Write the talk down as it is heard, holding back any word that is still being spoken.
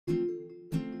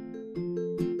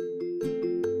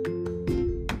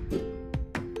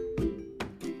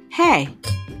Hey,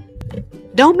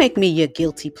 don't make me your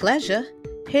guilty pleasure.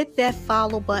 Hit that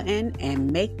follow button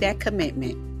and make that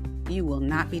commitment. You will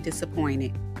not be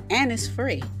disappointed. And it's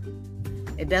free.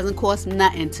 It doesn't cost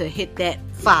nothing to hit that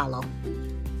follow.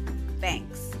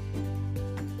 Thanks.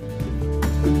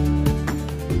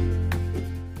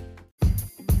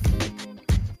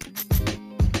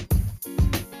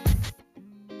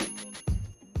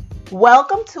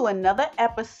 Welcome to another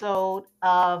episode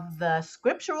of the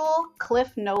Scriptural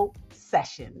Cliff Note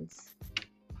Sessions.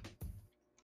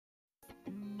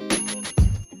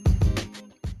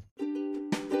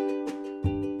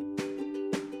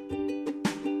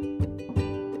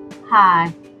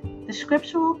 Hi, the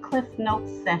Scriptural Cliff Note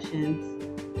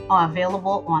Sessions are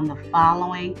available on the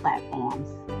following platforms: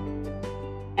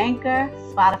 Anchor,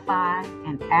 Spotify,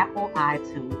 and Apple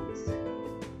iTunes.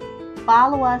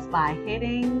 Follow us by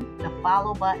hitting the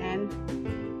follow button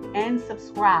and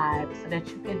subscribe so that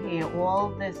you can hear all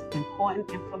this important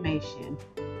information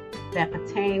that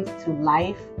pertains to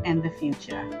life and the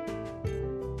future.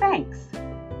 Thanks.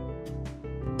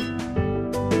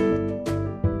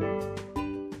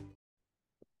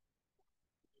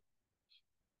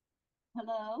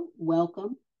 Hello,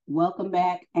 welcome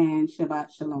back, and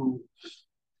Shabbat Shalom.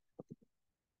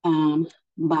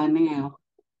 By now,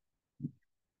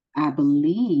 I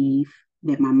believe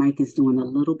that my mic is doing a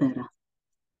little better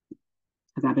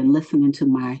because I've been listening to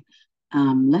my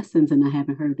lessons and I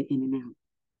haven't heard the in and out.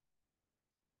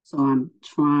 So I'm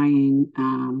trying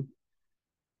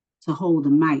to hold the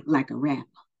mic like a rapper.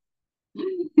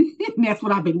 And that's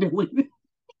what I've been doing.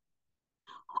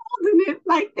 Holding it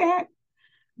like that.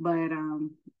 But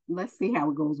let's see how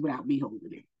it goes without me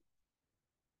holding it.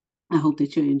 I hope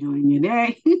that you're enjoying your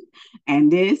day.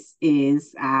 And this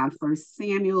is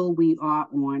 1Samuel. We are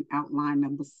on outline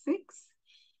number 6.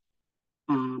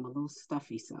 A little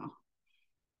stuffy, so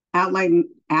outline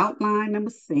number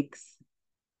 6.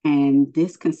 And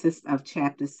this consists of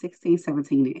chapters 16,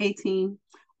 17, and 18.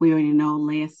 We already know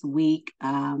last week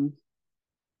Saul,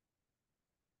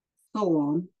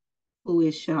 who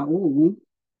is Shaul,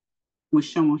 was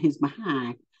showing his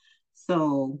behind.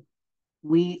 So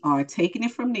we are taking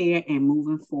it from there and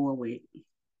moving forward.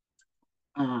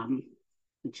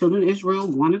 The children of Israel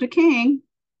wanted a king.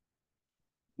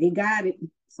 They got it.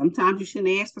 Sometimes you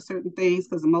shouldn't ask for certain things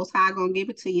because the Most High going to give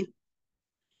it to you.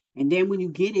 And then when you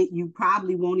get it, you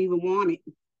probably won't even want it.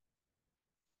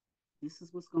 This is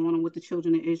what's going on with the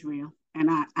children of Israel. And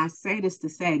I say this to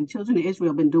say, the children of Israel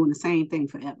have been doing the same thing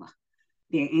forever.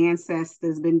 Their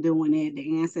ancestors been doing it,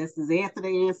 the ancestors after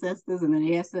the ancestors, and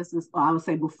the ancestors, or I would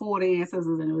say before the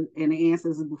ancestors and the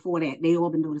ancestors before that, they all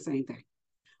been doing the same thing.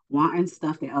 Wanting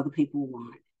stuff that other people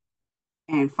want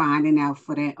and finding out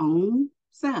for their own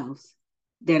selves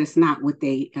that it's not what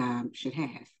they should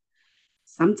have.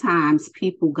 Sometimes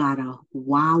people gotta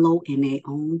wallow in their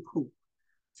own poop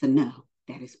to know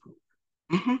that it's poop.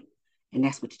 And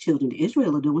that's what the children of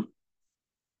Israel are doing.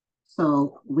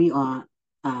 So we are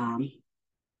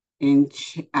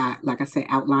like I said,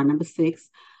 outline number 6.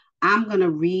 I'm going to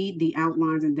read the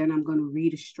outlines and then I'm going to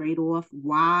read it straight off.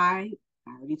 Why?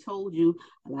 I already told you,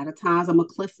 a lot of times I'm going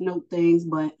to cliff note things,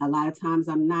 but a lot of times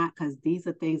I'm not, because these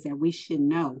are things that we should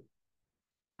know.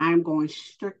 I'm going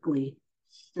strictly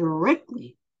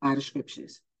by the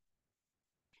scriptures.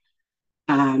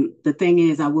 The thing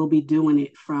is, I will be doing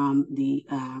it from the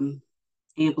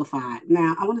Amplified.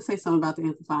 Now, I want to say something about the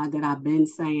Amplified that I've been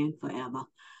saying forever.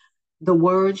 The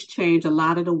words change. A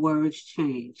lot of the words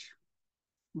change.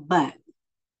 But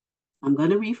I'm going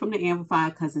to read from the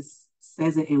Amplified because it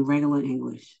says it in regular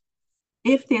English.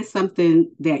 If there's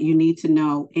something that you need to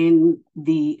know in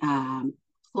the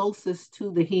closest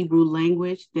to the Hebrew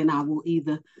language, then I will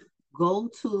either go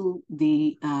to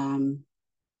the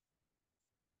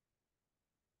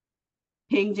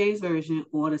King James Version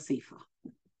or the Sefer.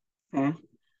 Okay?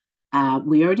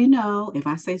 We already know if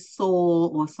I say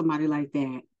Saul or somebody like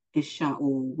that, it's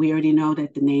Shaul. We already know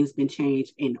that the name's been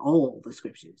changed in all the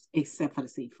scriptures except for the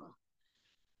Sefer.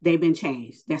 They've been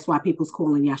changed. That's why people's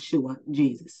calling Yeshua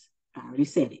Jesus. I already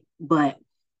said it. But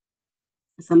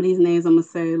some of these names I'm going to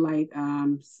say, like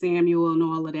Samuel and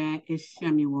all of that, is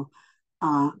Shemuel.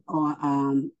 Or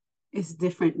it's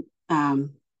different.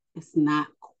 It's not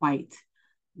quite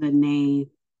the name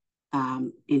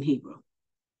in Hebrew.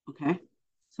 Okay?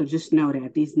 So just know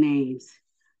that these names,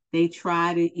 they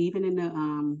tried it even in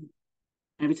the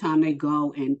every time they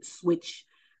go and switch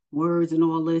words and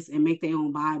all this and make their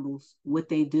own Bibles. What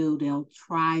they do, they'll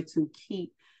try to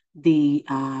keep the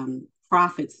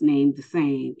prophet's name the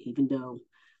same, even though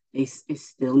it's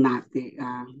still not the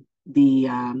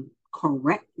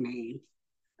correct name.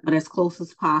 but as close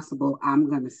as possible, I'm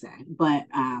going to say. But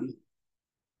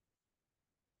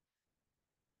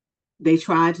they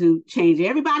try to change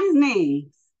everybody's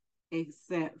names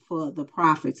except for the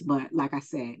prophets. But like I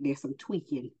said, there's some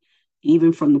tweaking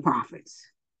even from the prophets.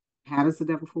 How does the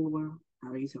devil fool the world? I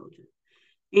already told you.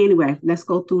 Anyway, let's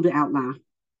go through the outline.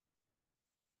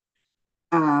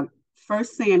 Uh, 1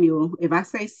 Samuel, if I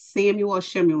say Samuel or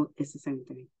Shemuel, it's the same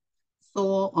thing.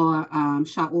 Saul or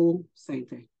Shaul, same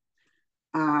thing.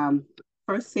 1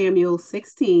 Samuel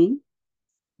 16,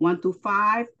 1 through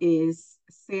 5 is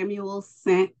Samuel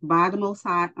sent by the Most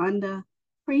High under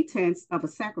pretense of a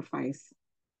sacrifice,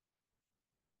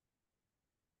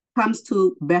 comes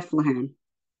to Bethlehem.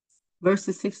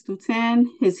 Verses 6 through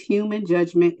 10, his human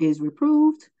judgment is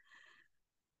reproved.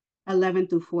 11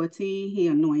 through 14, he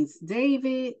anoints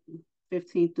David.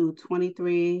 15 through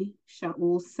 23,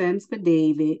 Shaul sends for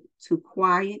David to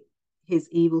quiet his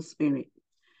evil spirit.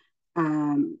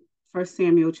 1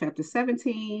 Samuel chapter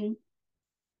 17,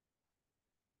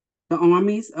 the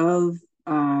armies of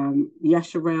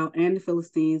Yasharel and the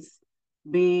Philistines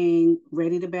being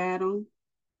ready to battle.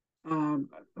 1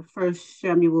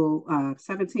 Samuel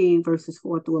 17, verses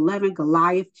 4 through 11,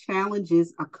 Goliath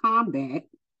challenges a combat.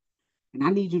 And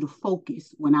I need you to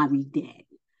focus when I read that.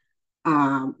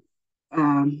 I'm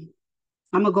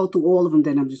gonna go through all of them,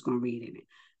 then I'm just gonna read in it.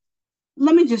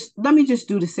 Let me just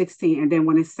do the 16, and then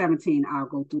when it's 17, I'll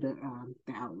go through the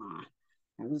outline.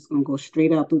 I was gonna go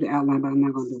straight up through the outline, but I'm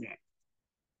not gonna do that.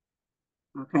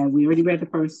 Okay, we already read the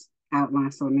first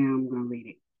outline, so now I'm gonna read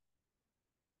it.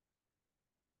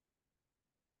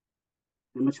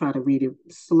 I'm gonna try to read it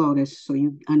slow, so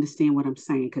you understand what I'm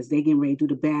saying, because they're getting ready to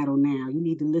do the battle now. You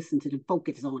need to listen to the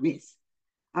focus on this.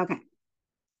 Okay,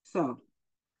 so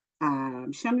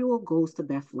Shemuel goes to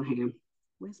Bethlehem.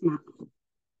 Where's my?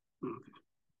 Okay.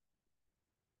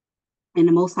 And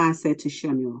the Most High said to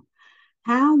Shemuel,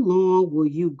 "How long will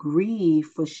you grieve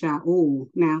for Shaul?"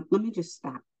 Now, let me just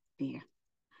stop there.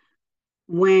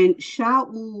 When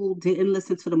Shaul didn't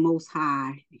listen to the Most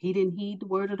High, he didn't heed the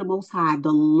word of the Most High,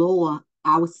 the law,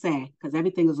 I would say, because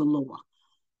everything is a law,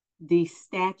 the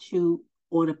statute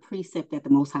or the precept that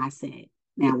the Most High said.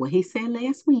 Now, what he said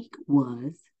last week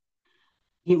was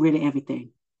get rid of everything.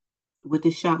 What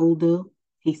did Shaul do?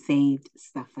 He saved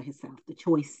stuff for himself, the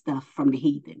choice stuff from the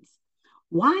heathens.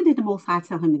 Why did the Most High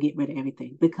tell him to get rid of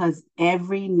everything? Because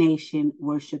every nation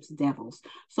worships devils.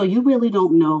 So you really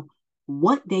don't know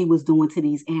what they was doing to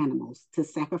these animals to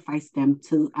sacrifice them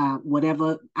to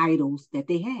whatever idols that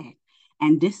they had.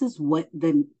 And this is what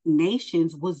the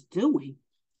nations was doing,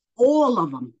 all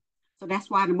of them. So that's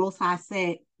why the Most High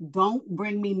said, don't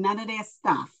bring me none of that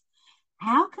stuff.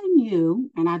 How can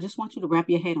you, and I just want you to wrap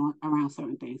your head around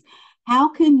certain things, how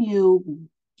can you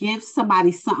give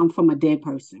somebody something from a dead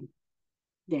person?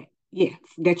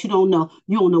 That you don't know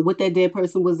what that dead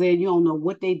person was in, you don't know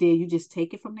what they did, you just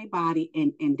take it from their body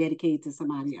and dedicate it to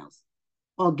somebody else,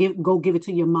 or go give it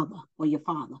to your mother or your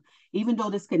father, even though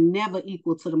this can never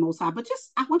equal to the Most High. But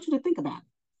just, I want you to think about it.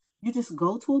 You just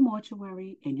go to a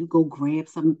mortuary and you go grab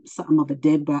something of a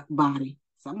dead body,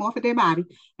 something off of their body,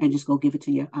 and just go give it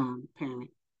to your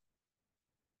parent.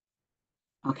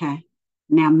 Okay,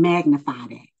 now magnify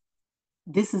that.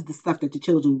 This is the stuff that the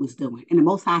children was doing. And the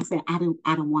Most High said, I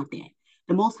don't want that.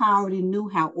 The Most High already knew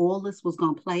how all this was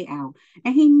going to play out.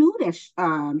 And he knew that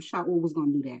Shaul was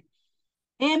going to do that.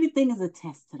 Everything is a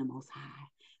test to the Most High,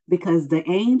 because the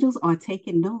angels are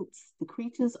taking notes. The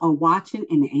creatures are watching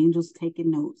and the angels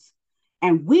taking notes.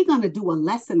 And we're going to do a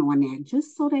lesson on that,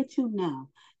 just so that you know,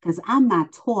 because I'm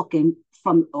not talking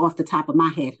from off the top of my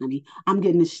head, honey. I'm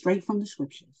getting it straight from the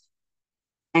scriptures.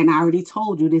 And I already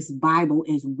told you this Bible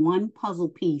is one puzzle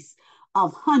piece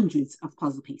of hundreds of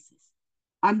puzzle pieces.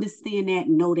 Understand that,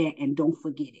 know that, and don't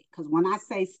forget it. Because when I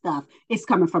say stuff, it's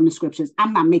coming from the scriptures.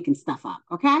 I'm not making stuff up,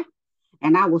 okay?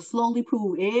 And I will slowly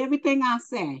prove everything I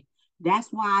say. That's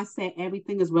why I said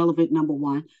everything is relevant, number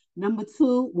one. Number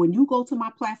two, when you go to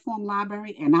my platform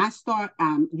library and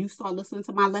you start listening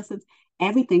to my lessons,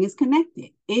 everything is connected.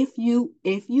 If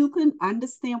you can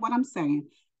understand what I'm saying,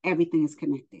 everything is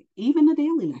connected. Even the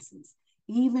daily lessons,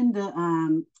 even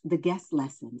the guest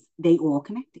lessons, they all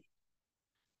connected.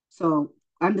 So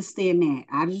understand that.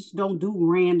 I just don't do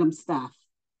random stuff.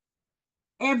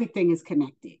 Everything is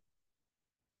connected.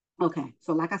 Okay,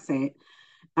 so like I said,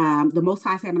 the Most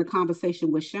High is having a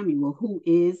conversation with Shemuel, who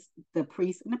is the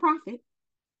priest and the prophet.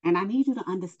 And I need you to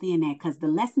understand that, because the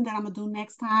lesson that I'm going to do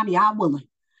next time, y'all willing,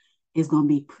 is going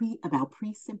to be about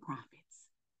priests and prophets.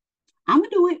 I'm going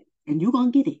to do it, and you're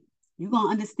going to get it. You're going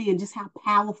to understand just how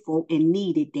powerful and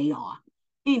needed they are.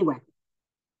 Anyway,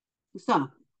 so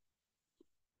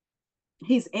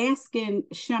he's asking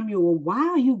Shemuel, why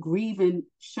are you grieving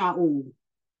Shaul?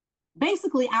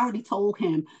 Basically, I already told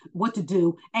him what to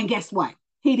do, and guess what?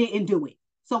 He didn't do it.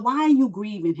 So why are you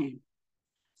grieving him?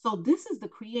 So this is the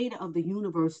creator of the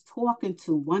universe talking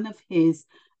to one of his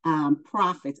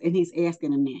prophets, and he's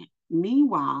asking him that.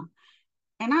 Meanwhile,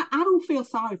 and I don't feel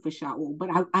sorry for Shaul, but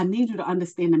I need you to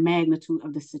understand the magnitude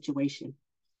of the situation.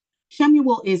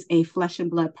 Shemuel is a flesh and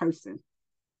blood person.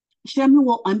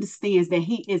 Shemuel understands that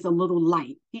he is a little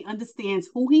light. He understands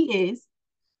who he is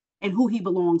and who he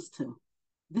belongs to.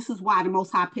 This is why the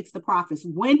Most High picks the prophets.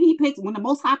 When the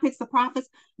Most High picks the prophets,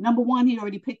 number one, he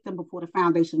already picked them before the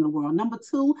foundation of the world. Number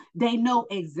two, they know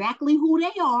exactly who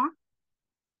they are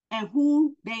and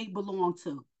who they belong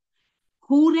to,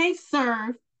 who they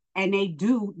serve, and they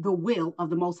do the will of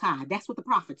the Most High. That's what the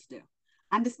prophets do.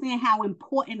 Understand how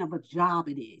important of a job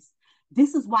it is.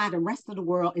 This is why the rest of the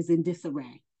world is in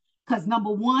disarray. Because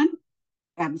number one,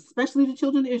 especially the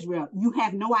children of Israel, you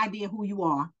have no idea who you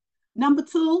are. Number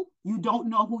two, you don't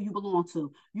know who you belong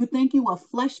to. You think you a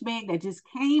flesh bag that just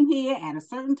came here at a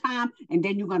certain time and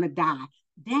then you're going to die.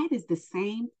 That is the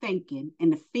same thinking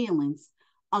and the feelings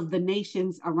of the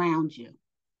nations around you.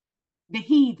 The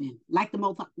heathen, like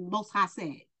the Most High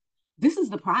said. This is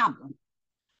the problem.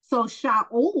 So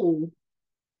Shaul,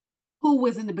 who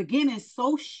was in the beginning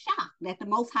so shocked that the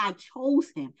Most High chose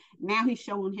him, now he's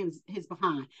showing his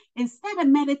behind. Instead of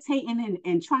meditating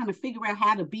and trying to figure out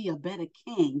how to be a better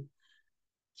king,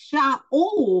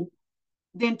 Shaul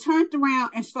then turned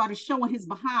around and started showing his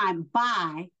behind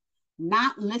by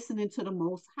not listening to the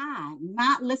Most High,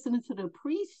 not listening to the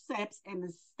precepts and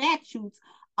the statutes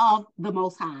of the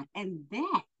Most High. And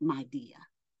that, my dear,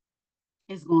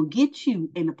 is going to get you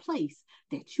in a place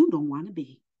that you don't want to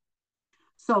be.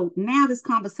 So now this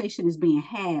conversation is being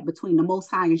had between the Most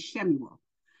High and Shemuel.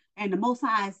 And the Most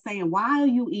High is saying, why are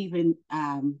you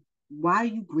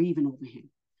grieving over him?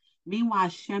 Meanwhile,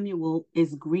 Shemuel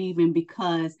is grieving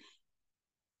because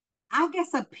I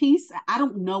guess a piece, I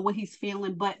don't know what he's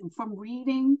feeling, but from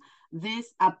reading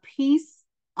this, a piece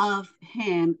of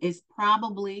him is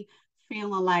probably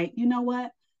feeling like, you know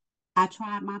what? I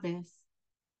tried my best.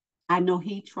 I know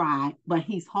he tried, but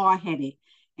he's hard headed.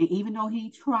 And even though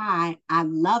he tried, I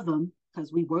love him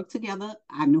because we worked together.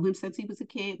 I knew him since he was a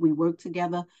kid. We worked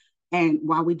together. And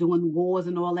while we're doing wars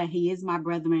and all that, he is my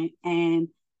brethren. And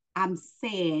I'm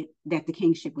sad that the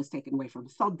kingship was taken away from him.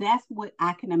 So that's what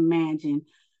I can imagine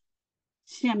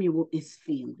Shemuel is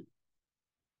feeling.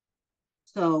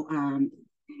 So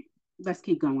let's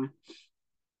keep going.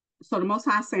 So the Most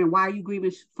High is saying, why are you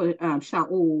grieving for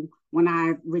Shaul when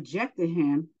I rejected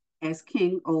him as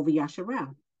king over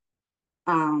Yasharel?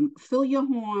 Fill your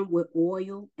horn with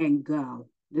oil and go.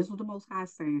 This is what the Most High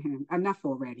is saying him. Enough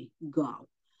already. Go.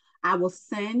 I will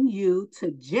send you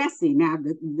to Jesse. Now,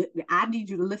 I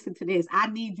need you to listen to this. I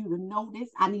need you to know this.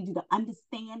 I need you to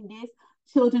understand this.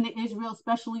 Children of Israel,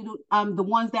 especially the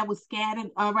ones that were scattered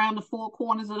around the four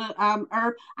corners of the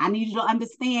earth. I need you to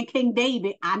understand King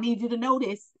David. I need you to know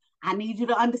this. I need you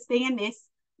to understand this.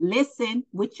 Listen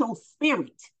with your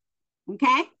spirit.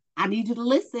 Okay? I need you to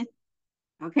listen.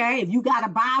 Okay? If you got a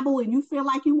Bible and you feel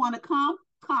like you want to come,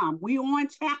 come. We're on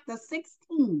chapter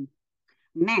 16.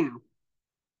 Now,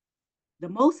 the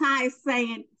Most High is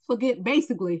saying,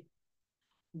 basically,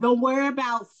 don't worry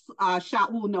about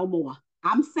Shaul no more.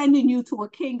 I'm sending you to a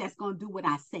king that's going to do what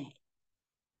I said.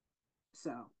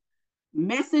 So,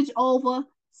 message over.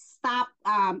 Stop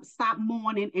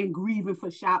mourning and grieving for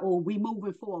Shaul. We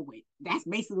moving forward. That's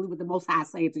basically what the Most High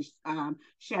said to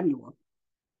Shemuel.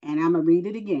 And I'm going to read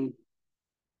it again.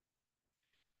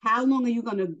 How long are you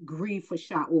going to grieve for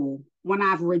Shaul when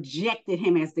I've rejected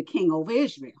him as the king over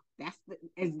Israel?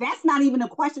 That's not even a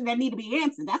question that need to be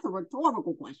answered. That's a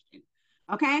rhetorical question.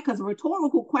 Okay? Because a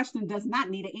rhetorical question does not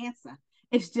need an answer.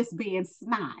 It's just being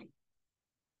snide.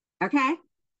 Okay?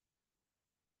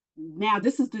 Now,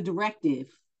 this is the directive,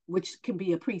 which can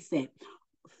be a precept.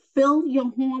 Fill your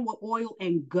horn with oil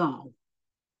and go.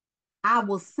 I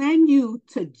will send you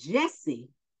to Jesse,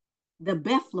 the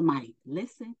Bethlehemite.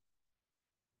 Listen.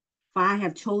 For I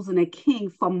have chosen a king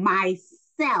for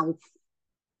myself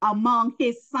among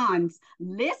his sons.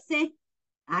 Listen.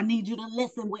 I need you to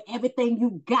listen with everything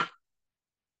you got.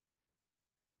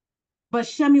 But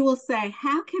Shemuel said,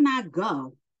 how can I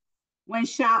go? When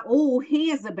Shaul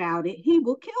hears about it, he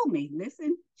will kill me.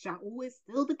 Listen, Shaul is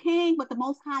still the king, but the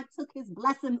Most High took his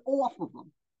blessing off of him.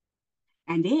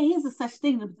 And there is a such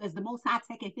thing as the Most High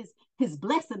taking his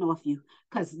blessing off you.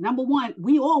 Because number one,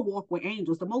 we all walk with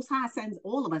angels. The Most High sends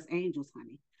all of us angels,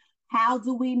 honey. How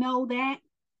do we know that?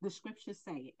 The scriptures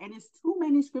say it. And it's too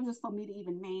many scriptures for me to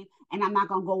even name, and I'm not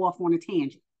going to go off on a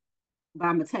tangent. But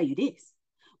I'm going to tell you this.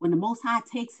 When the Most High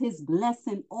takes his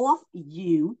blessing off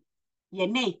you, you're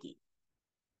naked.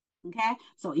 Okay,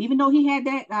 so even though he had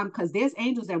that, because there's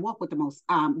angels that walk with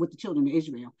the children of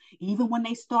Israel, even when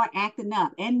they start acting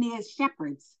up, and there's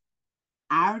shepherds.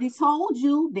 I already told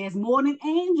you, there's more than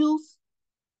angels.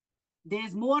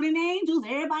 There's more than angels.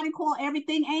 Everybody call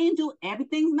everything angel.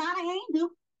 Everything's not an angel.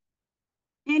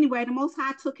 Anyway, the Most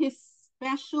High took his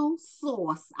special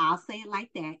source. I'll say it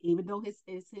like that, even though his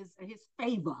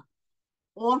favor,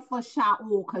 off for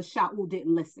Shaul, because Shaul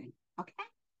didn't listen. Okay.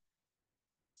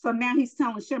 So now he's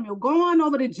telling Shemuel, go on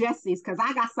over to Jesse's because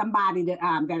I got somebody that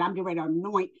I'm getting ready to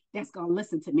anoint that's gonna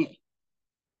listen to me.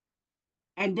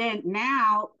 And then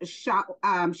now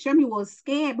Shemuel is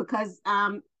scared because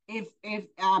if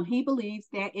he believes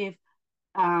that if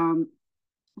um,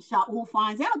 Shaul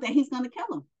finds out that he's gonna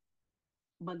kill him.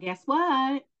 But guess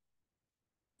what?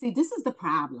 See, this is the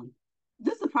problem.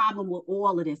 This is the problem with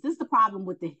all of this. This is the problem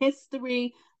with the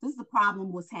history. This is the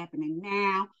problem what's happening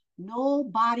now.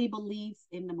 Nobody believes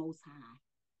in the Most High.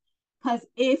 Because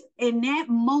if in that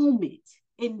moment,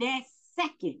 in that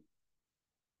second,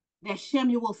 that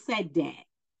Shemuel said that,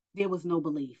 there was no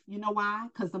belief. You know why?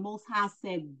 Because the Most High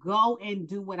said, go and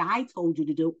do what I told you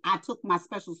to do. I took my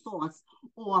special source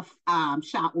off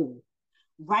Shaul.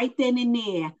 Right then and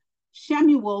there,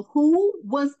 Shemuel, who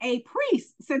was a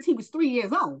priest since he was 3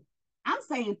 years old. I'm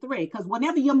saying 3, because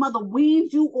whenever your mother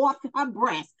weans you off her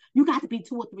breast, you got to be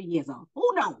 2 or 3 years old. Who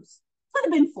knows? Could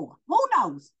have been 4. Who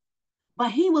knows?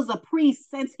 But he was a priest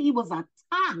since he was a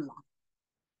toddler.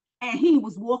 And he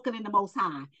was walking in the Most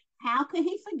High. How could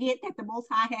he forget that the Most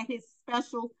High had his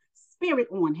special spirit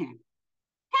on him?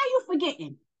 How you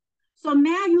forgetting? So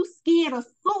now you scared of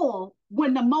Saul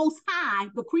when the Most High,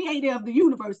 the creator of the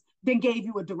universe, then gave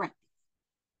you a directive.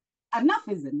 Enough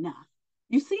is enough.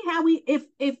 You see how if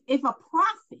a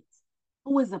prophet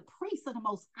who is a priest of the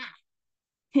Most High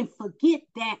can forget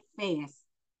that fast,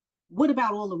 what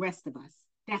about all the rest of us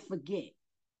that forget?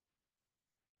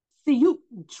 See,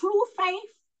 true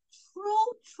faith,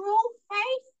 true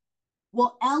faith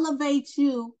will elevate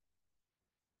you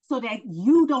so that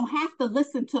you don't have to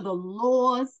listen to the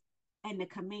laws and the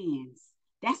commands.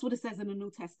 That's what it says in the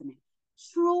New Testament.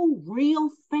 True, real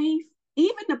faith.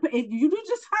 Even you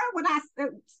just heard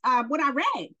what I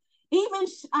read. Even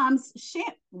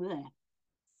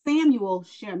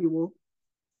Samuel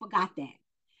forgot that.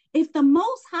 If the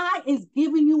Most High is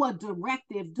giving you a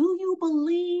directive, do you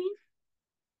believe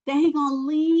that He's gonna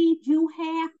lead you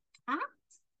half-cocked?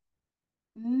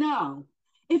 No.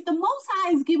 If the Most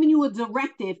High is giving you a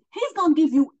directive, He's going to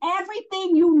give you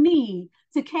everything you need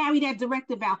to carry that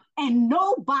directive out, and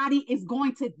nobody is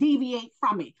going to deviate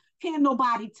from it. Can't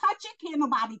nobody touch it. Can't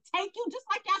nobody take you, just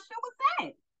like Yeshua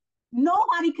said.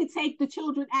 Nobody could take the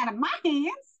children out of my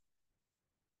hands.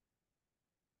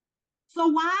 So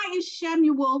why is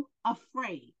Shemuel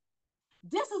afraid?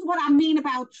 This is what I mean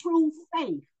about true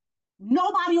faith.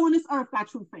 Nobody on this earth got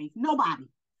true faith. Nobody.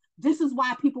 This is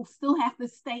why people still have to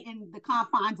stay in the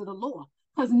confines of the law,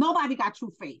 because nobody got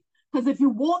true faith. Because if you're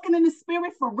walking in the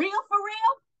spirit for real,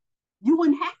 you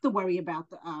wouldn't have to worry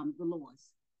about the laws.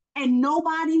 And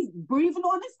nobody breathing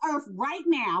on this earth right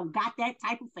now got that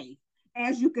type of faith.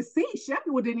 As you can see,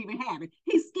 Shemuel didn't even have it.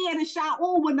 He's scared of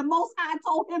Shaul when the Most High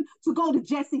told him to go to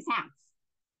Jesse's house.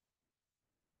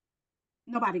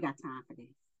 Nobody got time for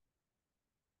this.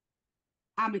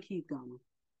 I'm going to keep going.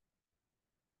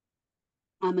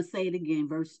 I'm going to say it again,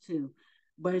 verse 2.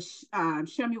 But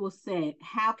Shemuel said,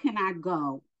 how can I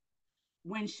go?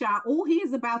 When Shaul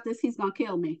hears about this, he's going to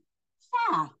kill me.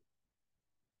 Shall.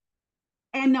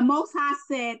 And the Most High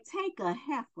said, take a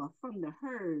heifer from the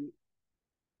herd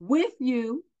with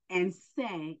you and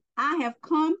say, I have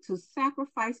come to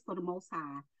sacrifice for the Most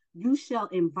High. You shall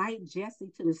invite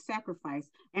Jesse to the sacrifice,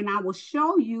 and I will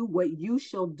show you what you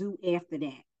shall do after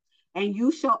that. And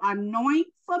you shall anoint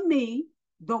for me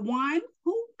the one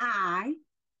who I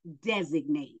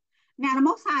designate. Now, the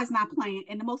Most High is not playing,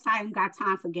 and the Most High ain't got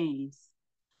time for games.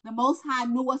 The Most High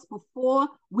knew us before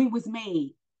we was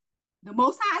made. The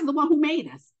Most High is the one who made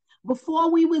us.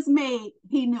 Before we was made,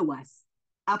 He knew us.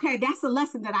 Okay, that's a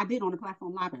lesson that I did on the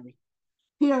platform library.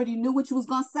 He already knew what you was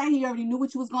going to say. He already knew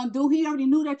what you was going to do. He already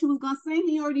knew that you was going to sing.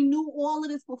 He already knew all of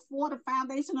this before the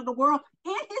foundation of the world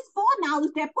and His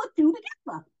foreknowledge that put you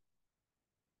together.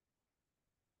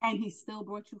 And He still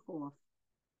brought you forth.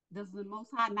 Does the Most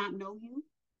High not know you?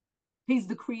 He's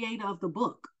the creator of the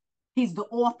book. He's the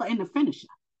author and the finisher.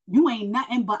 You ain't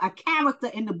nothing but a character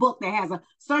in the book that has a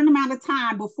certain amount of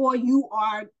time before you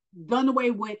are done away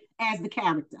with as the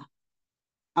character.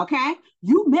 Okay?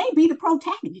 You may be the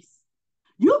protagonist.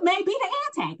 You may be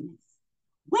the antagonist.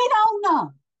 We don't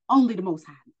know. Only the Most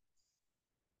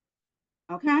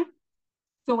High. Okay?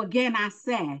 So again, I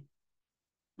said,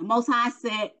 the Most High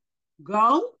said,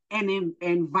 go and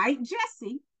invite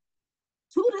Jesse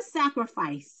to the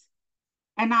sacrifice,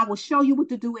 and I will show you what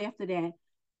to do after that.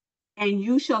 And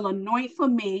you shall anoint for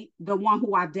me the one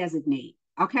who I designate.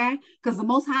 Okay? Because the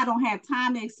Most High don't have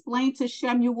time to explain to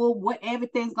Shemuel what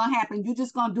everything's gonna happen. You're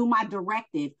just gonna do my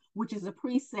directive, which is a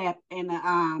precept and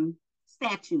a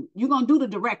statute. You're gonna do the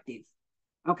directive.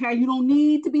 Okay, you don't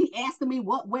need to be asking me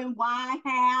what, when, why,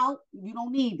 how. You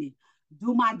don't need it.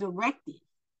 Do my directive.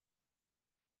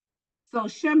 So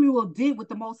Shemuel did what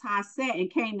the Most High said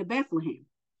and came to Bethlehem.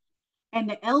 And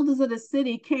the elders of the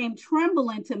city came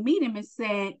trembling to meet him and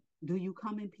said, do you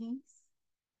come in peace?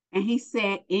 And he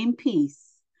said, in peace.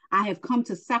 I have come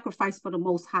to sacrifice for the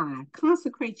Most High.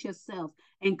 Consecrate yourselves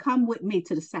and come with me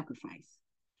to the sacrifice.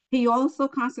 He also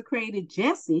consecrated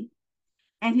Jesse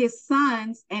and his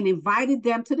sons and invited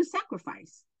them to the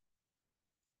sacrifice.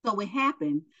 So it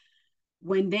happened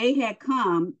when they had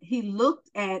come, he looked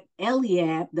at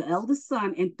Eliab, the eldest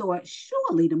son, and thought,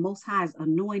 surely the Most High is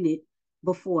anointed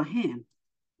before him.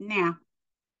 Now,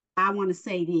 I want to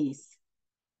say this.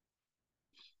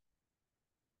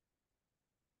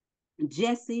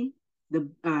 Jesse, the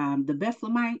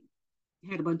Bethlehemite,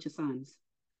 had a bunch of sons,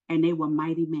 and they were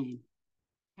mighty men.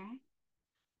 Okay?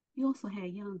 He also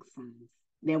had young sons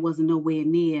that wasn't nowhere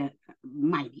near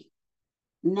mighty.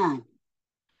 None.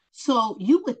 So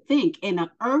you would think in an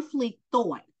earthly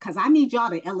thought, because I need y'all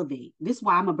to elevate. This is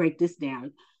why I'm going to break this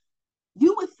down.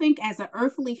 You would think as an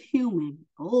earthly human,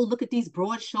 oh, look at these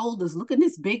broad shoulders. Look at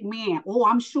this big man. Oh,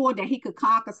 I'm sure that he could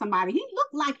conquer somebody. He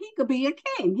looked like he could be a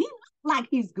king. He looked like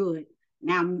he's good.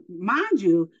 Now, mind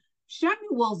you,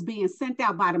 Shemuel's being sent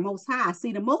out by the Most High.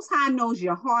 See, the Most High knows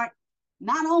your heart.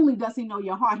 Not only does he know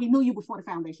your heart, he knew you before the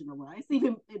foundation of the world. It's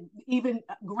even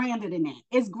grander than that.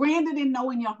 It's grander than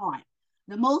knowing your heart.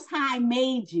 The Most High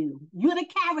made you. You're the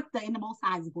character in the Most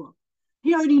High's book.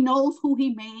 He already knows who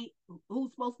he made,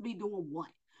 who's supposed to be doing what.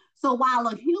 So while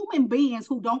a human beings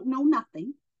who don't know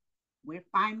nothing, we're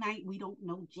finite, we don't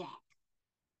know jack.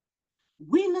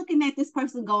 We're looking at this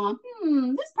person going,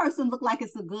 this person look like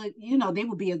it's a good, they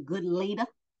would be a good leader.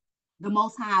 The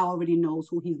Most High already knows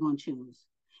who he's going to choose.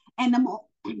 And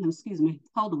excuse me,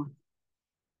 hold on.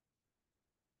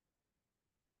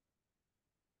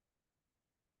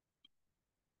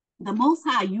 The Most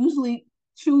High usually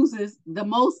chooses the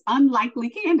most unlikely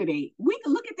candidate. We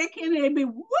can look at that candidate and be,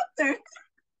 what the?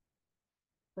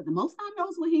 But the Most High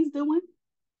knows what he's doing,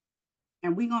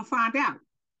 and we're going to find out.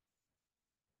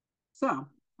 So I'm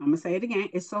going to say it again.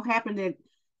 It so happened that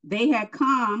they had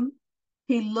come.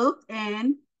 He looked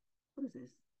and, what is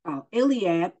this? Oh,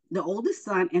 Eliab, the oldest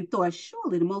son, and thought,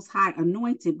 surely the Most High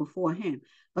anointed before him.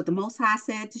 But the Most High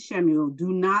said to Shemuel,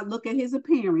 do not look at his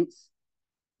appearance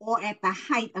or at the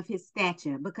height of his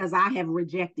stature, because I have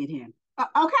rejected him.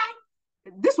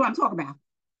 Okay? This is what I'm talking about.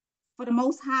 For the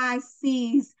Most High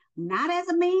sees not as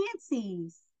a man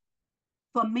sees,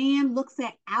 for man looks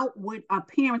at outward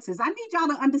appearances. I need y'all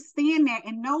to understand that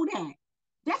and know that.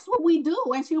 That's what we do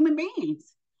as human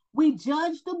beings. We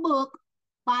judge the book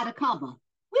by the cover.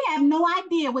 We have no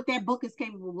idea what that book is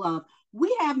capable of.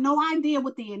 We have no idea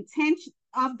what the intention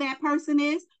of that person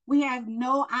is. We have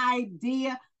no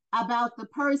idea about the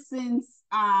person's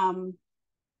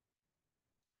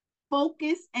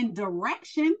focus and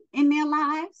direction in their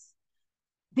lives,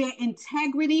 their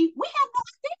integrity. We have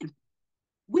no idea.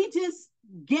 We just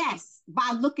guess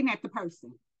by looking at the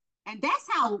person. And that's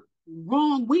how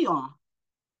wrong we are.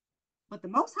 But the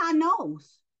Most High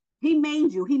knows. He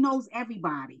made you. He knows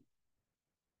everybody.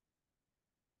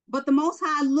 But the Most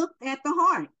High looked at the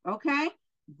heart, okay?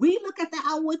 We look at the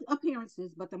outward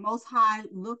appearances, but the Most High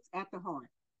looks at the heart,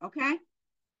 okay?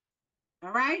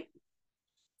 All right?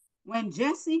 When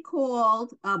Jesse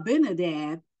called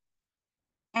Abinadab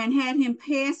and had him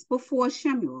pass before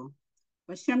Shemuel,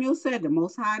 but Shemuel said, the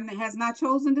Most High has not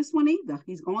chosen this one either.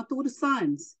 He's going through the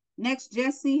sons. Next,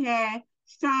 Jesse had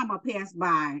Shammah pass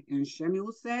by, and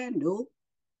Shemuel said, nope,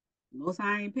 Most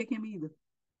High ain't pick him either.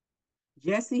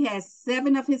 Jesse had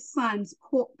 7 of his sons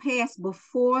pass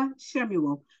before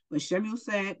Shemuel, but Shemuel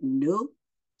said, nope,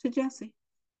 to Jesse.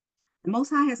 The Most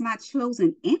High has not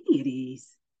chosen any of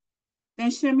these.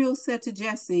 Then Shemuel said to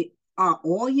Jesse, are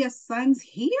all your sons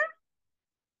here?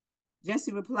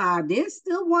 Jesse replied, there's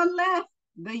still one left,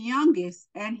 the youngest,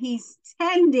 and he's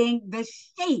tending the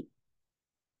sheep.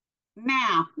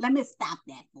 Now, let me stop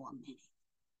that for a minute.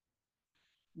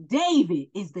 David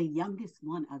is the youngest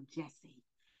one of Jesse.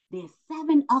 There's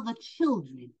 7 other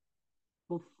children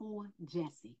before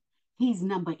Jesse. He's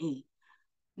number 8.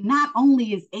 Not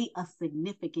only is eight a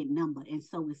significant number, and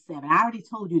so is seven. I already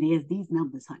told you there's these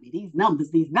numbers, honey. These numbers,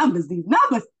 these numbers, these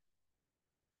numbers.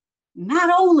 Not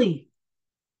only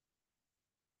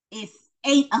is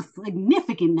eight a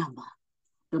significant number,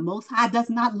 the Most High does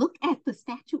not look at the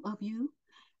statue of you.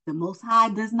 The Most High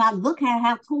does not look at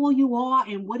how tall you are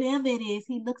and whatever it is.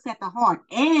 He looks at the heart,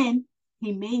 and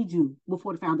He made you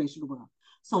before the foundation of the world.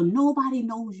 So nobody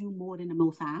knows you more than the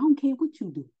Most High. I don't care what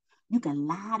you do. You can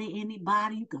lie to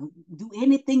anybody. You can do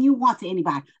anything you want to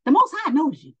anybody. The Most High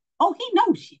knows you. Oh, He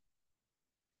knows you.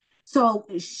 So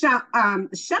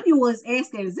Shemuel was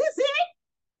asking, "Is this it?"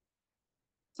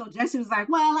 So Jesse was like,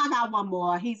 "Well, I got one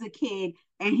more. He's a kid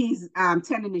and he's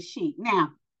tending the sheep."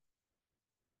 Now,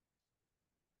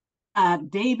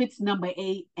 David's number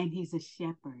 8, and he's a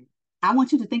shepherd. I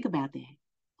want you to think about that.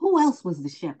 Who else was the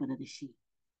shepherd of the sheep?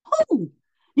 Who?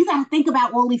 You got to think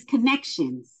about all these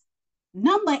connections.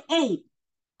 Number 8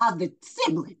 are the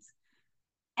siblings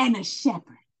and a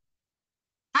shepherd.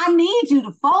 I need you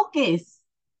to focus.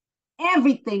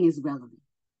 Everything is relevant.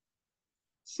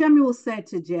 Shemuel said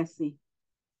to Jesse,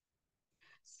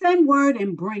 "Send word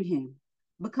and bring him,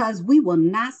 because we will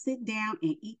not sit down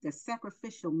and eat the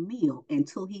sacrificial meal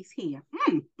until he's here."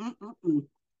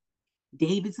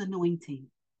 David's anointing.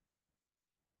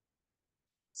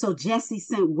 So Jesse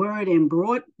sent word and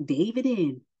brought David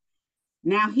in.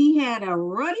 Now he had a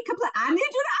ruddy complexion. I need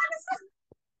you to understand.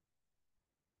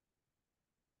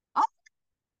 Oh,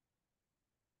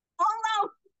 oh no.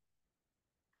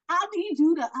 I need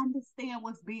you to understand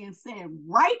what's being said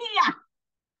right here.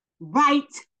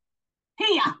 Right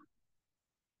here.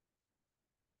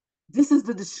 This is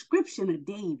the description of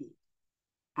David.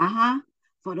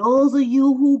 For those of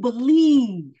you who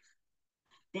believe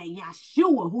that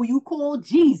Yeshua, who you call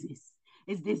Jesus,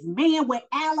 is this man with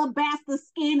alabaster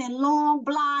skin and long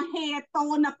blonde hair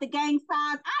throwing up the gang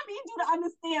signs. I need you to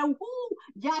understand who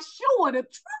Yeshua, the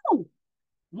true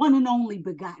one and only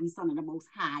begotten Son of the Most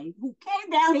High, who came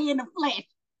down here in the flesh,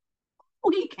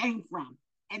 who he came from.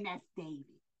 And that's David.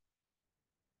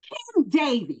 King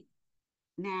David.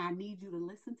 Now I need you to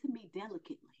listen to me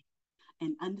delicately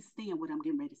and understand what I'm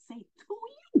getting ready to say to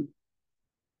you.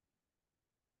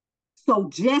 So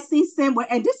Jesse said,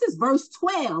 and this is verse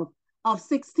 12 of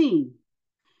 16.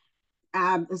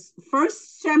 1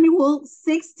 Samuel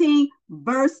 16,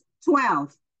 verse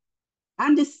 12.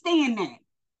 Understand that.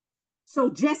 So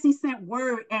Jesse sent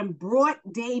word and brought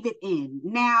David in.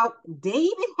 Now,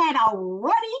 David had a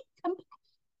ruddy complexion.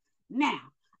 Now,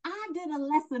 I did a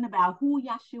lesson about who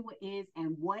Yeshua is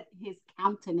and what his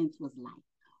countenance was like.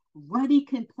 Ruddy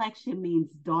complexion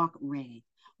means dark red.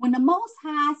 When the Most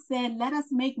High said, "Let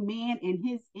us make man in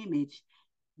his image,"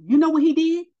 you know what he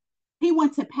did? He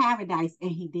went to paradise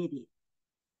and he did it.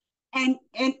 And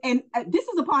this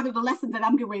is a part of the lesson that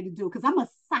I'm getting ready to do, because I'm going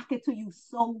to sock it to you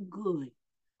so good.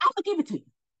 I'm going to give it to you.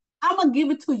 I'm going to give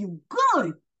it to you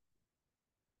good.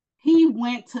 He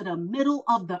went to the middle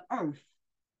of the earth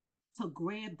to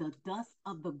grab the dust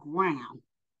of the ground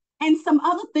and some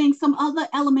other things, some other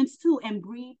elements too, and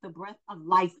breathe the breath of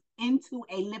life into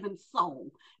a living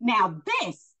soul. Now,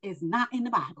 this is not in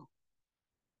the Bible.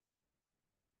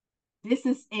 This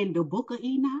is in the book of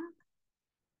Enoch.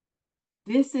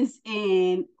 This is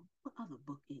in, what other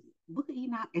book is it? Book of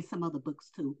Enoch and some other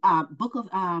books too. Book of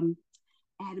Adam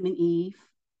and Eve.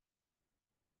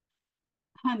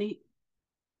 Honey,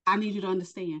 I need you to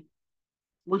understand,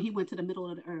 when he went to the middle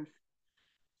of the earth,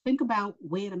 think about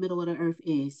where the middle of the earth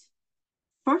is.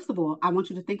 First of all, I want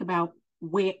you to think about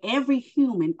where every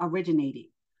human originated.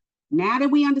 Now that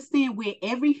we understand where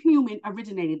every human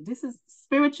originated, this is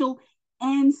spiritual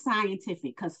and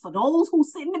scientific. Because for those who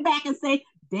sit in the back and say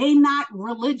they not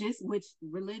religious, which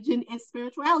religion and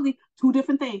spirituality, two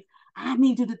different things, I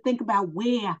need you to think about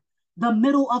where the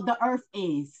middle of the earth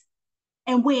is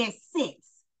and where it sits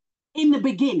in the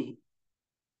beginning.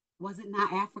 Was it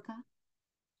not Africa?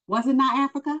 Was it not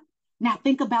Africa? Now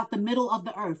think about the middle of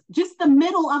the earth, just the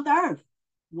middle of the earth.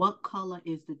 What color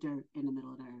is the dirt in the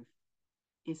middle of the earth?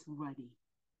 It's ruddy.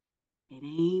 It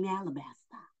ain't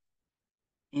alabaster.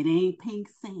 It ain't pink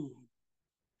sand.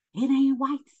 It ain't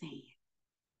white sand.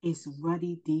 It's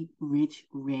ruddy, deep, rich,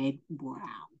 red,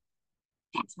 brown.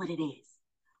 That's what it is.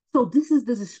 So this is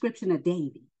the description of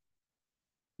David.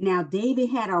 Now, David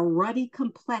had a ruddy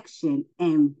complexion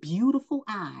and beautiful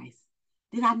eyes.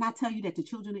 Did I not tell you that the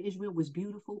children of Israel was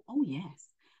beautiful? Oh, yes.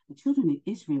 The children of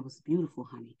Israel was beautiful,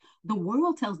 honey. The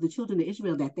world tells the children of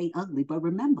Israel that they ugly, but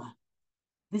remember,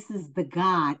 this is the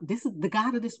God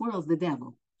of this world is the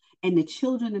devil. And the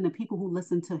children and the people who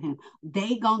listen to him,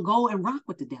 they gonna go and rock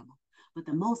with the devil. But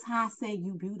the Most High said,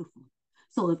 "You beautiful."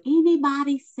 So if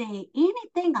anybody say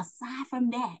anything aside from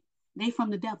that, they from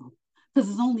the devil. Because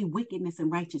there's only wickedness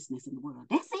and righteousness in the world.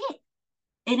 That's it.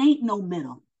 It ain't no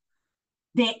middle.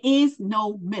 There is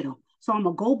no middle. So I'm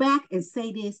going to go back and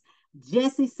say this.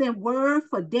 Jesse sent word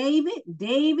for David.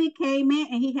 David came in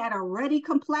and he had a ruddy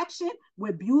complexion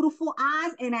with beautiful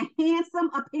eyes and a handsome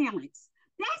appearance.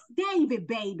 That's David,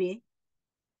 baby.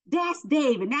 That's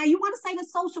David. Now, you want to say the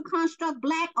social construct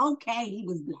black? Okay, he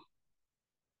was black.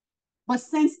 But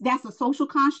since that's a social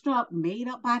construct made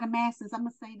up by the masses, I'm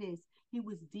going to say this. He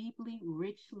was deeply,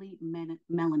 richly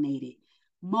melanated,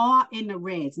 more in the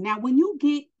reds. Now, when you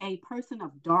get a person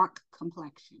of dark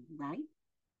complexion, right?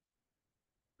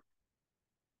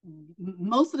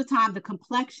 Most of the time, the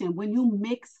complexion, when you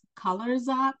mix colors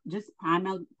up, just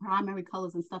primary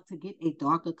colors and stuff to get a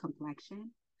darker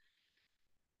complexion,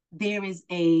 there is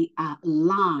a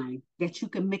line that you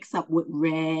can mix up with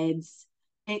reds.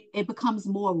 It becomes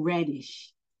more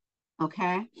reddish.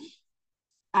 Okay.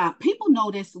 People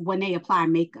notice when they apply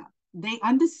makeup, they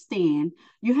understand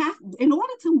you have, in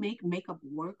order to make makeup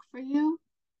work for you,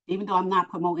 even though I'm not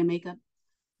promoting makeup,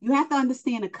 you have to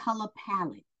understand the color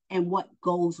palette and what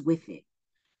goes with it.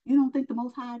 You don't think the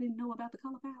Most High didn't know about the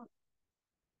color palette?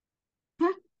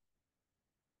 Huh?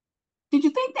 Did you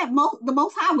think that the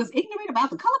Most High was ignorant about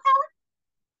the color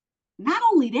palette? Not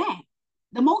only that,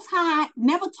 the Most High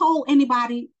never told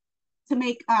anybody to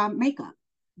make makeup.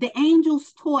 The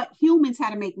angels taught humans how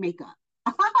to make makeup.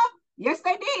 Yes,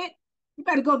 they did. You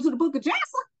better go to the book of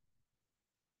Jasher.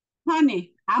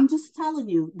 Honey, I'm just telling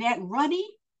you that ruddy,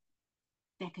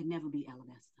 that could never be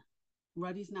alabaster.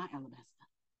 Ruddy's not alabaster.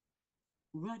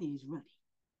 Ruddy is ruddy.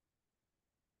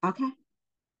 Okay?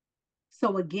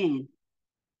 So again,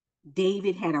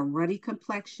 David had a ruddy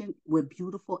complexion with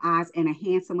beautiful eyes and a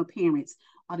handsome appearance.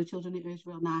 Are the children of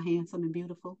Israel not handsome and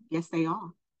beautiful? Yes, they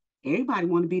are. Everybody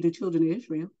want to be the children of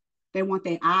Israel. They want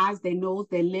their eyes, their nose,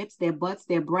 their lips, their butts,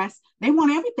 their breasts. They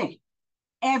want everything.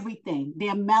 Everything.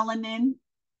 Their melanin,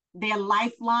 their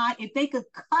lifeline. If they could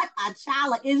cut a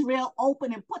child of Israel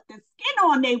open and put the skin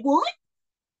on, they would.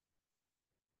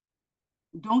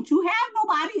 Don't you have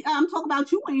nobody talk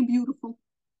about you ain't beautiful.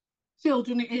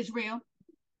 Children of Israel.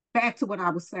 Back to what I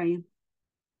was saying.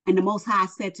 And the Most High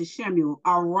said to Shemuel,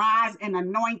 arise and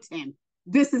anoint him.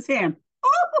 This is him.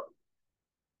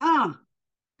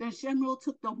 Then Shemuel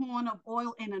took the horn of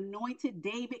oil and anointed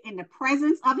David in the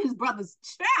presence of his brothers.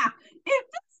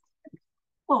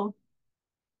 All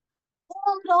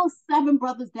those 7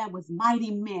 brothers that was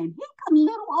mighty men. Here come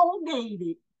little old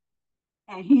David.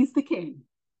 And he's the king.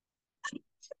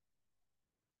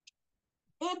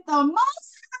 If the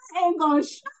Most High ain't gonna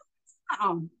show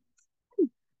something,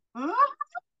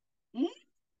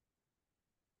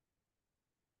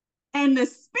 and the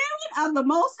spirit of the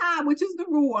Most High, which is the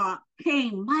Ruach,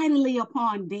 came mightily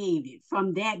upon David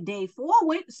from that day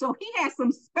forward. So he had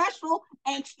some special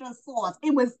extra sauce.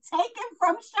 It was taken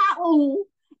from Shaul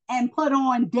and put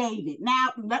on David.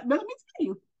 Now, let me tell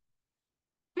you,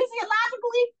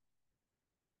 physiologically,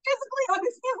 physically, on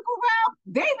this physical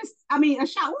realm,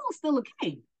 Shaul is still a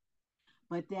king.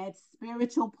 But that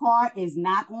spiritual part is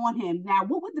not on him. Now,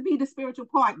 what would be the spiritual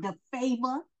part? The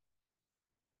favor,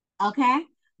 okay?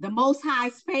 The Most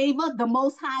High's favor, the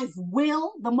Most High's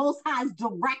will, the Most High's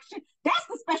direction. That's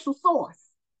the special source.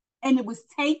 And it was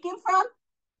taken from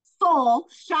Saul,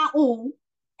 Shaul,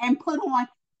 and put on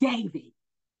David.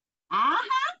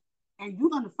 And you're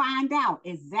going to find out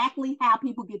exactly how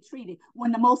people get treated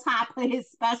when the Most High put his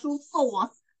special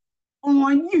source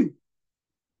on you.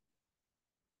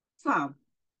 So,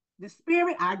 the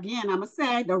spirit, again, I'm going to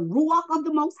say, the Ruach of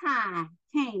the Most High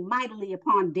came mightily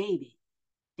upon David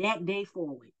that day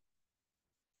forward.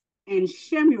 And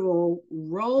Shemuel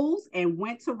rose and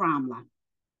went to Ramlah.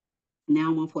 Now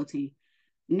 114.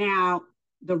 Now,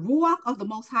 the Ruach of the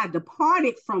Most High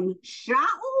departed from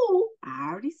Shaul, I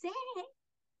already said it,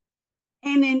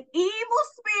 and an evil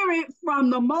spirit from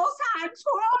the Most High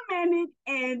tormented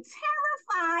and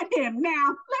terrified him. Now,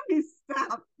 let me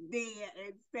stop there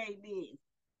and say this.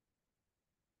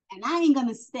 And I ain't going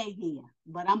to stay here,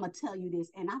 but I'm going to tell you this,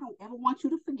 and I don't ever want you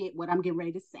to forget what I'm getting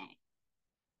ready to say.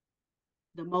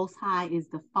 The Most High is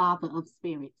the Father of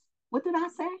spirits. What did I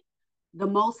say? The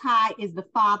Most High is the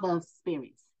Father of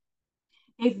spirits.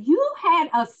 If you had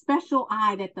a special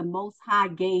eye that the Most High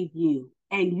gave you,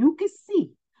 and you could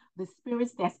see the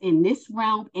spirits that's in this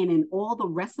realm and in all the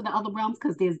rest of the other realms,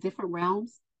 because there's different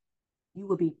realms, you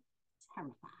would be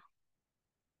terrified.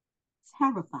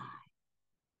 Terrified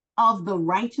of the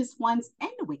righteous ones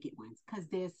and the wicked ones, because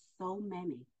there's so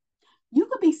many. You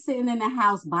could be sitting in a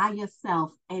house by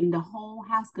yourself and the whole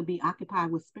house could be occupied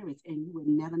with spirits and you would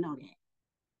never know that.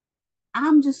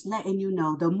 I'm just letting you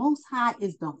know the Most High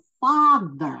is the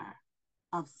Father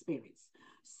of spirits.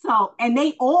 So, and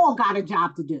they all got a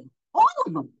job to do, all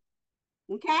of them.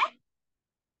 Okay.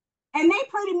 And they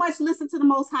pretty much listen to the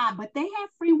Most High, but they have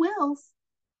free wills.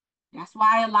 That's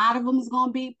why a lot of them is going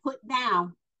to be put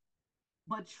down.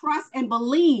 But trust and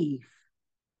believe.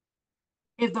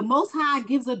 If the Most High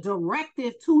gives a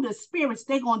directive to the spirits,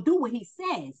 they're going to do what he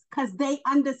says because they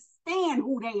understand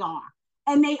who they are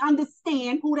and they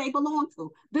understand who they belong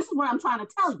to. This is what I'm trying to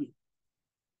tell you.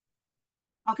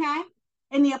 Okay?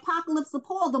 In the Apocalypse of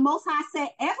Paul, the Most High said,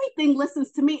 everything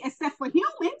listens to me except for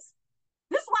humans.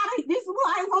 This is why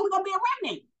it's only going to be a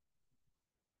remnant.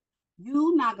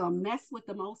 You're not going to mess with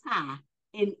the Most High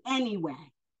in any way.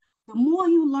 The more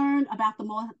you learn about the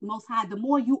Most High, the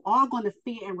more you are going to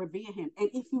fear and revere him. And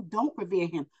if you don't revere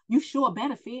him, you sure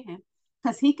better fear him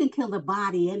because he can kill the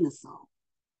body and the soul.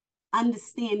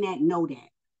 Understand that, know that.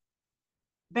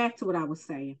 Back to what I was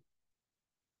saying.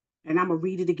 And I'm going to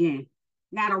read it again.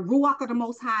 Now the Ruach of the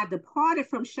Most High departed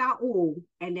from Shaul,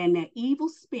 and then the evil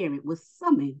spirit was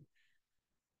summoned,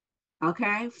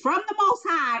 okay, from the Most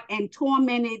High and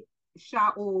tormented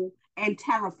Shaul and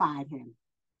terrified him.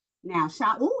 Now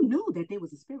Shaul knew that there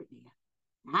was a spirit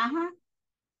there.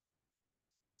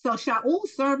 So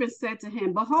Shaul's servant said to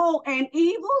him, behold, an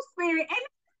evil spirit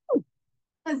and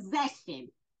possession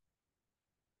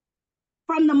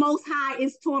from the Most High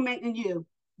is tormenting you.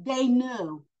 They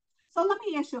knew. So let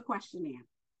me ask you a question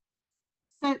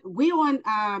there. So we're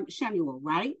on Shemuel,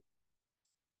 right?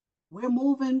 We're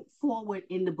moving forward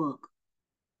in the book.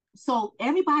 So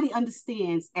everybody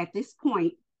understands at this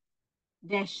point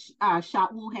that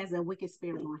Shaul has a wicked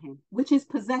spirit on him, which is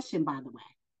possession, by the way.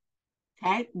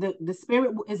 Okay, the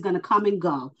spirit is going to come and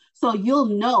go. So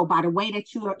you'll know by the way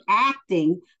that you are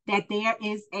acting that there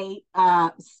is a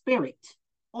spirit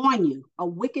on you, a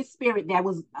wicked spirit that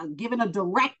was given a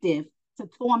directive to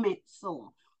torment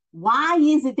Saul. Why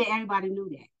is it that everybody knew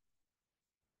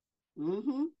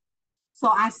that? So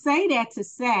I say that to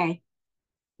say,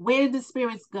 where did the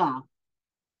spirits go?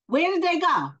 Where did they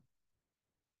go?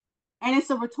 And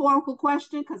it's a rhetorical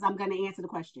question because I'm going to answer the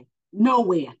question.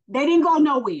 Nowhere. They didn't go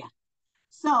nowhere.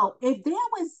 So if there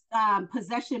was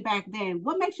possession back then,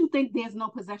 what makes you think there's no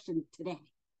possession today?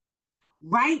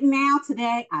 Right now,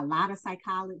 today, a lot of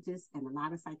psychologists and a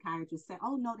lot of psychiatrists say,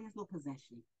 oh, no, there's no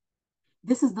possession.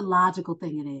 This is the logical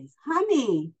thing it is.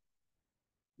 Honey,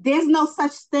 there's no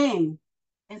such thing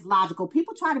as logical.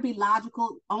 People try to be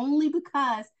logical only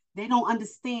because they don't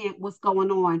understand what's going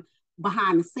on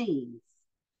behind the scenes.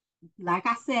 Like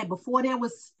I said, before there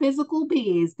was physical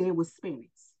beings, there was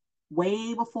spirits,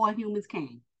 way before humans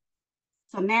came.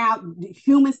 So now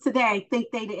humans today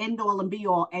think they the end all and be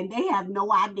all, and they have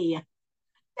no idea.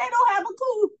 They don't have a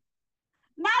clue.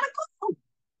 Not a clue.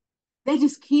 They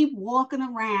just keep walking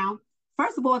around.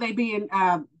 First of all, they being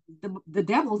the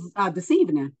devil's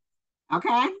deceiving them.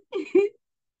 Okay.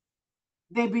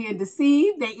 They're being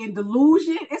deceived. They're in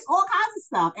delusion. It's all kinds of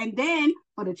stuff. And then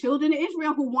for the children of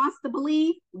Israel who wants to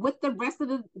believe with the rest of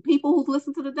the people who've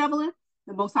listened to the devil,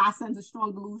 the Most High sends a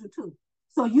strong delusion too.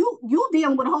 So you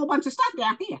dealing with a whole bunch of stuff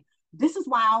down here. This is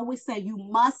why I always say you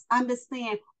must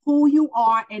understand who you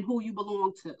are and who you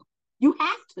belong to. You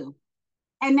have to.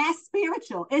 And that's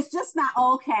spiritual. It's just not,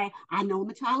 okay, I know I'm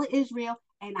a child of Israel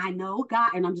and I know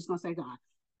God, and I'm just going to say God.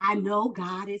 I know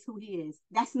God is who he is.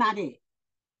 That's not it.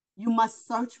 You must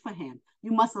search for him.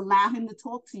 You must allow him to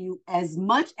talk to you as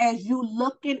much as you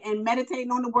looking and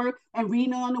meditating on the word and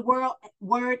reading on the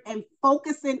word and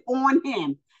focusing on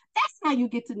him. That's how you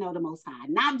get to know the Most High.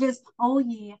 Not just, oh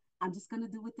yeah, I'm just going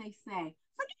to do what they say.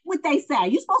 Forget what they say.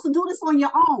 You're supposed to do this on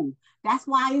your own. That's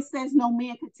why it says no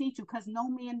man can teach you, because no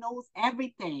man knows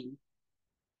everything.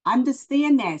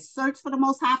 Understand that. Search for the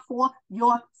Most High for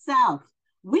yourself.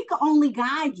 We can only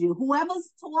guide you. Whoever's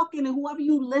talking and whoever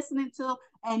you listening to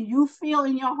and you feel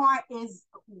in your heart is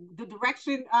the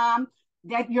direction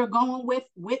that you're going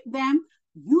with them,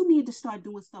 you need to start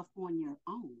doing stuff on your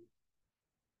own.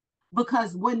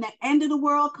 Because when the end of the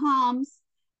world comes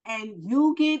and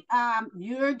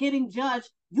you're getting judged,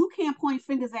 you can't point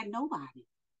fingers at nobody.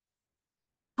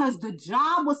 Because the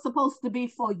job was supposed to be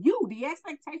for you. The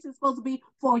expectation is supposed to be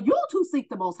for you to seek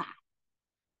the Most High.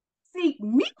 Seek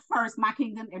me first, my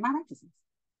kingdom and my righteousness.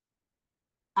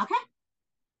 Okay?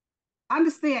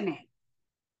 Understand that.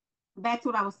 That's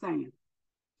what I was saying.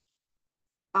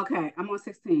 Okay, I'm on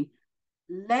 16.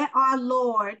 Let our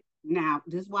Lord, now,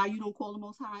 this is why you don't call the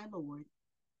Most High Lord,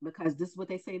 because this is what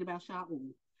they say about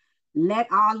Shaul.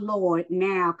 Let our Lord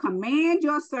now command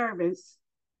your servants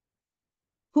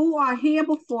who are here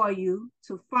before you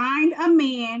to find a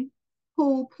man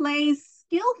who plays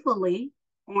skillfully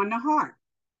on the heart.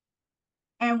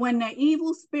 And when the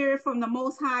evil spirit from the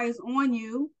Most High is on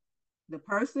you, the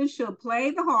person should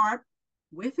play the harp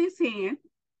with his hand,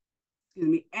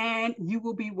 and you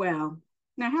will be well.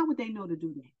 Now, how would they know to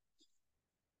do that?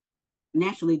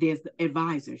 Naturally, there's the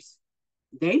advisors.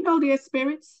 They know their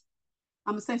spirits.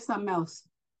 I'm going to say something else.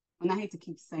 And I hate to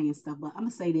keep saying stuff, but I'm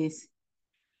going to say this.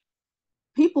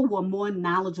 People were more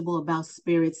knowledgeable about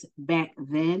spirits back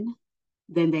then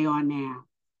than they are now.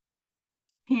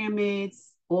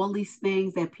 Pyramids, all these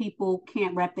things that people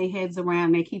can't wrap their heads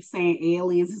around. They keep saying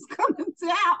aliens is coming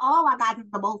down. Oh my God, this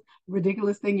is the most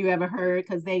ridiculous thing you ever heard,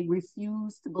 because they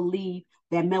refuse to believe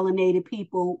that melanated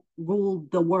people ruled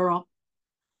the world.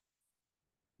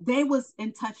 They was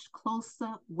in touch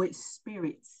closer with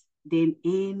spirits than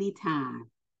any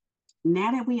time.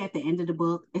 Now that we at the end of the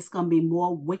book, it's going to be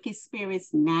more wicked spirits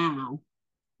now,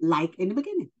 like in the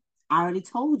beginning. I already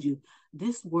told you,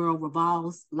 this world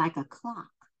revolves like a clock.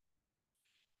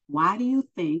 Why do you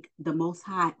think the Most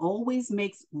High always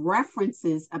makes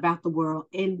references about the world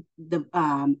in the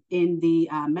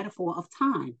metaphor of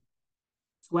time?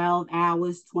 12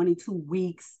 hours, 22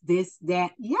 weeks, this,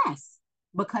 that. Yes,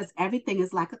 because everything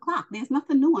is like a clock. There's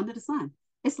nothing new under the sun.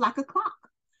 It's like a clock.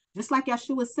 Just like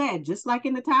Yeshua said, just like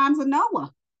in the times of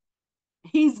Noah.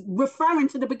 He's referring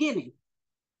to the beginning.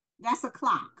 That's a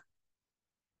clock.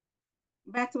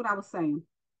 Back to what I was saying.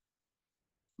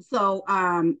 So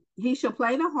he shall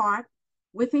play the harp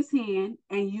with his hand,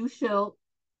 and you shall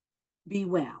be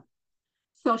well.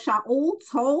 So Shaul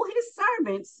told his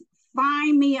servants,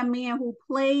 find me a man who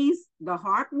plays the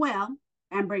harp well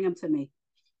and bring him to me.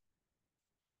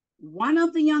 One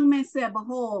of the young men said,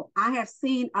 behold, I have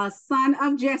seen a son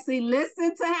of Jesse.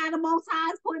 Listen to how the Most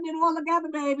High is putting it all together,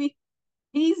 baby.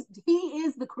 He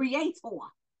is the creator.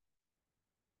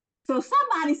 So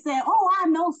somebody said, oh, I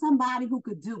know somebody who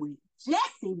could do it.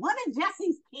 Jesse, one of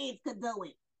Jesse's kids could do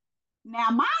it. Now,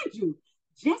 mind you,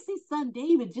 Jesse's son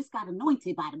David just got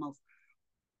anointed by the Most High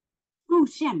through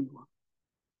Samuel.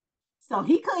 So none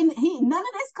of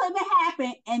this couldn't have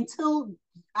happened until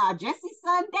Jesse's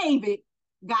son David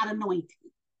got anointed.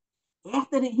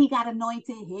 After he got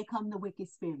anointed, here come the wicked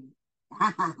spirit.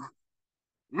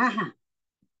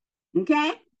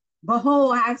 Okay?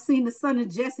 Behold, I've seen the son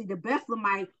of Jesse, the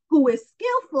Bethlehemite, who is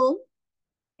skillful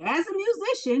as a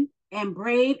musician and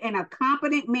brave and a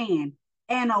competent man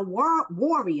and a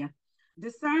warrior,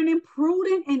 discerning,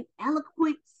 prudent, and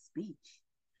eloquent speech,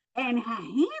 and a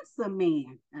handsome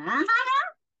man.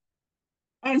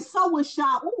 And so was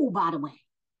Shaul, by the way,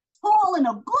 tall and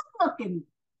a good-looking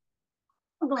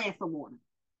glass of water.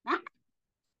 That's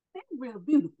real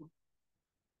beautiful.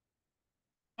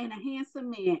 And a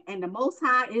handsome man, and the Most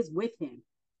High is with him.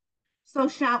 So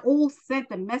Shaul sent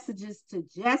the messages to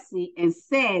Jesse and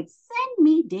said, send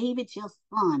me David, your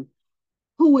son,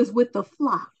 who is with the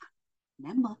flock.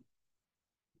 Remember,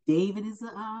 David is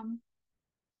a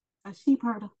sheep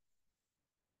herder.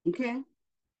 Okay.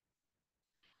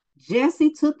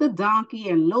 Jesse took the donkey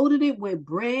and loaded it with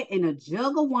bread and a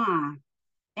jug of wine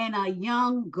and a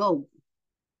young goat,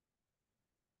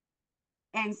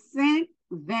 and sent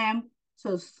them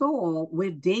to Saul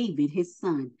with David, his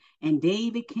son. And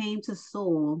David came to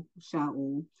Shaul,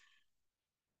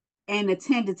 and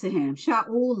attended to him.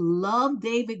 Shaul loved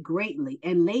David greatly,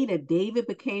 and later David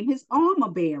became his armor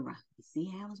bearer. You see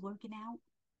how it's working out?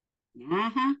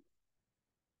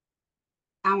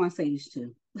 I want to say this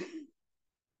too.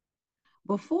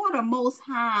 Before the Most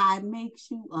High makes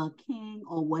you a king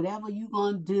or whatever you're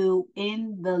going to do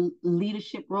in the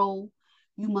leadership role,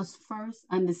 you must first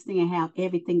understand how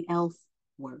everything else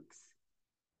works.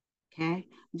 Okay?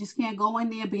 You just can't go in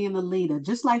there being the leader.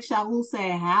 Just like Shaul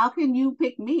said, how can you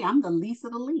pick me? I'm the least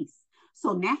of the least.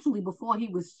 So naturally, before he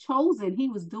was chosen, he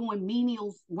was doing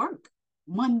menial work,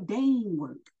 mundane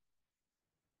work.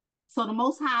 So the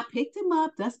Most High picked him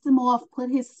up, dusted him off,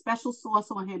 put his special sauce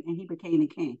on him, and he became a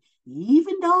king.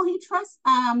 Even though he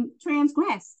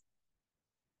transgressed,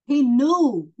 he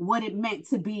knew what it meant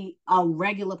to be a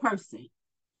regular person.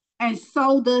 And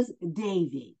so does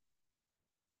David.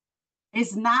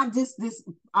 It's not just this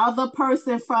other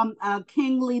person from a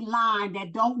kingly line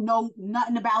that don't know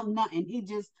nothing about nothing. He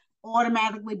just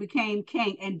automatically became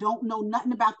king and don't know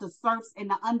nothing about the serfs and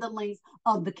the underlings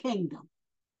of the kingdom.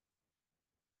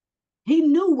 He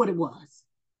knew what it was.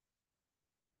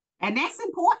 And that's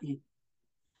important.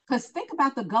 Because think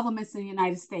about the governments in the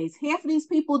United States. Half of these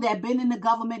people that have been in the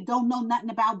government don't know nothing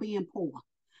about being poor.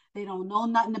 They don't know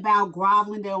nothing about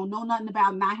groveling. They don't know nothing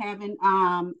about not having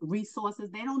resources.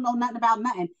 They don't know nothing about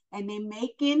nothing. And they're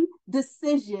making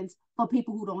decisions for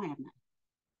people who don't have nothing.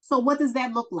 So what does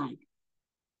that look like?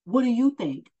 What do you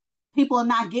think? People are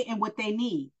not getting what they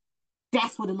need.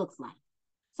 That's what it looks like.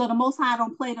 So the Most High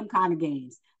don't play them kind of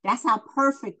games. That's how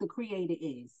perfect the Creator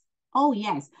is. Oh,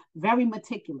 yes, very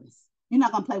meticulous. You're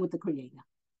not going to play with the Creator.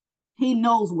 He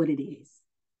knows what it is.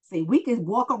 See, we can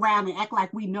walk around and act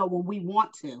like we know when we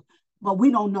want to, but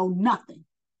we don't know nothing.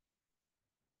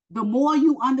 The more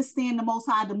you understand the Most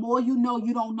High, the more you know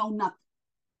you don't know nothing.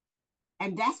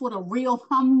 And that's what a real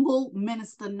humble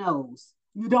minister knows.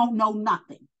 You don't know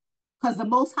nothing. Because the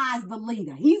Most High is the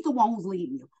leader. He's the one who's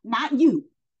leading you, not you.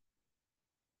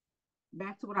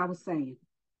 Back to what I was saying.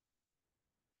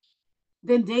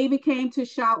 Then David came to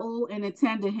Shaul and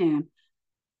attended him.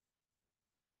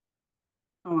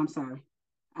 Oh, I'm sorry.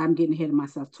 I'm getting ahead of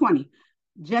myself. 20.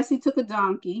 Jesse took a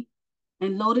donkey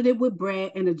and loaded it with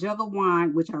bread and a jug of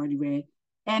wine, which I already read,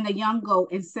 and a young goat,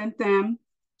 and sent them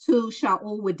to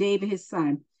Shaul with David his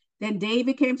son. Then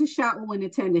David came to Shaul and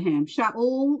attended him.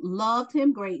 Shaul loved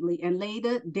him greatly, and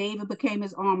later David became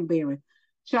his armor bearer.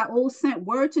 Shaul sent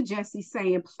word to Jesse,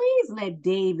 saying, please let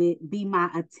David be my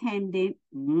attendant.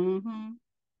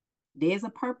 There's a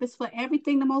purpose for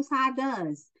everything the Most High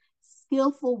does.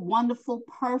 Skillful, wonderful,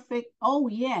 perfect. Oh,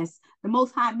 yes, the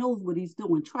Most High knows what he's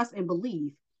doing. Trust and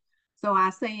believe. So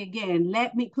I say again,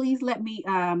 please let me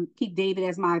keep David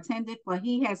as my attendant, for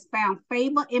he has found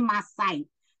favor in my sight.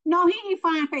 No, he ain't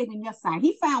find favor in your sight.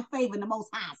 He found favor in the Most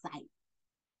High sight.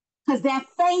 Because that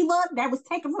favor that was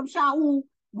taken from Shaul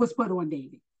was put on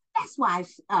David. That's why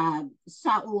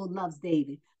Shaul loves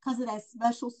David, because of that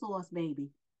special sauce, baby.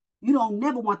 You don't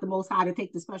never want the Most High to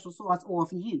take the special sauce off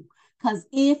you, because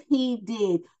if he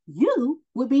did, you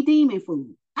would be demon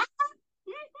food.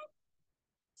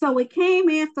 So it came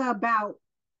after about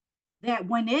that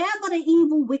whenever the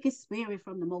evil, wicked spirit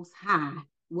from the Most High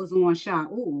was on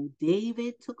Shaul,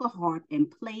 David took a harp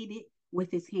and played it with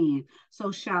his hand. So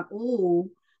Shaul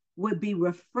would be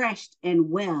refreshed and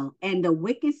well, and the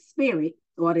wicked spirit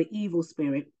or the evil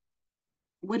spirit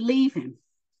would leave him.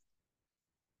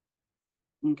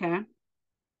 Okay.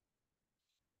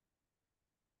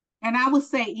 And I would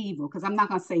say evil because I'm not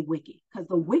going to say wicked, because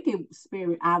the wicked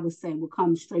spirit, I would say, will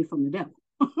come straight from the devil.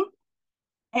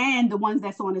 And the ones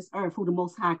that's on this earth who the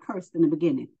Most High cursed in the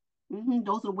beginning.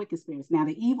 Those are wicked spirits. Now,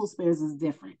 the evil spirits is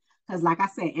different because, like I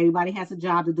said, everybody has a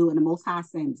job to do, and the Most High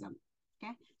sends them.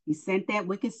 Okay, he sent that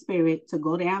wicked spirit to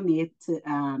go down there to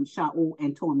Shaul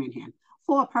and torment him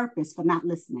for a purpose, for not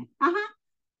listening. The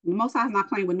Most High is not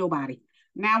playing with nobody.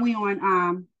 Now we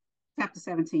on chapter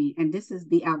 17, and this is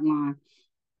the outline.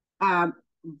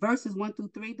 Verses 1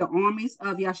 through 3, the armies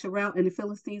of Yasharel and the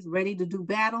Philistines ready to do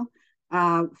battle.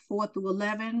 4 through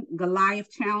 11, Goliath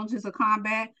challenges a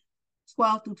combat.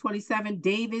 12 through 27,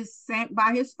 David sent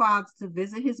by his father to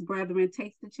visit his brethren,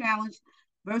 takes the challenge.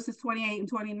 Verses 28 and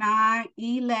 29,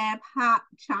 Elab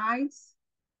chides.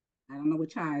 I don't know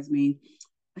what chides mean.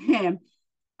 Him.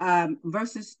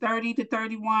 Verses 30 to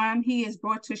 31, he is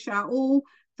brought to Shaul.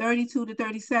 32 to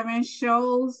 37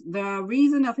 shows the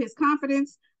reason of his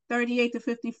confidence. 38 to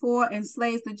 54, and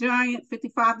slays the giant.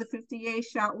 55 to 58,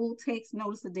 Shaul takes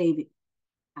notice of David.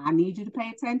 I need you to pay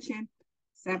attention.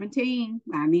 17,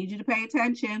 I need you to pay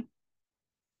attention.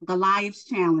 Goliath's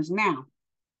challenge. Now,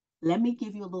 let me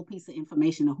give you a little piece of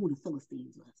information on who the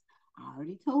Philistines was. I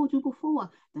already told you before,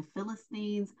 the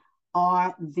Philistines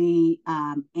are the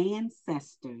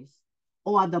ancestors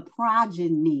or the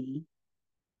progeny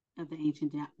of the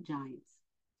ancient giants.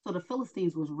 So the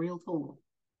Philistines was real tall,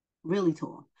 really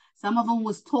tall. Some of them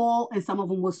was tall and some of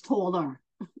them was taller.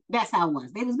 That's how it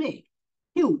was. They was big,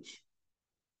 huge.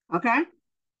 Okay?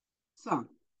 So,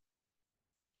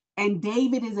 and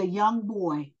David is a young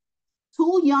boy,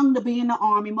 too young to be in the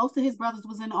army. Most of his brothers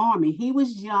was in the army. He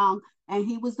was young, and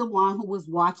he was the one who was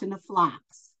watching the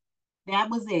flocks. That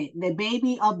was it. The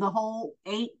baby of the whole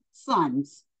 8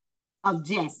 sons of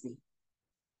Jesse.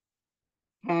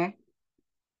 Okay?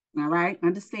 All right?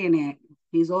 Understand that.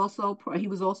 He was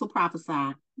also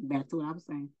prophesied. Back to what I was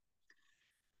saying.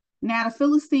 Now the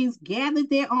Philistines gathered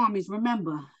their armies.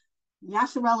 Remember,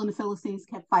 Yasharel and the Philistines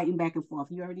kept fighting back and forth.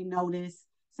 You already know this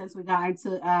since we got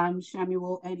into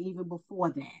Shemuel and even before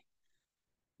that.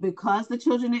 Because the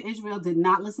children of Israel did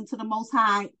not listen to the Most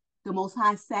High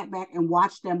sat back and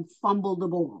watched them fumble the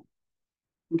ball.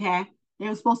 Okay? They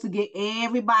were supposed to get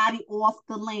everybody off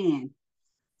the land.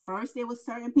 First, there were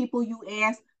certain people you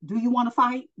asked, do you want to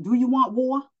fight? Do you want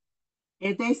war?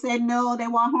 If they said no, they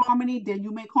want harmony, then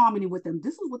you make harmony with them.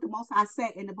 This is what the Most High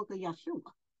said in the book of Yeshua.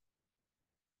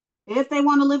 If they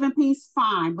want to live in peace,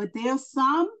 fine. But there's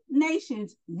some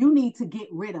nations you need to get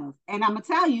rid of. And I'm going to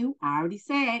tell you, I already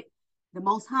said, the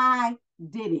Most High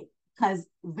did it because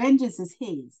vengeance is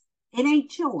his. It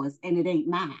ain't yours and it ain't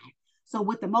mine. So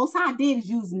what the Most High did is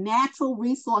use natural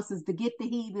resources to get the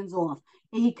heathens off.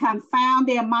 And he confound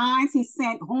their minds. He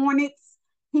sent hornets.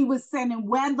 He was sending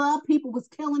weather. People was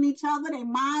killing each other. Their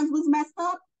minds was messed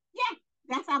up. Yeah,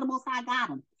 that's how the Most High got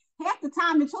them. Half the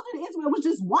time, the children of Israel was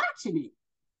just watching it.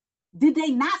 Did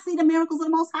they not see the miracles of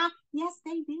the Most High? Yes,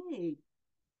 they did.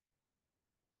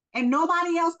 And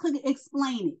nobody else could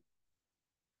explain it.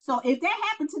 So if that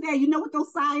happened today, you know what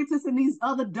those scientists and these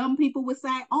other dumb people would say?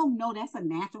 Oh, no, that's a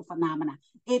natural phenomenon.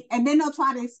 And then they'll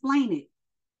try to explain it,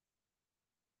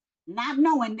 not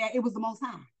knowing that it was the Most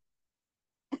High.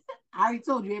 I already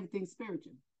told you everything's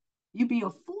spiritual. You'd be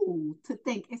a fool to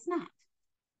think it's not,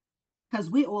 because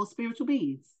we're all spiritual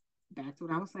beings. That's what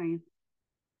I was saying.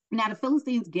 Now the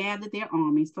Philistines gathered their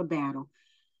armies for battle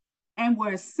and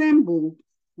were assembled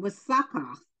with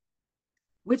Succoth,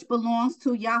 which belongs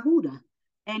to Yahudah,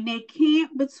 and they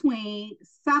camped between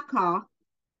Succoth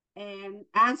and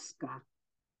Aska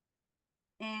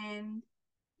and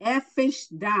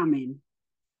Ephishdamin.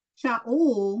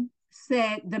 Shaul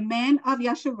said the men of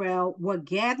Yasharel were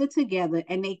gathered together,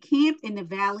 and they camped in the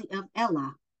valley of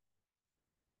Elah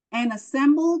and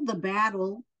assembled the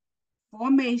battle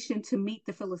formation to meet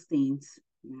the Philistines.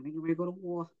 Now they're ready to go to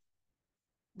war.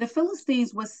 The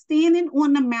Philistines were standing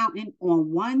on the mountain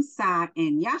on one side,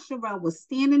 and Yasharel was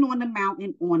standing on the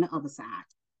mountain on the other side,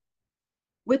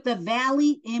 with the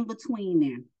valley in between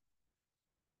them.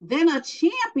 Then a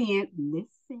champion,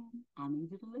 listen, I need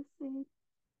you to listen.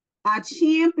 A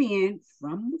champion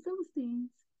from the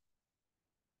Philistines,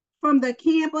 from the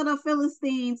camp of the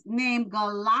Philistines, named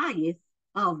Goliath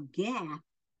of Gath.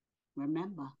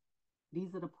 Remember,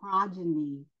 these are the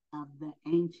progeny of the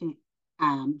ancient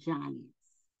giants,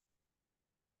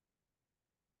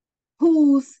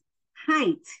 whose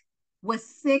height was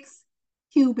 6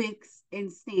 cubits in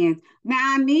span.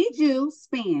 Now I need you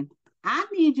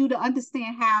to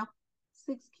understand how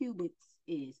 6 cubits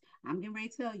is. I'm getting ready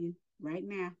to tell you right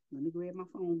now. Let me grab my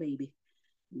phone, baby.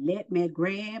 Let me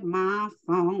grab my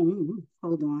phone.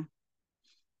 Hold on.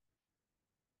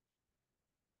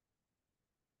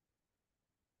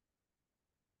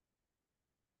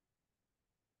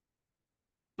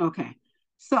 Okay.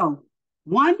 So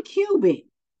 1 cubit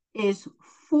is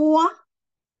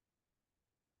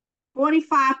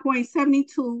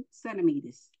 45.72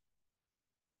 centimeters.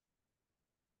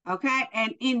 Okay.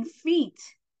 And in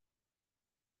feet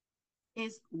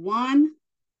is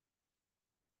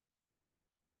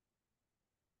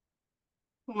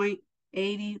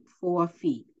 1.84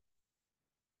 feet.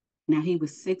 Now he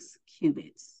was 6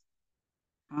 cubits.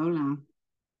 Hold on.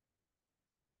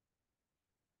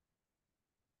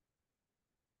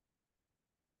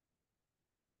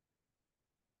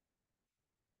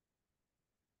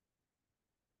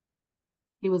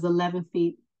 He was 11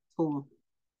 feet tall.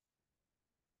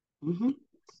 Mm-hmm.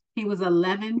 He was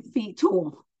 11 feet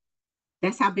tall.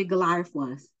 That's how big Goliath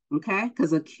was. Okay.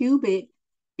 Because a cubit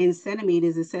in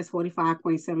centimeters, it says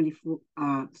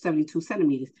 45.72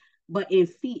 centimeters, but in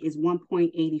feet is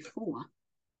 1.84.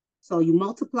 So you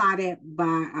multiply that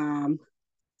by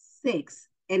 6,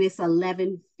 and it's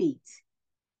 11 feet.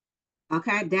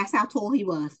 Okay. That's how tall he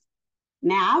was.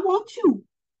 Now I want you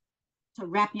to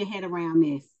wrap your head around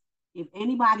this. If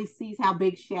anybody sees how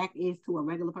big Shaq is to a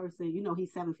regular person, you know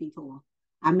he's 7 feet tall.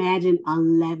 Imagine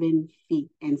 11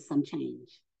 feet and some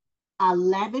change.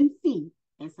 11 feet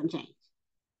and some change.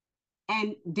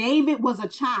 And David was a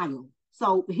child,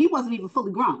 so he wasn't even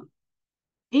fully grown.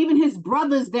 Even his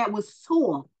brothers that was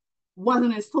tall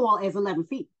wasn't as tall as 11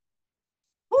 feet.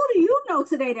 Who do you know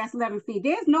today that's 11 feet?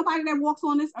 There's nobody that walks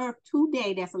on this earth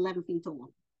today that's 11 feet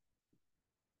tall.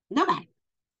 Nobody.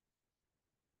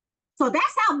 So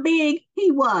that's how big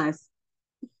he was.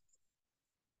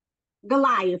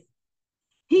 Goliath.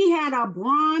 He had a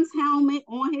bronze helmet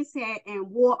on his head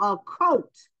and wore a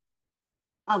coat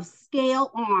of scale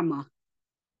armor.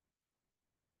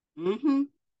 Mm-hmm.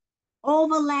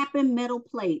 Overlapping metal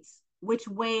plates, which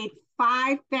weighed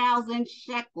 5,000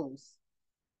 shekels,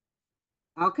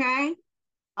 okay,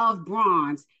 of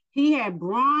bronze. He had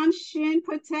bronze shin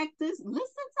protectors. Listen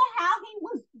to how he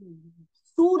was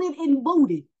suited and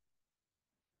booted.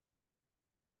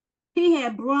 He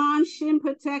had bronze shin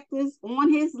protectors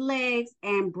on his legs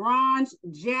and bronze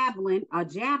javelin, a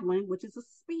javelin, which is a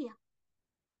spear,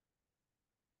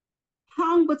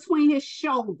 hung between his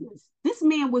shoulders. This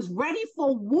man was ready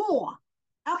for war.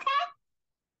 Okay?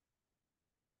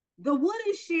 The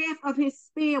wooden shaft of his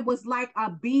spear was like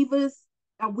a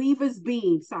weaver's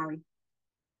beam, sorry.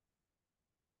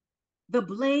 The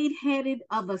blade headed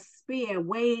of a spear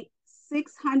weighed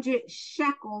 600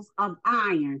 shekels of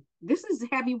iron. This is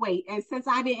heavyweight. And since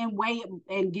I didn't weigh it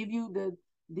and give you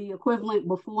the equivalent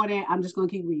before that. I'm just going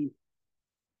to keep reading.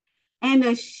 And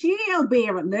the shield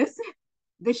bearer, listen,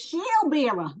 the shield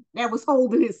bearer that was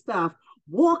holding his stuff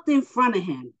walked in front of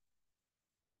him.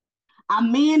 A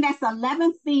man that's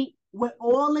 11 feet with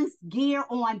all his gear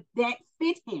on that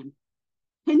fit him.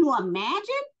 Can you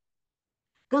imagine?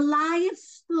 Goliath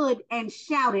stood and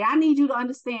shouted. I need you to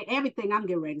understand everything I'm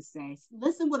getting ready to say.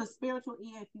 Listen with a spiritual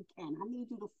ear if you can. I need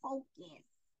you to focus.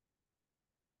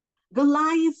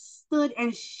 Goliath stood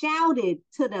and shouted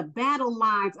to the battle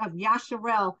lines of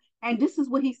Yasharel, and this is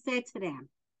what he said to them.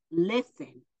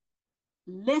 Listen.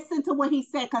 Listen to what he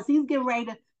said, because he's getting ready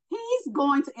to, he's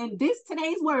going to, in this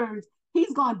today's words,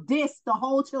 he's going to diss the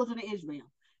whole children of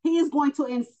Israel. He is going to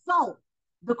insult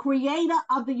the creator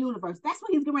of the universe. That's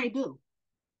what he's getting ready to do.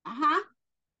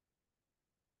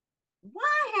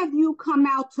 Why have you come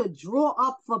out to draw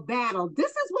up for battle?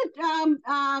 This is what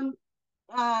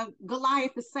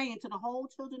Goliath is saying to the whole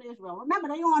children of Israel. Remember,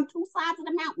 they are on two sides of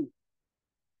the mountain.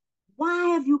 Why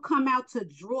have you come out to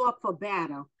draw up for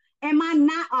battle? Am I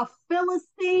not a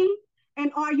Philistine?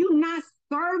 And are you not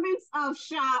servants of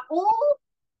Shaul?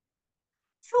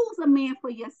 Choose a man for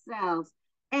yourselves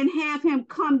and have him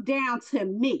come down to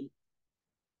me.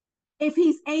 If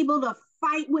he's able to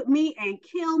fight with me and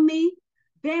kill me,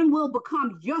 then we'll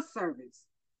become your servants.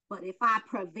 But if I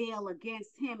prevail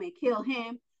against him and kill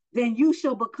him, then you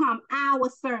shall become our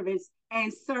servants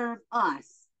and serve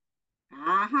us.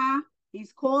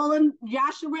 He's calling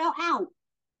Yasharel out.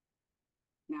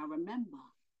 Now remember,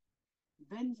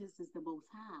 vengeance is the Most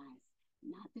High's,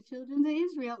 not the children of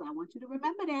Israel. I want you to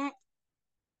remember that.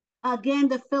 Again,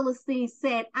 the Philistines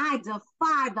said, I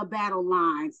defy the battle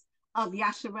lines of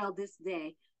Yasharel this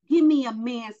day. Give me a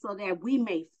man so that we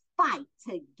may fight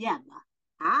together.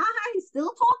 He's still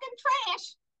talking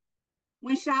trash.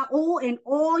 When Shaul and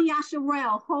all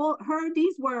Yasharel heard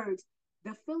these words,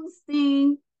 the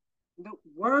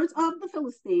words of the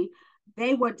Philistine,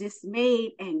 they were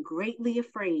dismayed and greatly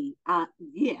afraid.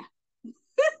 Yeah.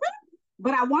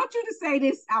 But I want you to say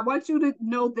this. I want you to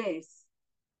know this.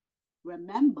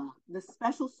 Remember, the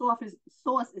special source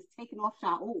is taken off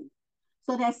Shaul.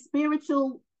 So that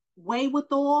spiritual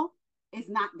wherewithal is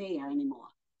not there anymore.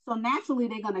 So naturally,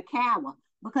 they're going to cower.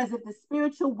 Because if the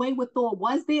spiritual wherewithal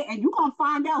was there, and you're going to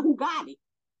find out who got it.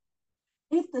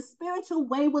 If the spiritual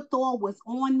wherewithal was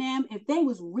on them, if they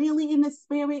was really in the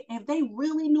spirit, if they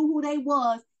really knew who they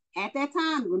was at that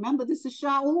time, remember this is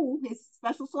Shaul, his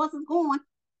special source is gone,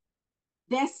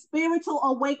 that spiritual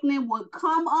awakening would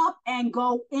come up and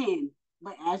go in.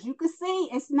 But as you can see,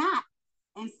 it's not.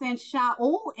 And since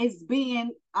Shaul is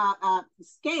being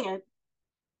scared,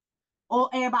 or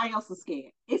everybody else is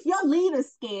scared. If your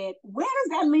leader's scared, where does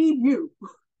that leave you?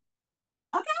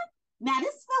 Okay? Now,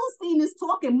 this Philistine is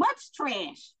talking much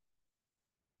trash,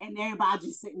 and everybody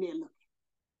just sitting there looking,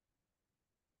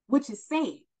 which is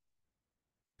sad.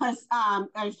 Because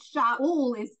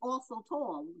Shaul is also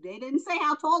tall. They didn't say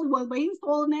how tall he was, but he was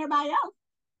taller than everybody else.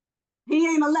 He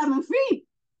ain't 11 feet,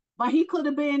 but he could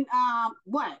have been,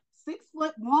 6'1",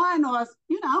 or,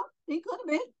 he could have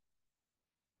been.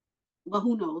 But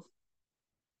who knows?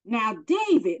 Now,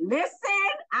 David, listen,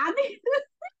 let me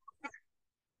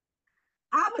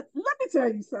tell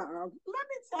you something.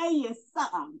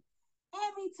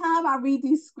 Every time I read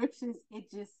these scriptures,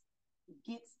 it just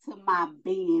gets to my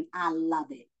being. I love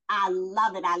it. I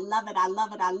love it. I love it. I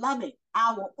love it. I love it.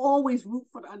 I will always root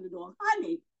for the underdog.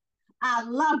 Honey, I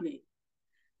love it.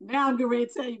 Now I'm getting ready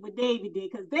to tell you what David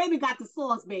did, because David got the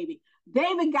source, baby.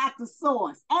 David got the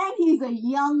source, and he's a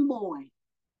young boy.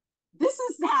 This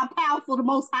is how powerful the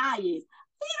Most High is.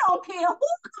 He don't care who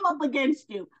come up against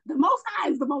you. The Most High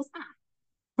is the Most High.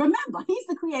 Remember, he's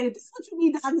the creator. This is what you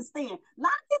need to understand. A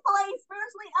lot of people ain't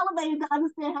spiritually elevated to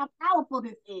understand how powerful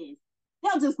this is.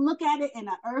 They'll just look at it in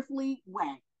an earthly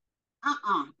way.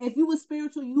 If you were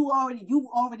spiritual, you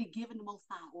already given the Most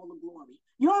High all the glory.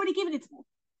 You already given it to him.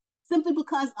 Simply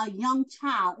because a young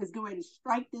child is going to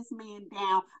strike this man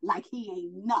down like he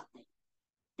ain't nothing.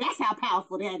 That's how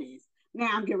powerful that is. Now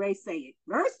I'm getting ready to say it.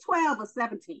 Verse 12 of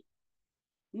 17.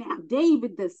 Now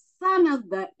David, the son of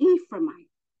the Ephraimite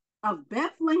of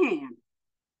Bethlehem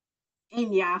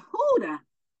in Yehuda,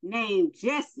 named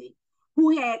Jesse,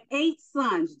 who had 8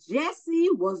 sons. Jesse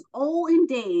was old in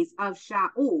days of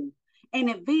Shaul and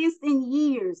advanced in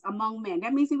years among men.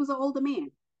 That means he was an older man,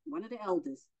 one of the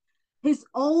elders. His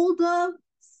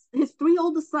 3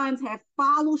 older sons had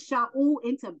followed Shaul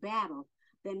into battle.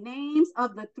 The names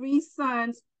of the 3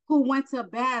 sons who went to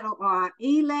battle are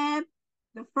Eliab,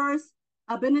 the first,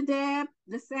 Abinadab,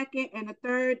 the second, and the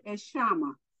third is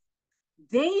Shammah.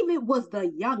 David was the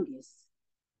youngest.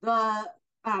 The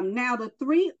Now the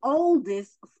three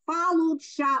oldest followed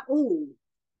Shaul,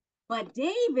 but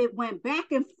David went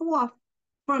back and forth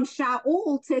from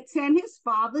Shaul to tend his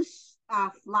father's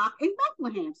flock in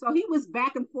Bethlehem. So he was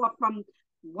back and forth from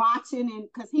watching, and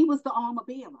because he was the armor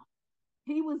bearer,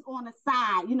 he was on the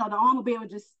side. You know, the armor bearer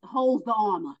just holds the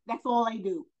armor. That's all they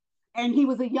do. And he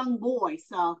was a young boy,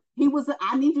 so he was.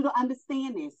 I need you to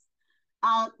understand this.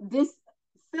 This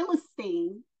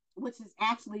Philistine, which is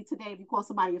actually today, if you call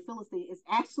somebody a Philistine, is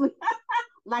actually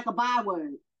like a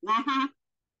byword. Uh-huh.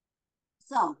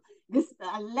 So this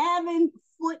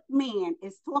 11-foot man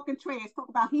is talking trash, talk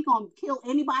about he gonna kill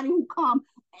anybody who come.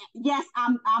 Yes,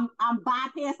 I'm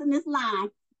bypassing this line,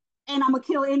 and I'm gonna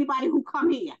kill anybody who come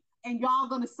here, and y'all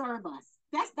gonna serve us.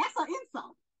 That's an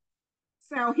insult.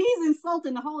 So he's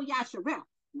insulting the whole Yasharel.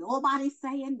 Nobody's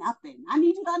saying nothing. I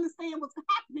need you to understand what's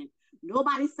happening.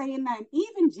 Nobody's saying nothing.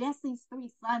 Even Jesse's three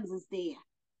sons is there,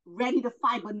 ready to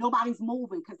fight, but nobody's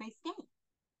moving because they scared.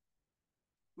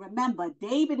 Remember,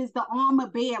 David is the armor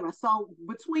bearer. So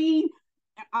between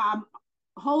um,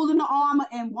 holding the armor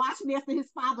and watching after his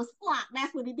father's flock,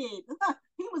 that's what he did.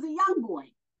 He was a young boy.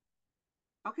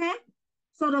 Okay?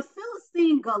 So the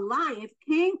Philistine Goliath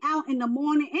came out in the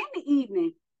morning and the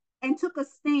evening and took a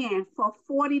stand for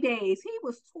 40 days. He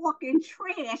was talking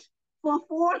trash for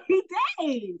 40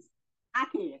 days. I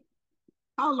can't.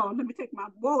 Hold on, let me take my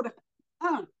water.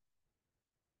 Uh,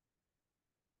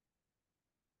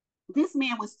 this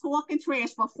man was talking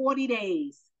trash for 40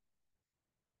 days.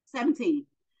 17.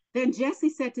 Then Jesse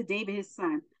said to David, his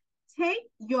son, take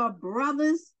your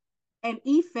brothers an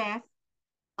ephah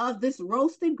of this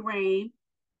roasted grain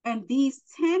and these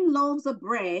 10 loaves of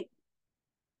bread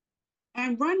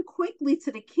and run quickly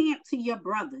to the camp to your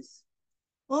brothers.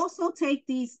 Also take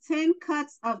these 10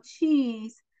 cuts of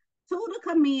cheese to the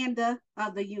commander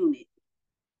of the unit.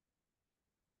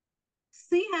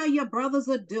 See how your brothers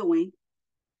are doing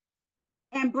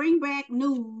and bring back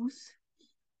news.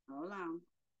 Hold on.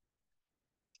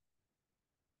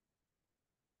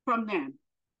 From them.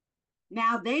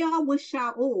 Now they are with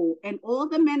Shaul and all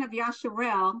the men of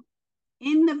Yasharel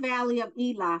in the valley of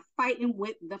Elah fighting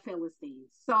with the Philistines.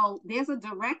 So there's a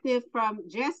directive from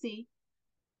Jesse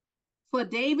for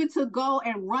David to go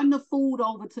and run the food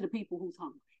over to the people who's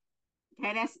hungry.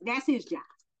 Okay, that's his job.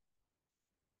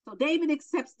 So David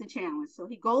accepts the challenge. So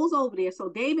he goes over there. So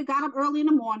David got up early in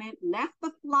the morning, left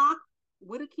the flock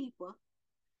with a keeper,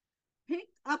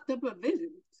 picked up the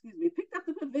provisions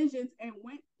and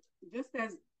went just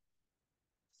as,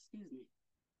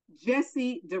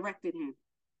 Jesse directed him.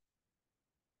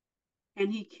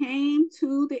 And he came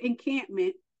to the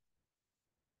encampment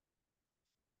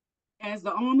as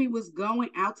the army was going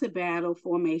out to battle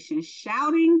formation,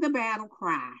 shouting the battle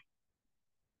cry.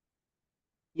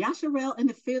 Yasharel and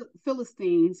the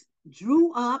Philistines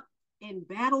drew up in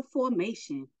battle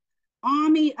formation,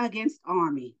 army against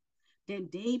army. Then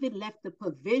David left the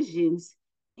provisions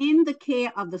in the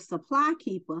care of the supply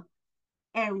keeper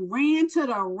and ran to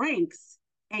the ranks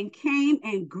and came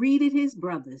and greeted his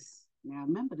brothers. Now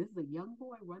remember, this is a young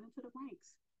boy running to the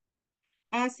ranks.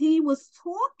 As he was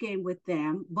talking with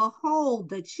them, behold,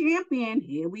 the champion,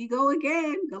 here we go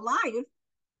again, Goliath,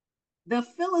 the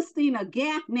Philistine, a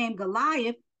Gath named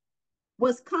Goliath,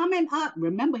 was coming up.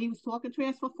 Remember, he was talking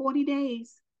trash for 40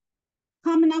 days.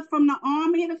 Coming up from the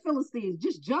army of the Philistines,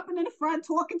 just jumping in the front,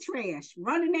 talking trash,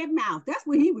 running their mouth. That's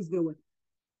what he was doing.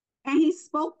 And he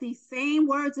spoke these same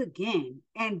words again.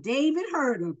 And David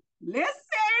heard him.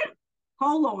 Listen,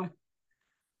 hold on.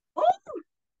 Ooh.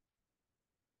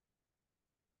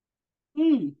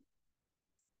 Mm.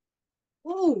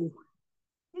 Ooh.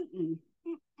 Mm-mm.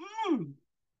 Mm-mm.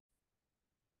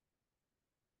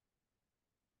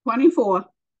 24.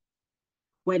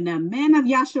 When the men of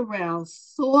Yasharel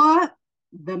saw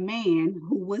the man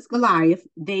who was Goliath,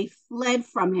 they fled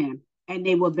from him and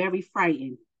they were very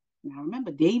frightened. Now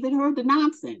remember, David heard the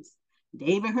nonsense.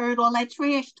 David heard all that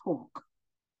trash talk.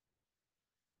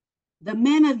 The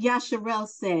men of Yasharel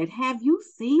said, have you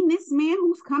seen this man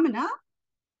who's coming up?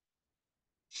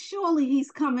 Surely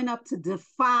he's coming up to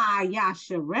defy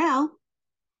Yasharel.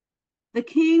 The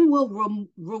king will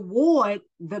reward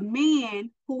the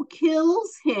man who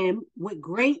kills him with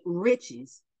great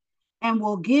riches and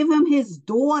will give him his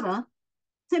daughter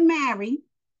to marry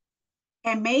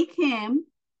and make him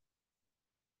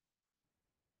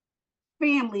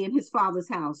family in his father's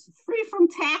house, free from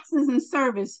taxes and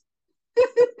service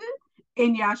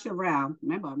in Yasharel.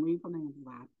 Remember, I'm reading from the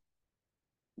Amplified.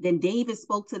 Then David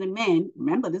spoke to the men.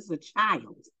 Remember, this is a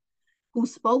child who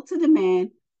spoke to the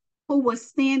men who were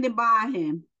standing by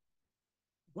him.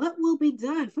 What will be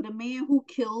done for the man who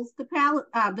kills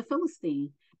the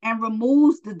Philistine and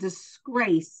removes the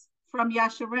disgrace from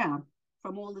Yasharel,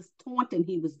 from all this taunting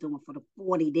he was doing for the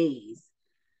 40 days.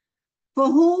 For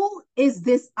who is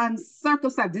this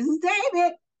uncircumcised? This is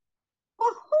David. For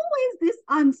who is this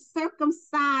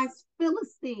uncircumcised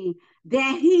Philistine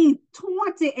that he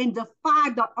taunted and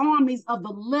defied the armies of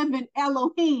the living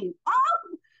Elohim?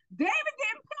 Oh, David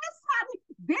getting pissed, honey.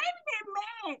 David getting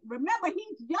mad. Remember,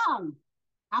 he's young.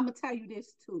 I'm going to tell you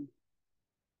this too.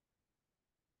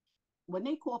 When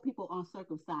they call people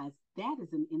uncircumcised, that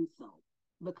is an insult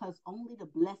because only the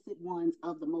blessed ones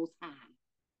of the Most High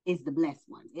is the blessed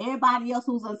ones. Everybody else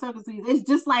who's uncircumcised, it's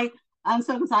just like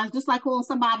uncircumcised, just like calling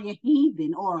somebody a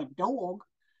heathen or a dog.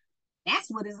 That's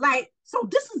what it's like. So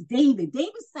this is David.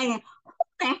 David's saying, who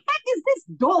the heck is this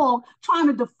dog trying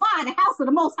to defy the house of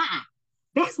the Most High?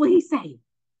 That's what he's saying.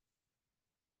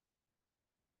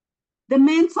 The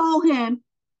men told him,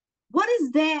 what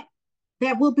is that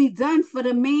will be done for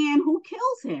the man who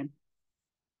kills him?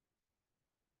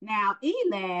 Now,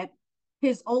 Eliab,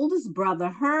 his oldest brother,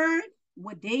 heard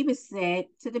what David said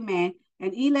to the man,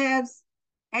 and Eliab's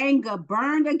anger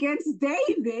burned against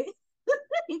David.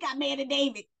 He got mad at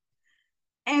David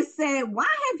and said, why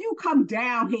have you come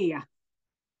down here?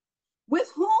 With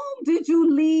whom did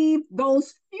you leave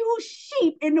those few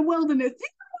sheep in the wilderness? Did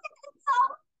you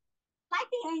so? Like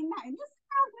he ain't nothing. Just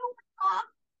how you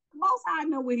Most High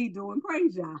know what he's doing.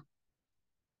 Praise y'all.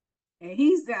 And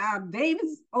he's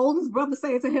David's oldest brother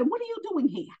saying to him, what are you doing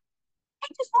here?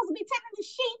 Ain't you supposed to be tending the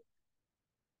sheep?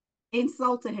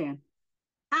 Insult to him.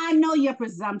 I know your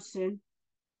presumption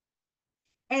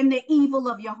and the evil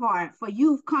of your heart, for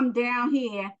you've come down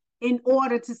here in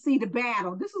order to see the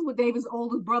battle. This is what David's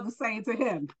oldest brother saying to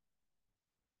him.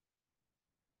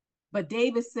 But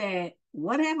David said,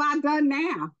 what have I done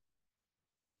now?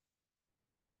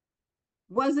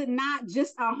 Was it not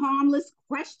just a harmless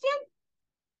question?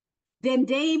 Then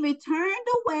David turned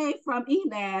away from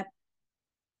Eliab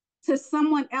to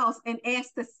someone else and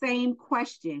asked the same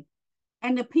question.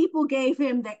 And the people gave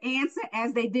him the answer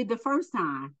as they did the first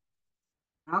time.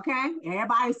 Okay?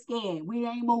 Everybody's scared. We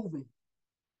ain't moving.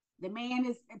 The man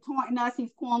is taunting us.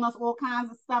 He's calling us all kinds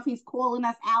of stuff. He's calling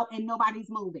us out and nobody's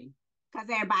moving because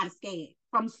everybody's scared.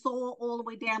 From Saul all the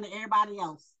way down to everybody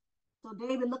else. So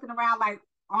David looking around like,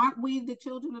 aren't we the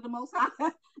children of the Most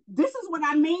High? This is what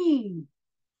I mean.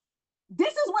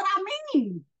 This is what I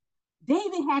mean.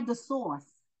 David had the source.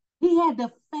 He had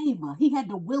the favor. He had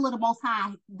the will of the Most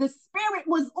High. The Spirit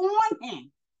was on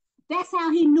him. That's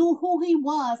how he knew who he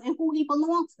was and who he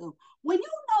belonged to. When you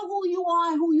know who you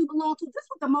are and who you belong to, this is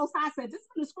what the Most High said. This is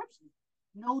in the scripture.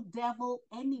 No devil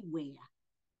anywhere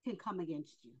can come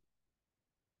against you.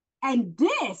 And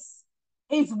this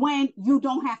is when you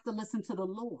don't have to listen to the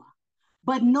law.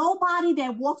 But nobody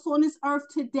that walks on this earth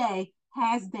today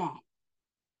has that.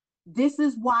 This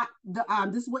is what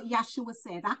Yeshua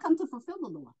said. I come to fulfill the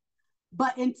law.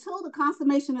 But until the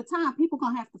consummation of time, people are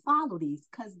going to have to follow these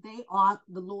because they are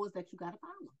the laws that you got to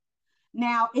follow.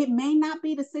 Now, it may not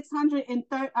be the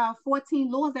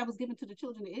 614 laws that was given to the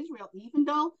children of Israel, even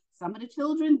though some of the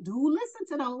children do listen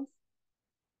to those.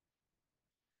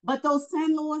 But those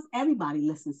 10 laws, everybody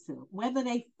listens to. Whether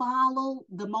they follow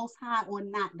the Most High or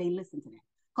not, they listen to them.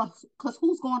 Because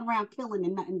who's going around killing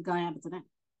and nothing's going to happen to them?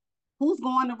 Who's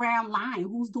going around lying?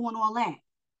 Who's doing all that?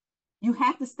 You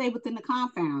have to stay within the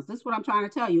confounds. This is what I'm trying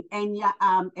to tell you.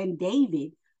 And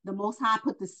David, the Most High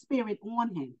put the Spirit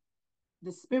on him.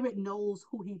 The Spirit knows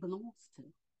who he belongs to.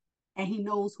 And he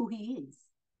knows who he is.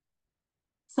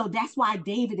 So that's why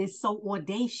David is so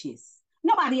audacious.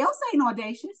 Nobody else ain't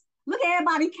audacious. Look at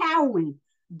everybody cowering.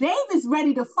 David's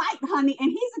ready to fight, honey,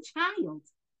 and he's a child.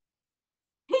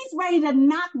 He's ready to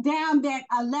knock down that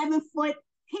 11-foot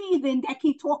heathen that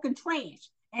keep talking trash.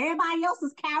 Everybody else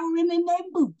is cowering in their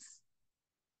boots.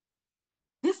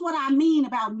 This is what I mean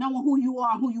about knowing who you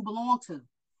are and who you belong to.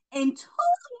 Until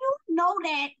you know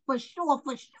that for sure,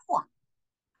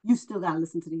 you still got to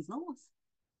listen to these laws.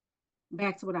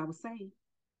 Back to what I was saying.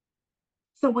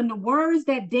 So when the words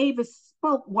that David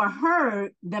spoke were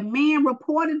heard, the man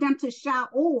reported them to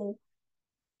Shaul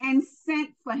and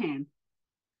sent for him.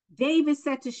 David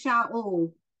said to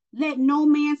Shaul, let no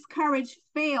man's courage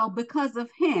fail because of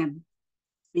him.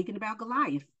 Speaking about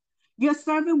Goliath. Your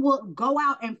servant will go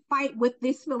out and fight with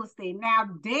this Philistine. Now,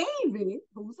 David,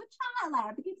 who's a child, I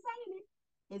have to keep saying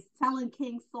it, is telling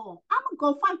King Saul, I'm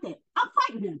going to go fight that. I'm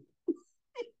fighting him.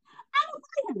 I'm going to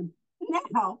fight him.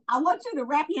 Now, I want you to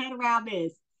wrap your head around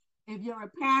this. If you're a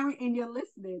parent and you're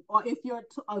listening, or if you're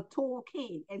a tall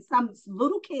kid and some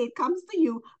little kid comes to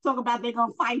you talking about they're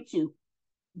going to fight you,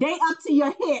 they up to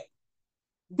your hip,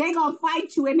 they're going to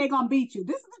fight you and they're going to beat you.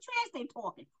 This is the trash they're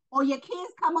talking. Or your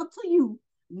kids come up to you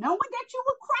knowing that you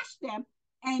would crush them,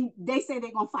 and they say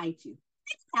they're going to fight you.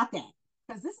 Think about that,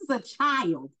 because this is a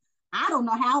child. I don't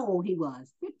know how old he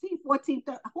was, 15, 14,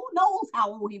 13, who knows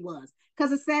how old he was,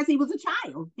 because it says he was a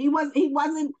child. He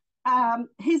wasn't,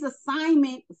 his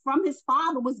assignment from his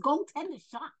father was go tend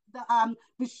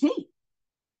the sheep.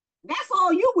 That's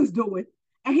all you was doing.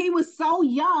 And he was so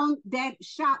young that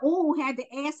Shaul had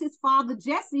to ask his father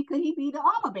Jesse, could he be the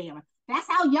armor bearer? That's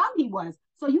how young he was.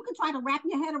 So you can try to wrap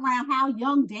your head around how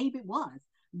young David was.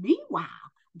 Meanwhile,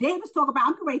 David's talking about,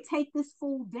 I'm going to take this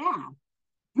fool down.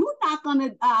 You're not going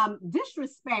to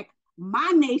disrespect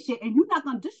my nation, and you're not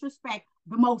going to disrespect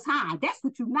the Most High. That's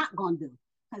what you're not going to do.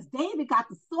 Because David got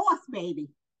the sauce, baby.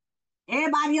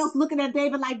 Everybody else looking at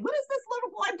David like, what is this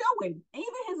little boy doing?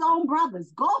 Even his own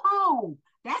brothers, go home.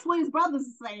 That's what his brothers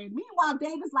are saying. Meanwhile,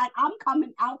 David's like, I'm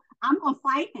coming out. I'm going to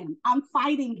fight him. I'm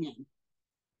fighting him.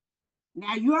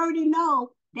 Now, you already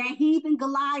know that heathen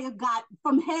Goliath got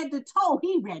from head to toe,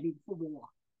 he ready for war.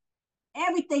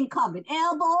 Everything covered.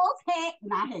 Elbows, head,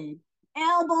 not head.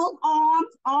 Elbows,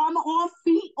 arms, armor on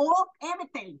feet, all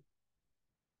everything.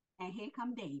 And here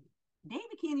come David.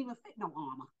 David can't even fit no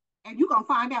armor. And you're going to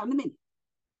find out in a minute.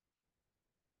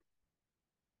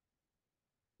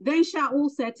 Then Shaul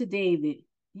said to David,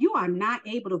 you are not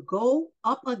able to go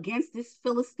up against this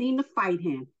Philistine to fight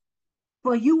him,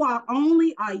 for you are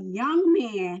only a young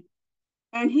man,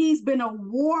 and he's been a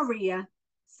warrior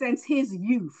since his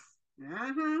youth.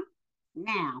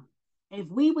 Now, if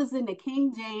we was in the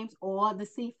King James or the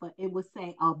Sefer, it would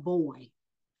say a boy.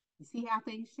 You see how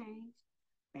things change?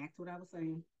 Back to what I was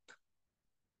saying.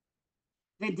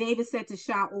 Then David said to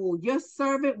Shaul, your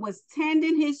servant was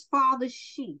tending his father's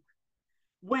sheep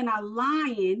when a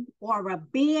lion or a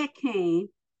bear came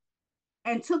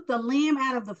and took the lamb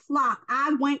out of the flock.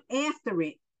 I went after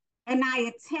it, and I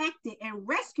attacked it and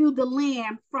rescued the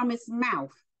lamb from its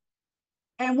mouth.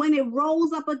 And when it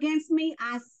rose up against me,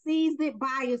 I seized it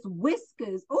by its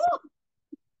whiskers.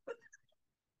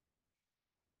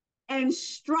 And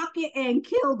struck it and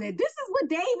killed it. This is what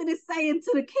David is saying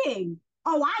to the king.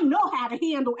 Oh, I know how to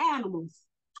handle animals.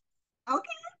 Okay?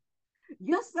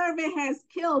 Your servant has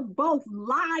killed both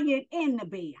lion and the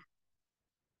bear.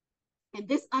 And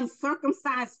this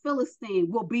uncircumcised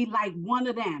Philistine will be like one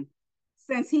of them,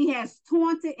 since he has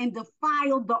taunted and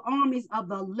defiled the armies of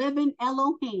the living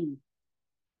Elohim.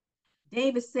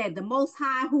 David said, the Most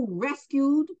High who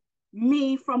rescued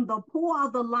me from the paw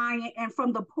of the lion and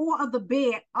from the paw of the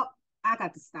bear. Oh, I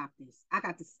got to stop this.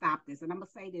 And I'm going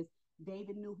to say this.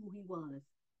 David knew who he was.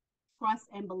 Trust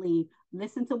and believe.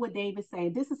 Listen to what David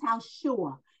said. This is how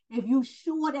sure. If you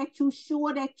sure that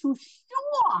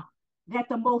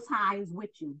the Most High is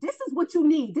with you. This is what you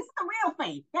need. This is the real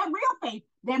faith. That real faith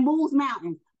that moves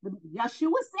mountains. Yeshua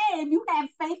said, if you have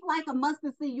faith like a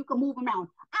mustard seed, you can move a mountain.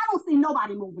 I don't see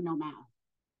nobody moving no mountain.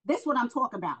 This is what I'm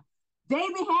talking about.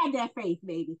 David had that faith,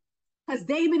 baby. Because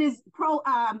David is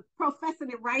professing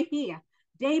it right here.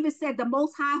 David said, the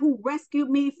Most High who rescued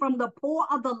me from the paw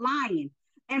of the lion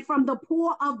and from the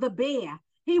paw of the bear.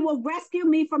 He will rescue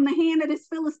me from the hand of this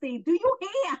Philistine. Do you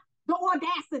hear the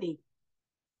audacity?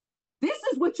 This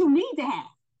is what you need to have.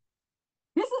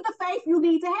 This is the faith you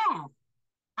need to have.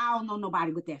 I don't know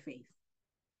nobody with that faith.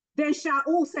 Then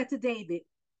Shaul said to David,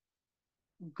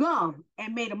 go,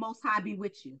 and may the Most High be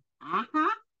with you.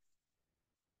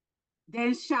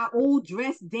 Then Shaul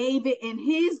dressed David in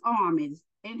his armor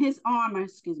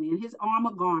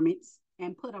garments,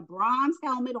 and put a bronze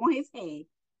helmet on his head,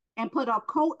 and put a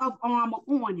coat of armor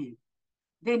on him.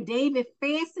 Then David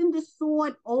fastened the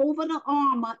sword over the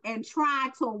armor and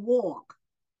tried to walk.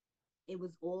 It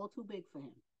was all too big for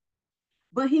him.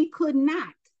 But he could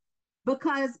not,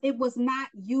 because it was not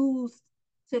used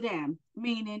to them,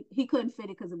 meaning he couldn't fit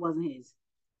it because it wasn't his.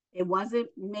 It wasn't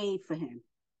made for him.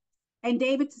 And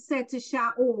David said to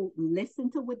Shaul,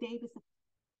 listen to what David said.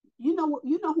 You know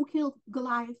who killed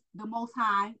Goliath? The Most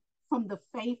High, from the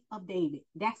faith of David.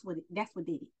 That's what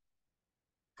did it.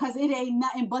 Because it ain't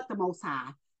nothing but the Most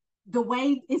High. The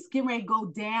way it's getting ready to go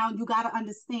down, you got to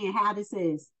understand how this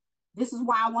is. This is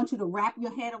why I want you to wrap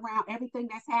your head around everything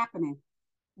that's happening.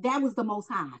 That was the Most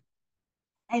High.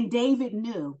 And David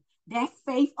knew that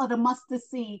faith of the mustard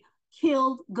seed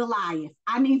killed Goliath.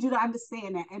 I need you to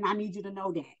understand that, and I need you to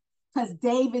know that. Because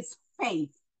David's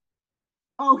faith,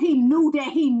 he knew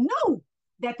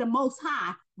that the Most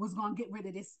High was going to get rid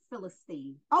of this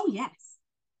Philistine. Oh, yes.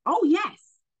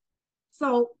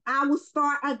 So I will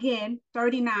start again,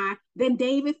 39. Then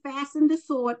David fastened the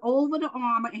sword over the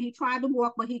armor, and he tried to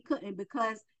walk, but he couldn't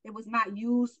because it was not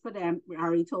used for them. I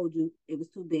already told you it was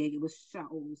too big. It was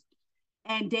Shaul's.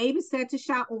 And David said to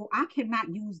Shaul, I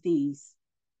cannot use these.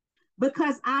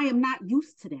 because I am not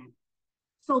used to them.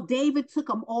 So David took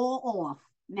them all off.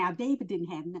 Now, David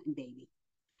didn't have nothing, baby.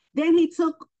 Then he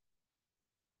took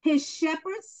his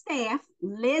shepherd's staff,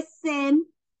 listen,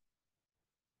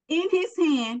 in his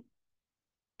hand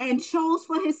and chose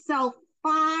for himself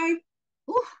five,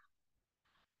 ooh,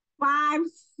 five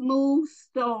smooth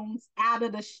stones out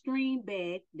of the stream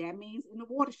bed. That means in the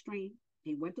water stream.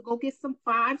 He went to go get some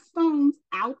five stones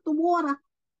out the water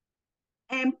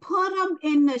and put them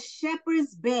in the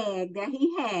shepherd's bag that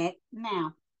he had.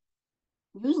 Now,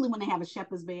 usually when they have a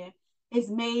shepherd's bag, it's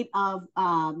made of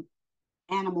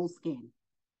animal skin.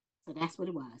 So that's what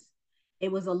it was.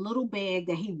 It was a little bag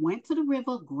that he went to the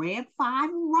river, grabbed five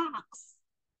rocks,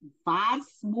 five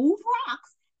smooth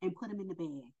rocks, and put them in the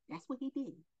bag. That's what he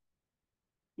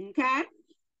did. Okay?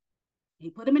 He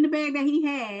put them in the bag that he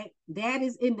had. That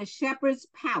is in the shepherd's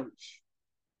pouch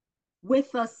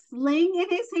with a sling in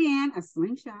his hand, a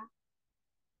slingshot.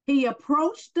 He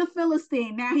approached the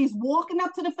Philistine. Now he's walking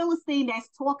up to the Philistine that's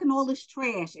talking all this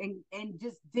trash and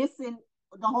just dissing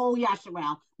the whole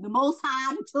Yasharal, the Most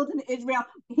High, the children of Israel.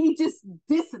 He just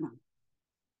dissing them,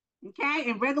 okay,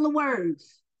 in regular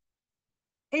words,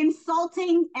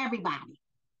 insulting everybody.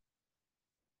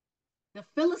 The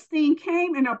Philistine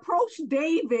came and approached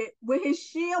David with his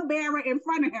shield bearer in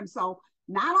front of him. So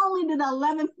not only did the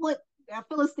 11-foot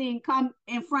Philistine come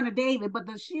in front of David, but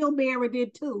the shield bearer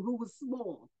did too, who was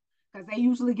small, because they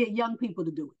usually get young people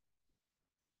to do it.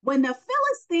 When the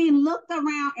Philistine looked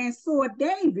around and saw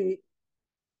David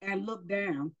and looked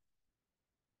down,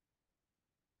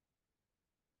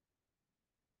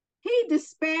 he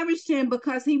disparaged him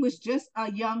because he was just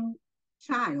a young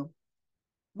child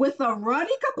with a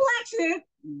ruddy complexion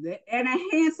and a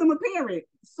handsome appearance.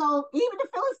 So even the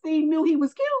Philistine knew he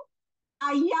was cute.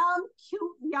 A young,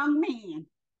 cute young man.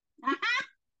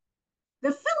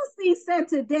 The Philistine said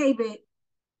to David,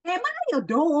 am I a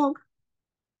dog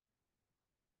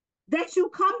that you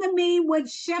come to me with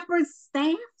shepherd's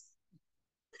staffs?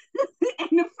 And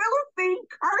the Philistine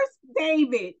cursed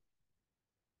David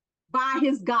by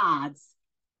his gods.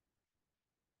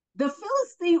 The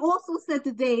Philistine also said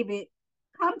to David,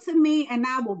 come to me and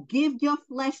I will give your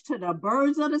flesh to the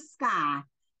birds of the sky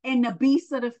and the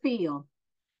beasts of the field.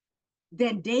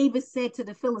 Then David said to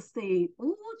the Philistine,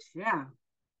 ooh, yeah,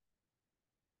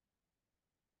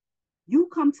 you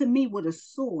come to me with a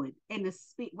sword and a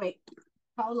spear. Wait,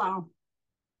 hold on.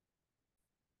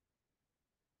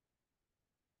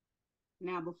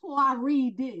 Now, before I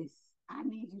read this, I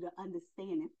need you to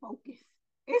understand and focus.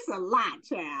 It's a lot,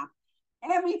 child.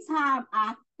 Every time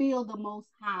I feel the Most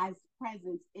High's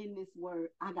presence in this word,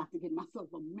 I got to give myself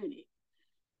a minute.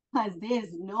 Because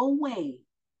there's no way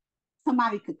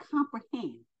somebody could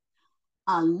comprehend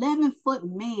an 11-foot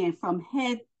man from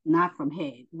head, not from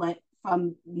head, but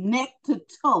from neck to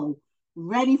toe,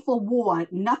 ready for war.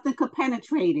 Nothing could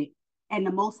penetrate it. And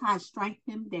the Most High strike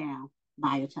him down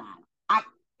by a child.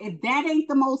 If that ain't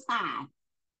the Most High,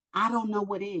 I don't know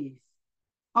what is.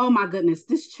 Oh my goodness,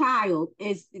 this child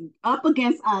is up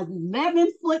against a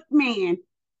 11-foot man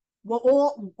with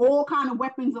all kind of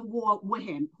weapons of war with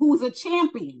him, who's a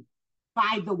champion,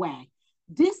 by the way.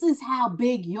 This is how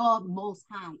big your Most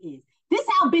High is. This is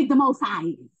how big the Most High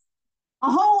is. A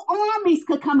whole armies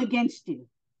could come against you,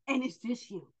 and it's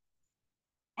just you.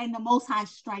 And the Most High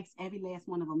strikes every last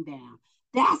one of them down.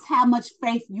 That's how much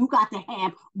faith you got to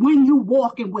have when you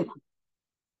walking with him.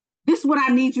 This is what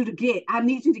I need you to get. I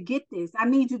need you to get this. I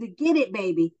need you to get it,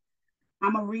 baby.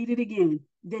 I'm going to read it again.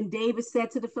 Then David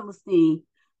said to the Philistine,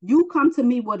 you come to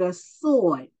me with a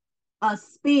sword, a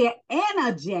spear, and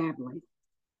a javelin.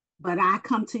 But I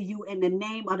come to you in the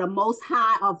name of the Most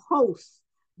High of hosts,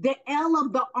 the El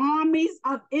of the armies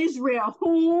of Israel,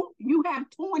 whom you have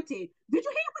taunted. Did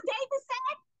you hear what David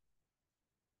said?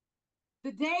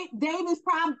 David's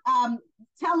probably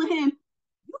telling him,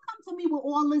 you come to me with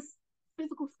all this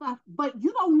physical stuff, but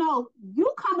you don't know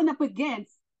you coming up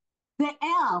against the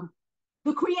El,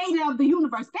 the creator of the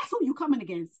universe. That's who you coming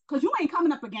against, because you ain't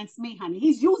coming up against me, honey.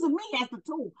 He's using me as the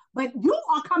tool, but you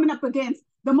are coming up against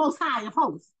the Most High of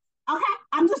hosts. Okay?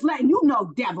 I'm just letting you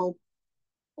know, devil.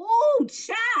 Oh,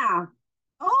 child.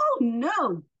 Oh,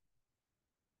 no.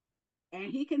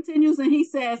 And he continues and he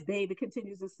says, David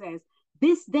continues and says,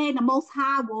 this day the Most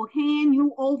High will hand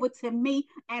you over to me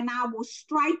and I will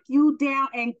strike you down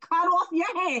and cut off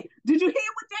your head. Did you hear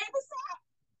what David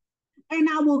said? And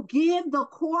I will give the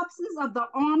corpses of the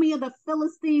army of the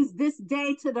Philistines this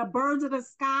day to the birds of the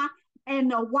sky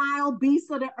and the wild beasts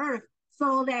of the earth,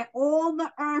 so that all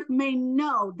the earth may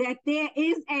know that there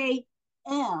is a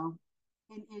El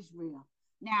in Israel.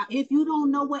 Now, if you don't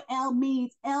know what El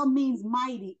means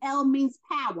mighty. El means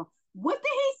power. What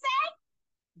did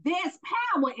he say? There's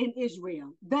power in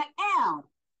Israel. The El,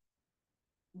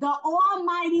 the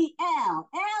Almighty El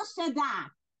Shaddai.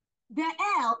 The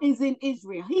El is in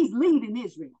Israel. He's leading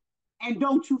Israel. And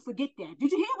don't you forget that.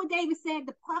 Did you hear what David said?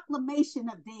 The proclamation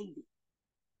of David,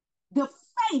 the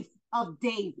faith of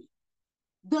David,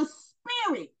 the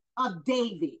spirit of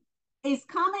David is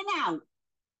coming out,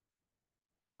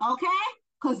 okay?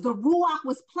 Because the Ruach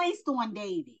was placed on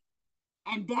David.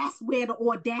 And that's where the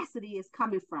audacity is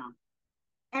coming from.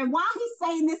 And while he's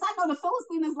saying this, I know the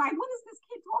Philistine is like, what is this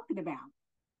kid talking about?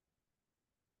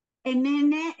 And then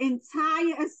that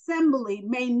entire assembly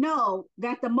may know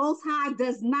that the Most High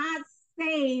does not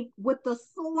save with the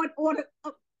sword or the.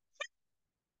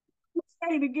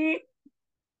 Say it again.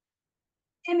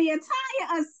 And the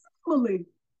entire assembly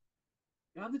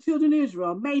of the children of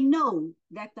Israel may know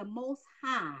that the Most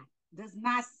High does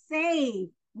not save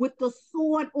with the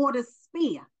sword or the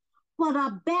spear, for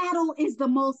the battle is the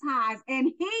Most High's,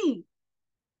 and He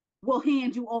will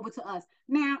hand you over to us.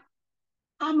 Now,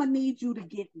 I'm going to need you to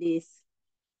get this.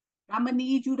 I'm going to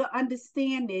need you to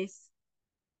understand this.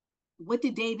 What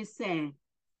did David say?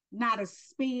 Not a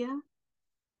spear,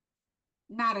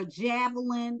 not a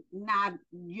javelin, not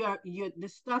your the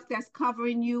stuff that's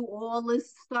covering you, all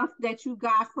this stuff that you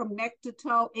got from neck to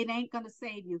toe. It ain't going to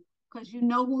save you, because you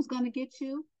know who's going to get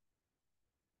you?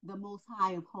 The Most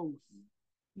High of hosts.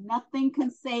 Nothing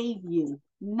can save you.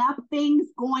 Nothing's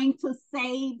going to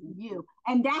save you.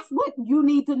 And that's what you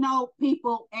need to know,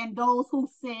 people, and those who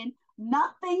sin.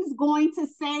 Nothing's going to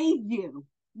save you.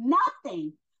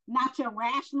 Nothing. Not your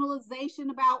rationalization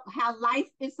about how life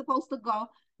is supposed to go.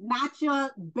 Not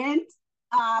your bent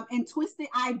and twisted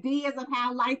ideas of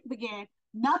how life began.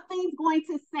 Nothing's going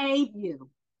to save you,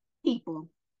 people.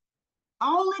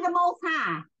 Only the Most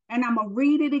High. And I'm going to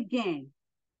read it again.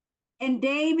 And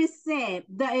David said,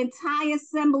 the entire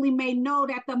assembly may know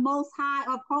that the Most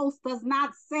High of hosts does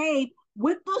not save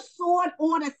with the sword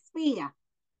or the spear.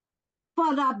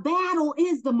 For the battle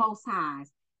is the Most High's,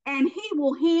 and He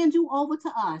will hand you over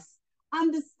to us.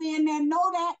 Understand that,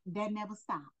 know that never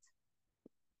stopped.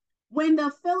 When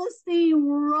the Philistine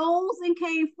rose and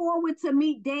came forward to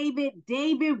meet David,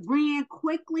 David ran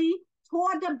quickly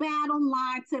toward the battle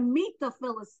line to meet the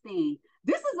Philistine.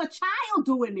 This is a child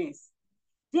doing this.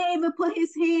 David put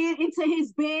his hand into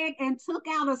his bag and took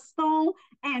out a stone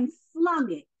and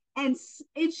slung it. And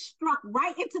it struck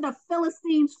right into the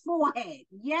Philistine's forehead.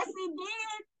 Yes, it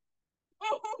did.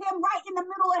 It hit him right in the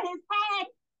middle of his head.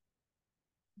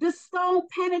 The stone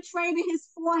penetrated his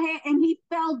forehead and he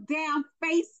fell down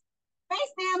face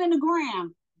down in the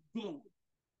ground, dead.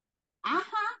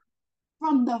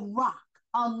 From the rock,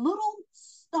 a little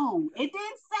stone. It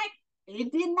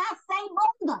did not say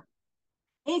boulder.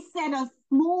 It said a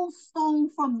smooth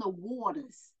stone from the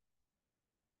waters.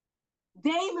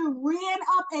 David ran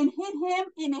up and hit him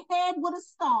in the head with a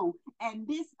stone, and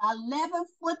this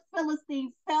 11-foot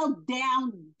Philistine fell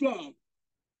down dead.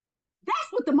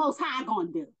 That's what the Most High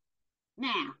gonna do.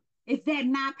 Now, is that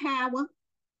not power?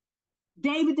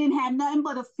 David didn't have nothing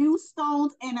but a few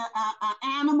stones and an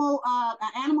animal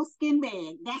skin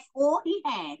bag. That's all he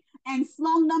had. And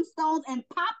slung them stones and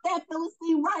popped that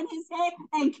Philistine right in his head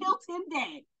and killed him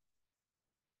dead.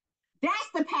 That's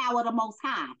the power of the Most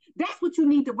High. That's what you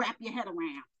need to wrap your head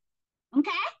around.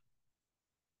 Okay?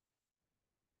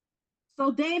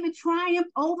 So David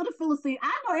triumphed over the Philistine.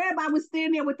 I know everybody was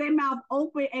standing there with their mouth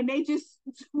open and they just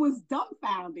was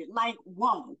dumbfounded. Like,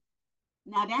 whoa.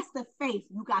 Now that's the faith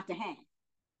you got to have.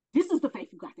 This is the faith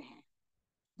you got to have.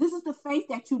 This is the faith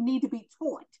that you need to be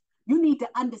taught. You need to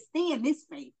understand this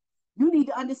faith. You need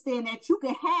to understand that you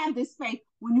can have this faith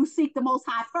when you seek the Most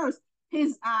High first,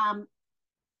 His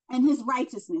and His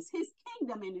righteousness, His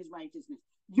kingdom and His righteousness.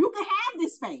 You can have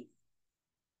this faith.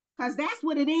 Because that's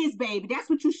what it is, baby. That's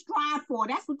what you strive for.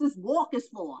 That's what this walk is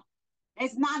for.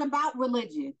 It's not about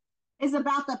religion. It's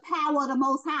about the power of the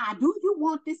Most High. Do you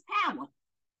want this power?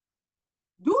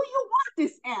 Do you want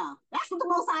this L? That's what the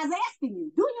Most High is asking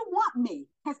you. Do you want me?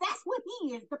 Because that's what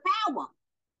He is, the power.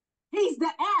 He's the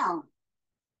L.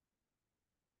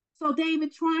 So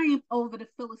David triumphed over the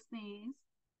Philistines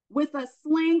with a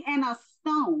sling and a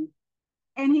stone.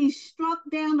 And he struck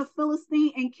down the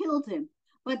Philistine and killed him.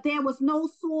 But there was no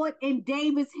sword in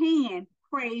David's hand.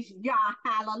 Praise Yah,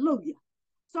 hallelujah.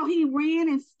 So he ran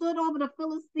and stood over the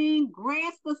Philistine,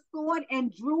 grasped the sword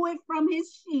and drew it from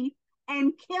his sheath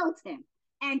and killed him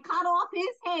and cut off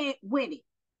his head with it.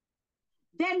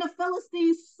 Then the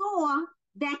Philistines saw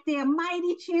that their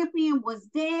mighty champion was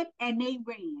dead and they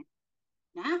ran.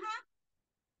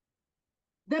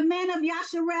 The men of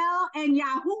Yasharel and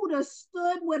Yahudah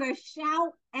stood with a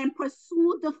shout and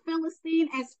pursued the Philistine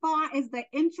as far as the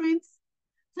entrance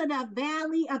to the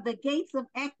valley of the gates of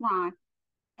Ekron,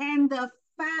 and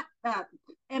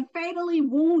and fatally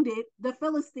wounded the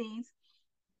Philistines,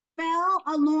 fell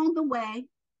along the way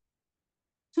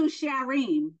to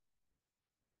Sharim,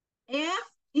 if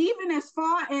even as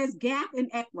far as Gath and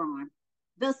Ekron.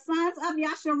 The sons of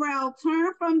Yasharel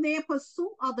turned from their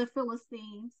pursuit of the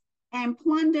Philistines and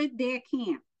plundered their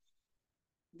camp.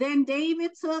 Then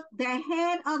David took the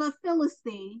head of the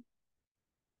Philistine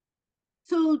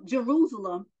to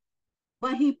Jerusalem,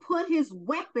 but he put his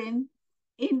weapon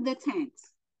in the tent.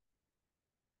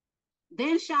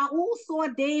 Then Shaul saw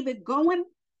David going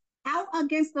out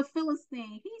against the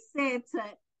Philistine. He said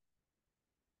to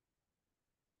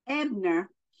Abner,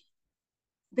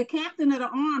 the captain of the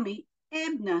army,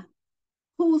 Abner,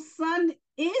 whose son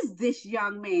is this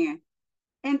young man?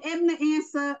 And Abner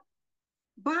answered,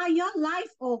 by your life,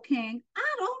 O king,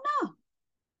 I don't know.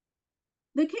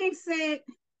 The king said,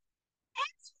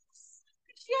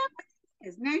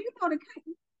 now you know the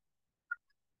king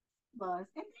was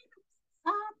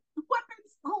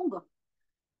weapons holder.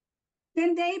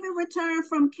 Then David returned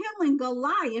from killing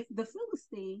Goliath, the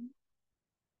Philistine.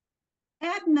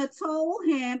 Abner told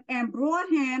him and brought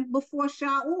him before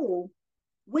Shaul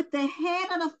with the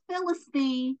head of the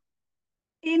Philistine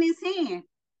in his hand.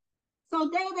 So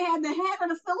David had the head of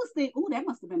the Philistine. Ooh, that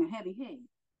must have been a heavy head.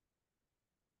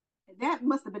 That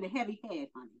must have been a heavy head,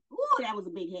 honey. Ooh, that was a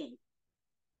big head.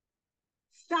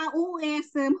 Shaul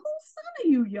asked him, whose son are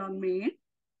you, young man?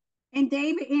 And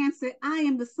David answered, I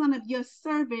am the son of your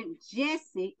servant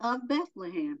Jesse of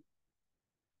Bethlehem.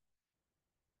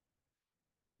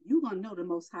 You're going to know the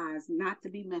Most High is not to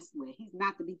be messed with. He's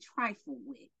not to be trifled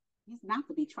with. He's not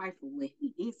to be trifled with.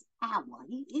 He is power.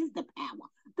 He is the power.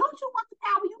 Don't you want the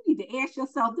power? You need to ask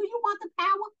yourself, do you want the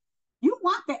power? You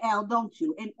want the L, don't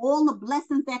you? And all the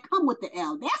blessings that come with the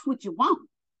L. That's what you want.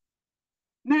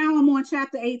 Now I'm on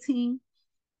chapter 18,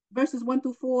 verses 1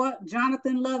 through 4.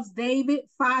 Jonathan loves David,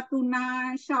 5 through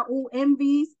 9. Shaul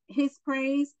envies his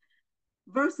praise.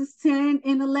 Verses 10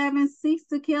 and 11 seeks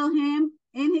to kill him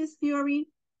in his fury.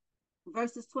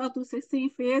 Verses 12 through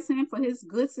 16 fears him for his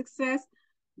good success.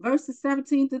 Verses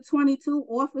 17 to 22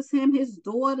 offers him his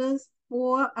daughters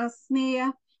for a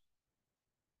snare.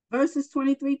 Verses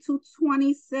 23 to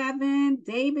 27,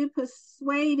 David,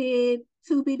 persuaded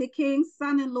to be the king's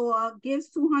son-in-law, gives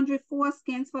 200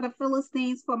 foreskins for the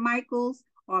Philistines for Michael's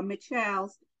or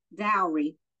Michel's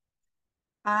dowry.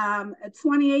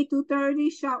 28 through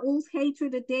 30, Shaul's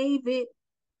hatred of David's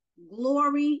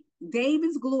glory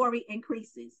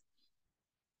increases.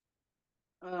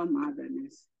 Oh my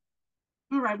goodness.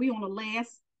 All right, we on the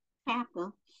last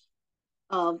chapter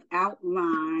of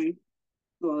outline.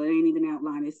 Well, it ain't even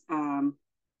outline. It's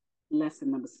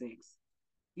lesson number 6.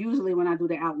 Usually when I do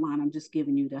the outline, I'm just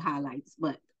giving you the highlights,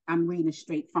 but I'm reading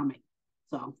straight from it.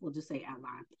 So we'll just say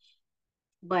outline.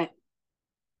 But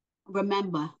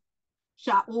remember,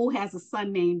 Shaul has a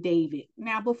son named David.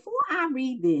 Now, before I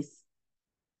read this,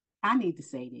 I need to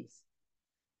say this.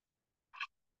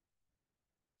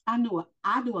 I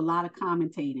do a lot of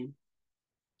commentating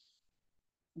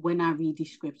when I read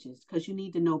these scriptures because you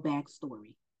need to know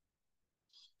backstory.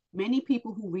 Many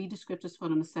people who read the scriptures for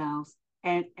themselves,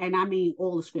 and I mean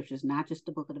all the scriptures, not just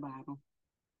the book of the Bible,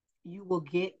 you will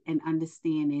get an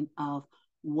understanding of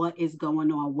what is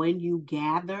going on when you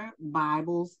gather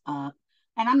Bibles up.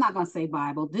 And I'm not going to say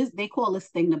Bible. They call this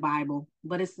thing the Bible,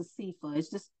 but it's the Sefer. It's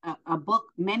just a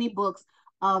book, many books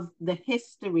of the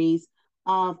histories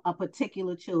of a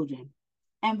particular children.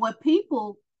 And what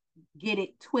people get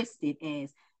it twisted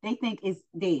as, they think it's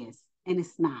theirs, and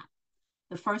it's not.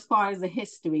 The first part is a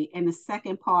history, and the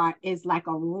second part is like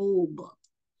a rule book,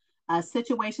 a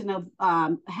situation of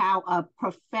how a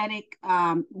prophetic,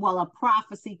 a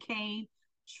prophecy came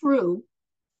true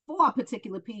for a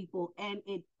particular people, and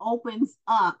it opens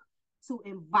up to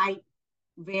invite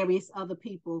various other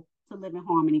people to live in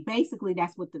harmony. Basically,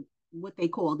 that's what they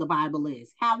call the Bible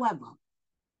is. However,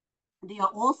 there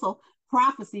are also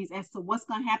prophecies as to what's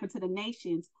going to happen to the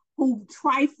nations who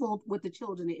trifled with the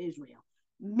children of Israel.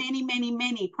 Many, many,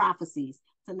 many prophecies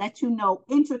to let you know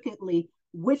intricately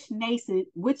which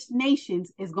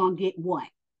nations is going to get what.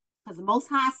 Because the Most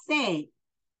High said,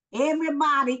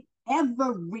 everybody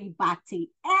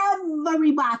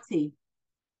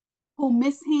who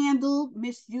mishandled,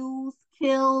 misused,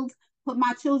 killed, put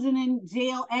my children in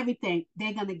jail, everything,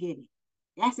 they're going to get it.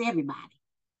 That's everybody.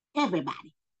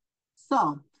 Everybody.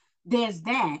 So there's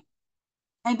that.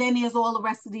 And then there's all the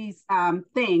rest of these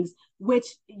things, which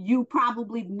you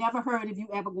probably never heard if you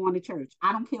ever gone to church.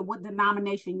 I don't care what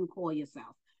denomination you call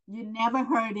yourself. You never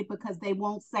heard it because they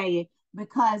won't say it,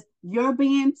 because you're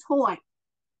being taught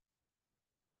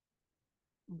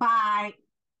by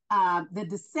the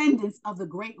descendants of the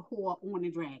great whore on the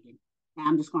dragon. Now,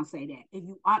 I'm just going to say that. If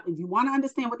you want to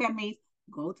understand what that means,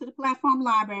 go to the platform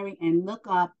library and look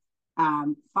up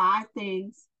 5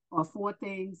 things or 4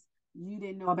 things you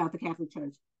didn't know about the Catholic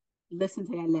Church. Listen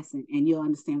to that lesson and you'll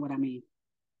understand what I mean.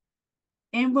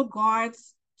 In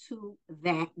regards to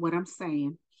that, what I'm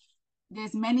saying,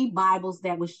 there's many Bibles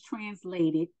that was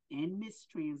translated and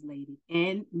mistranslated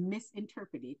and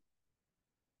misinterpreted,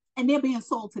 and they're being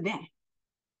sold today.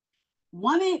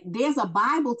 There's a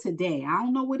Bible today. I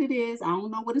don't know what it is. I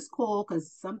don't know what it's called,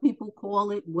 because some people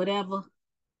call it whatever.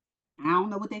 I don't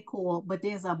know what they call, but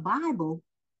there's a Bible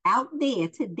out there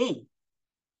today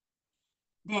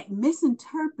that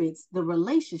misinterprets the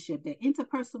relationship, the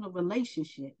interpersonal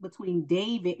relationship between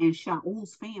David and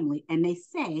Shaul's family. And they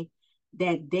say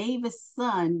that David's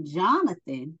son,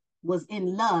 Jonathan, was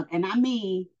in love. And I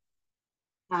mean,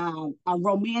 a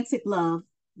romantic love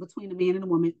between a man and a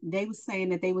woman. They were saying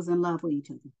that they was in love with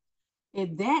each other.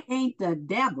 If that ain't the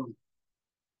devil,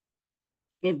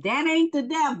 if that ain't the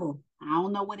devil, I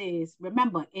don't know what is.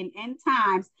 Remember, in end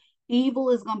times, evil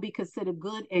is going to be considered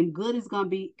good and good is going to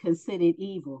be considered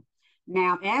evil.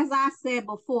 Now, as I said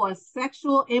before,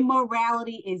 sexual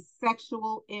immorality is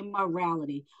sexual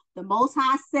immorality. The Most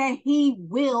High said he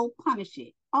will punish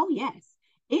it. Oh, yes,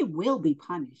 it will be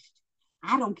punished.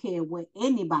 I don't care what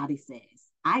anybody says.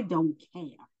 I don't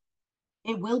care.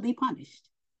 It will be punished.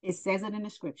 It says it in the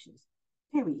scriptures,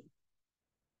 period.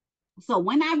 So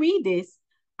when I read this,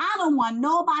 I don't want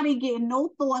nobody getting no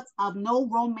thoughts of no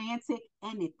romantic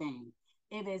anything.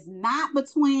 If it's not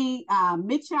between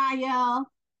Michael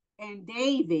and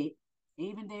David,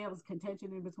 even there was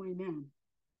contention in between them,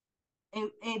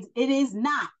 it is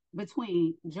not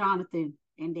between Jonathan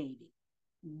and David.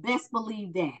 Best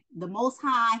believe that. The Most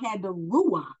High had the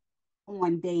Ruach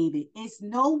on David. It's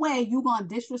no way you're going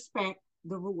to disrespect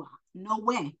the Ruach. No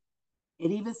way. It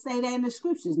even say that in the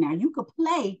scriptures. Now, you could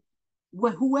play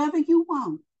with whoever you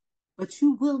want, but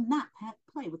you will not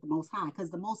play with the Most High,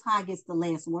 because the Most High gets the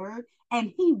last word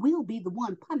and he will be the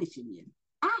one punishing you.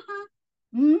 Uh-huh.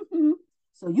 Mm-hmm.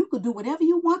 So you could do whatever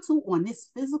you want to on this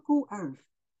physical earth.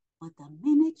 But the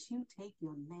minute you take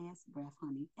your last breath,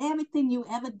 honey, everything you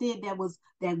ever did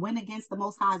that went against the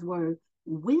Most High's word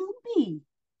will be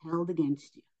held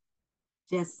against you.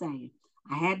 Just saying.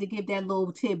 I had to give that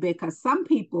little tidbit because some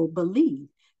people believe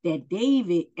that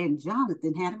David and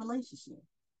Jonathan had a relationship.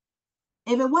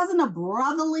 If it wasn't a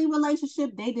brotherly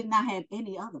relationship, they did not have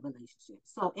any other relationship.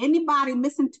 So anybody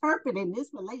misinterpreting this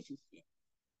relationship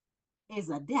is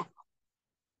a devil,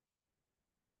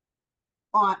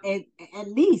 or at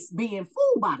least being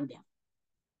fooled by the devil.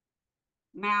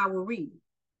 Now I will read.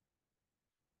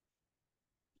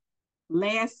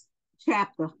 Last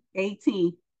chapter,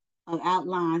 18 of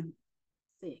outline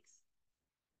 6.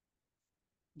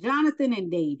 Jonathan and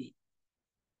David.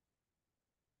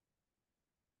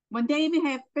 When David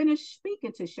had finished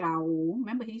speaking to Shaul,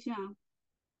 remember he's young,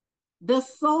 the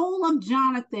soul of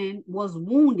Jonathan was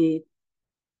wounded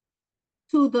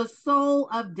to the soul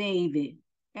of David,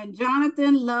 and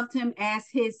Jonathan loved him as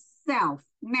his self.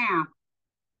 Now,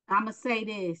 I'm going to say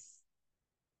this.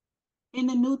 In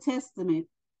the New Testament,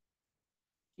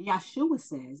 Yeshua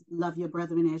says, love your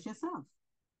brethren as yourself.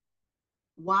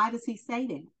 Why does he say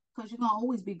that? Because you're going to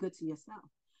always be good to yourself.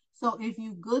 So if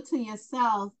you're good to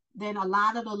yourself, then a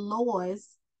lot of the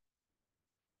laws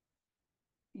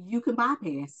you can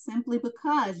bypass, simply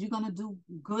because you're going to do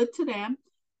good to them.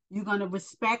 You're going to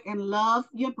respect and love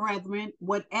your brethren.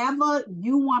 Whatever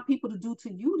you want people to do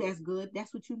to you that's good,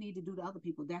 that's what you need to do to other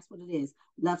people. That's what it is.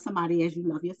 Love somebody as you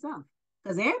love yourself.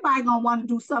 Because everybody going to want to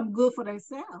do something good for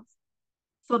themselves.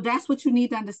 So that's what you need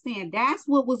to understand. That's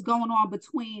what was going on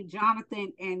between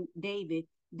Jonathan and David.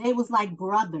 They was like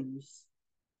brothers.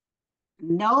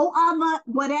 No other,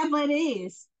 whatever it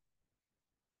is.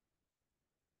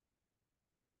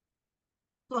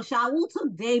 So Shaul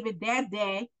took David that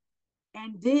day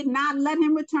and did not let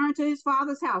him return to his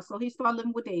father's house. So he started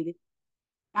living with David.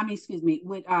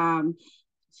 With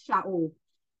Shaul.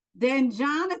 Then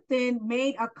Jonathan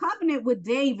made a covenant with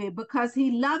David because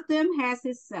he loved him as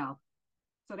himself.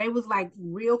 So they was like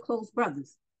real close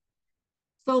brothers.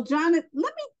 So Jonathan,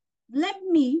 let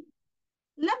me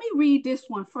read this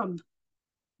one from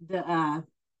the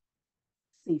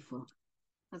Sefer,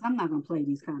 because I'm not gonna play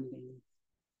these kind of games.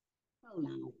 Hold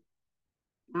on.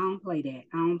 I don't play that.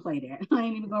 I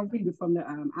ain't even gonna read it from the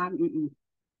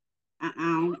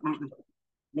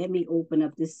Let me open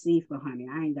up this cipher, honey.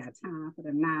 I ain't got time for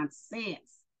the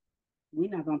nonsense. We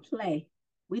not gonna play.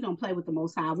 We don't play with the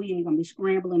Most High. We ain't gonna be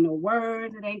scrambling no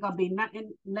words. It ain't gonna be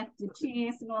nothing left to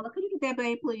chance and all that. Can you get that,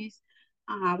 babe, please?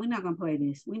 We're not gonna play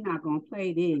this. We're not gonna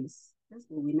play this. That's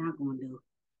what we're not gonna do.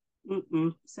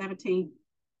 17.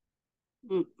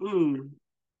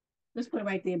 Let's put it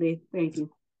right there, babe. Thank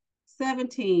you.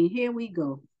 17. Here we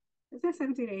go. Is that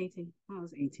 17 or 18? Oh,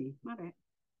 it's 18. My bad.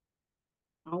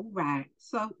 All right.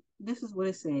 So this is what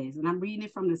it says, and I'm reading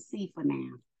it from the C for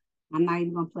now. I'm not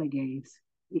even gonna play games.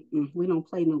 We don't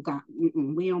play no God.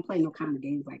 We don't play no kind of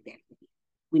games like that.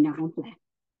 We're not gonna play.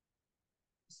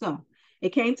 So it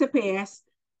came to pass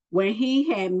when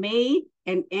he had made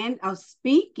an end of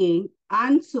speaking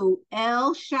unto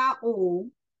El Shaul.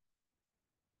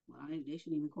 Well, they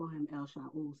shouldn't even call him El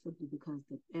Shaul simply because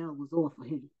the L was off for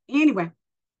him. Anyway,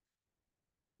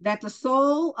 that the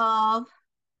soul of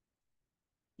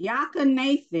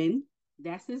Nathan,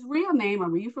 that's his real name. I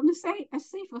read from the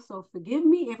Sefer, so forgive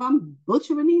me if I'm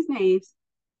butchering these names,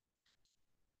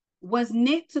 was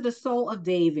knit to the soul of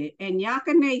David. And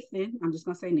Nathan, I'm just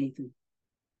going to say Nathan,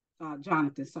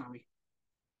 Jonathan, sorry,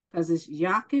 because it's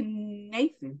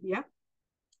Nathan, yep,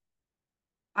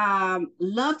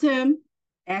 loved him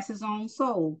as his own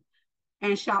soul.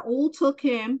 And Shaul took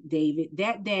him, David,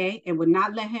 that day and would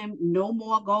not let him no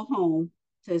more go home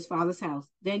to his father's house.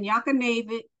 Then Nathan,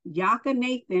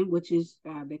 which is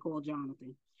they call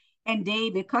Jonathan, and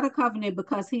David cut a covenant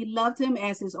because he loved him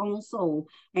as his own soul.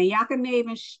 And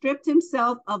Nathan stripped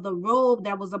himself of the robe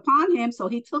that was upon him, so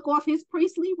he took off his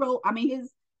priestly robe,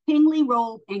 his kingly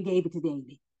robe, and gave it to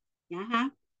David.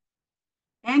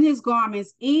 And his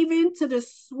garments, even to the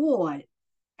sword,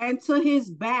 and to his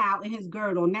bow and his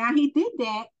girdle. Now he did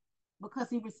that because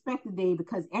he respected David,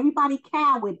 because everybody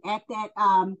cowered at that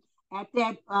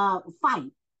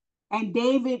fight, and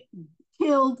David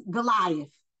killed Goliath.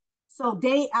 So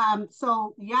Nathan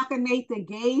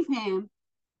gave him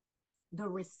the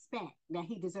respect that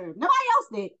he deserved. Nobody else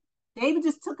did. David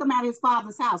just took him out of his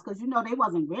father's house because they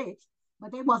wasn't rich,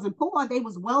 but they wasn't poor. They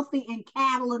was wealthy in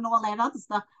cattle and all that other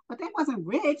stuff, but they wasn't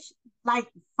rich,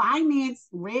 like finance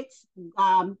rich,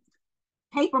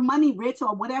 paper money rich,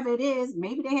 or whatever it is.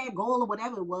 Maybe they had gold or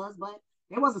whatever it was, but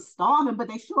they wasn't starving, but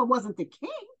they sure wasn't the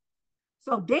king.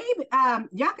 So David,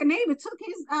 Yachanathan took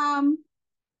his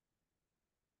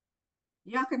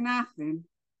Yachanathan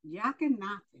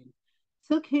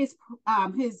took his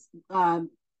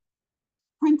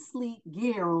princely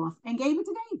gear off and gave it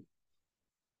to David.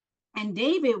 And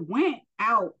David went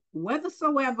out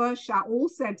whithersoever Shaul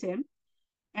sent him,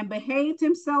 and behaved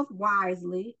himself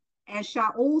wisely. And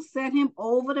Shaul set him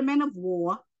over the men of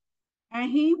war,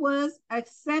 and he was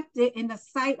accepted in the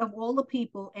sight of all the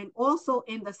people, and also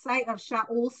in the sight of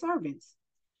Shaul's servants.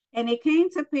 And it came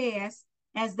to pass,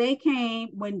 as they came,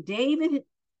 when David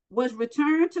was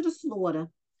returned to the slaughter,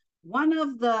 one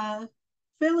of the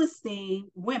Philistine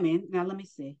women, now let me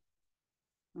see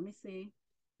what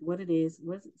it is.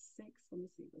 Was it 6? Let me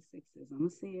see what 6 is. I'm going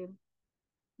to see it.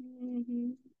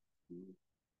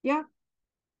 Yep.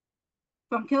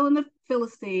 From killing the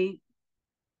Philistine,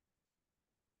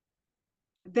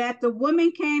 that the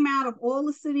woman came out of all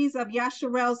the cities of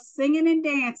Yasharel singing and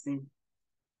dancing,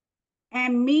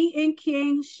 and meeting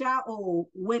King Shaul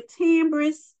with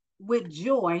timbrels, with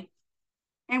joy,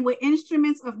 and with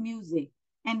instruments of music.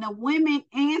 And the women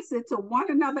answered to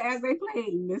one another as they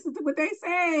played. Listen to what they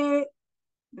said.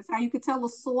 That's how you could tell the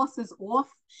source is off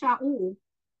Shaul.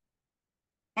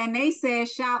 And they said,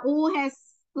 Shaul has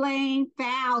slain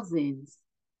thousands,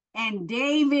 and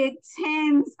David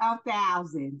tens of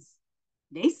thousands.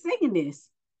 They singing this.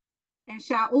 And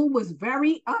Shaul was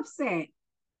very upset.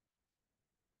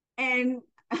 And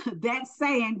that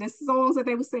saying, the songs that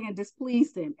they were singing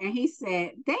displeased him. And he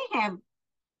said, they have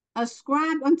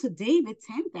ascribed unto David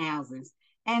 10,000s.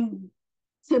 And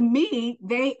to me,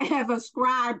 they have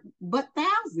ascribed but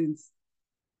thousands.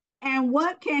 And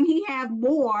what can he have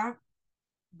more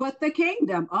but the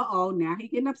kingdom? Now he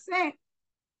getting upset.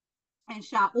 And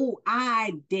Shaul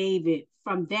eyed David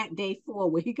from that day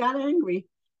forward. He got angry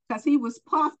because he was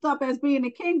puffed up as being a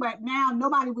king, but now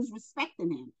nobody was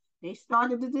respecting him. They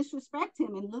started to disrespect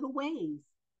him in little ways,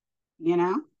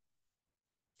 10.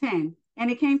 And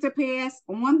it came to pass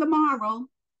on the morrow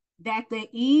that the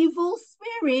evil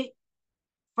spirit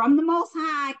from the Most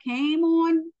High came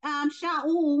on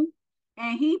Shaul,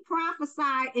 and he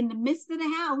prophesied in the midst of the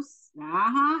house.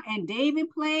 And David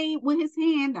played with his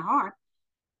hand, the harp,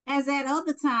 as at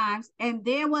other times, and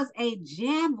there was a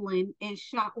javelin in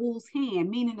Shaul's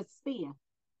hand, meaning a spear.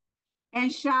 And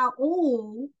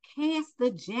Shaul cast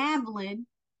the javelin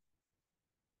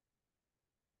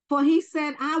For he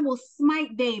said, I will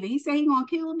smite David. He said he's going to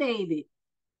kill David,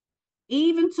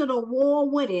 even to the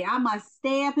wall with it. I must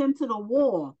stab him to the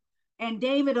wall. And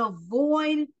David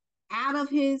avoided out of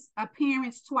his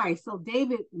appearance twice. So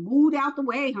David moved out the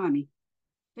way, honey.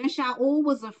 Then Shaul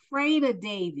was afraid of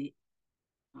David.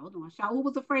 Hold on. Shaul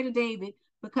was afraid of David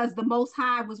because the Most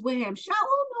High was with him. Shaul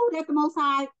knew that the Most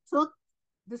High took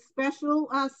the special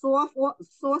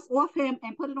source off him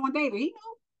and put it on David. He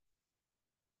knew.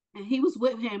 And he was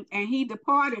with him, and he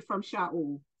departed from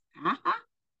Shaul. Uh-huh.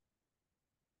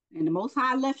 And the Most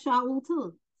High left Shaul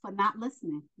too for not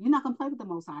listening. You're not going to play with the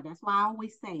Most High. That's why I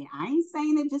always say it. I ain't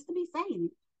saying it just to be saying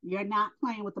it. You're not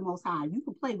playing with the Most High. You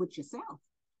can play with yourself,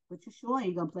 but you sure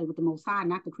ain't going to play with the Most High,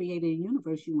 not the creator of the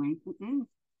universe. You ain't. Mm-mm.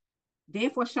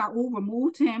 Therefore, Shaul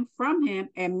removed him from him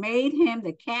and made him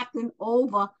the captain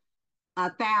over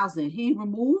 1,000. He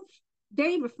removed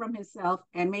David from himself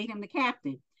and made him the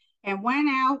captain, and went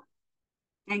out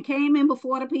and came in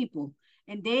before the people.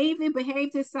 And David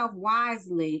behaved himself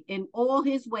wisely in all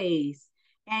his ways,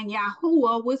 and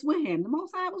Yahuwah was with him. The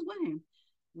Most High was with him.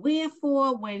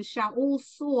 Wherefore, when Shaul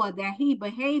saw that he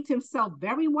behaved himself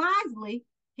very wisely,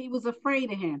 he was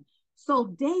afraid of him. So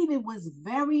David was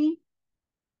very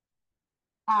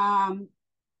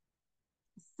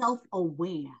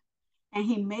self-aware, and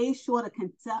he made sure to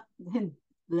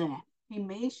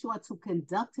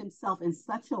conduct himself in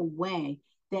such a way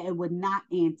that it would not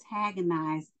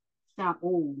antagonize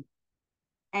Shaul.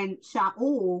 And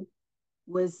Shaul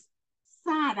was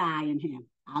side-eyeing him.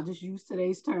 I'll just use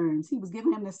today's terms. He was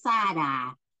giving him the side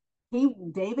eye.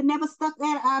 David never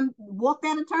walked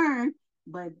at a turn,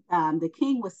 but the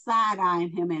king was side-eyeing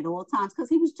him at all times because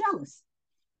he was jealous.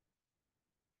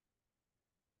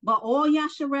 But all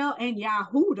Yasharel and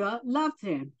Yahuda loved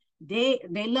him. They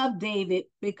loved David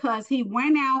because he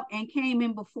went out and came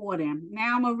in before them.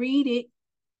 Now I'm going to read it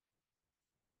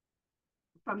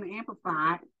from the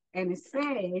Amplified, and it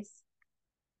says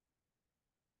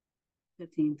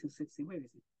 15 to 16. Where is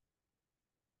it?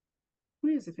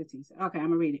 Where is it? 15? Okay, I'm going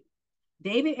to read it.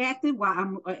 David acted while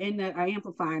I'm in the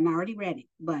Amplified, and I already read it,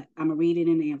 but I'm going to read it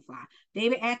in the Amplified.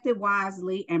 David acted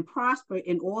wisely and prospered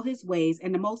in all his ways,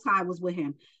 and the Most High was with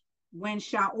him. When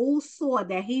Shaul saw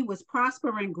that he was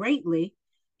prospering greatly,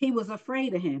 he was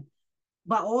afraid of him.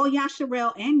 But all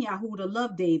Yasharel and Yahuda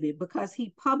loved David because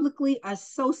he publicly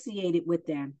associated with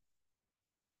them.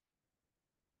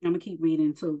 I'm going to keep reading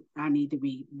until I need to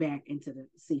read back into the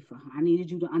Sefer. I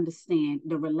needed you to understand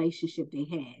the relationship they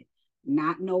had.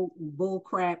 Not no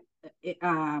bullcrap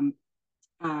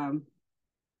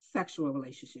sexual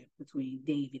relationship between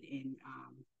David and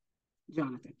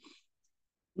Jonathan.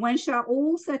 When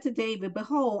Shaul said to David,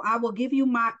 behold, I will give you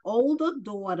my older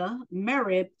daughter,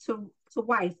 Merib, to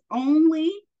wife.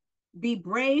 Only be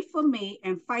brave for me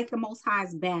and fight the Most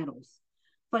High's battles.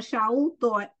 For Shaul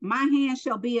thought, my hand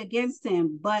shall be against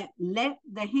him, but let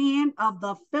the hand of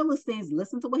the Philistines,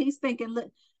 listen to what he's thinking,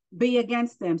 be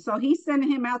against them. So he's sending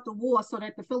him out to war so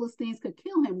that the Philistines could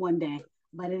kill him one day,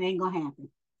 but it ain't going to happen.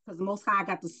 Because the Most High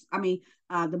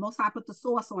the Most High put the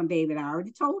source on David. I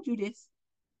already told you this.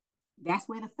 That's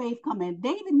where the faith come in.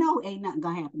 David know ain't nothing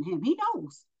going to happen to him. He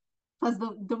knows because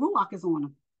the Ruach is on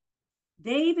him.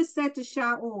 David said to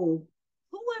Shaul,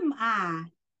 who am I?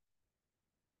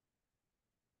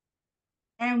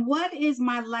 And what is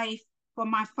my life for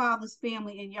my father's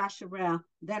family in Yasharel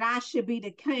that I should be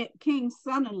the king's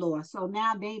son-in-law? So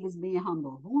now David's being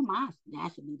humble. Who am I? I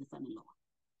should be the son-in-law.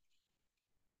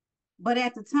 But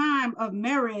at the time of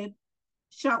Merib,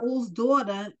 Shaul's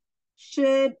daughter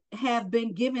should have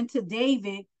been given to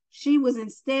David. She was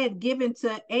instead given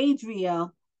to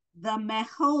Adriel, the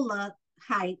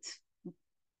Meholathite,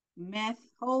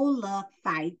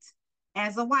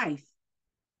 as a wife.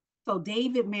 So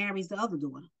David marries the other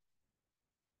daughter.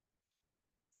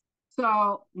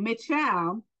 So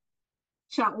Michal,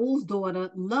 Shaul's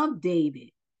daughter, loved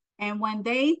David. And when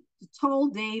they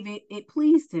told David, it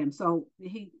pleased him. So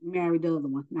he married the other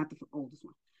one, not the oldest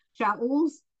one.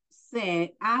 Shaul said,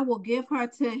 I will give her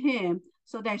to him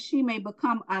so that she may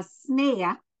become a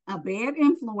snare, a bad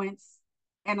influence,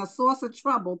 and a source of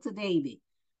trouble to David.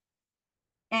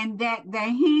 And that the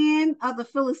hand of the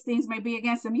Philistines may be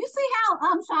against him. You see how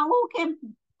Shaul kept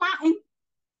plotting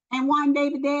and wanting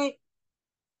David dead?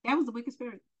 That was the wicked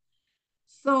spirit.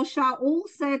 So Shaul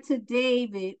said to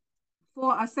David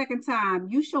for a second time,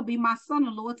 you shall be my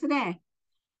son-in-law today.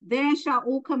 Then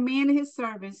Shaul commanded his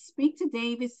servants, speak to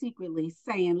David secretly,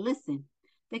 saying, listen,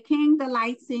 the king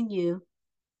delights in you,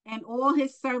 and all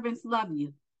his servants love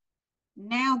you.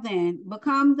 Now then,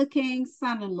 become the king's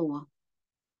son-in-law.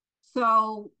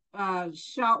 So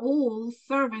Shaul's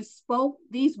servant spoke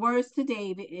these words to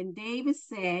David, and David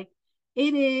said,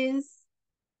 "It is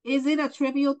it a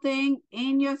trivial thing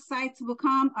in your sight to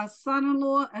become a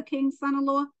son-in-law, a king's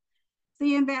son-in-law,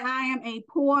 seeing that I am a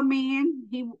poor man?"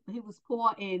 He was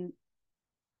poor in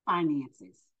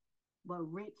finances, but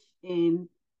rich in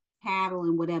cattle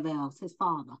and whatever else. His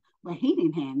father, but he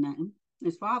didn't have nothing.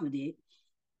 His father did.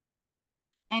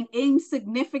 And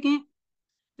insignificant.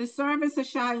 The servants of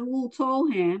Shaul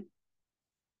told him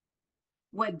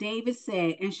what David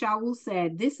said, and Shaul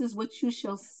said, "This is what you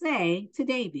shall say to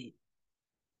David."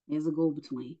 There's a go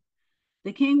between.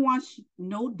 The king wants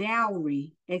no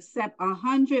dowry except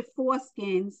 100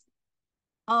 foreskins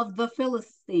of the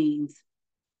Philistines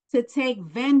to take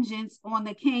vengeance on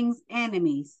the king's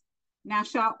enemies. Now,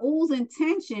 Shaul's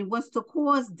intention was to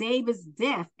cause David's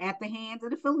death at the hands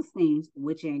of the Philistines,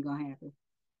 which ain't gonna happen.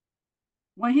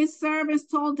 When his servants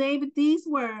told David these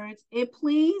words, it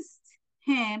pleased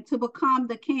him to become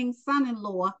the king's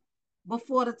son-in-law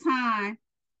before the time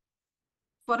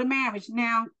for the marriage.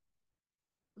 Now,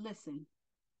 listen,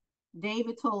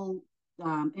 David told,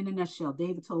 in a nutshell,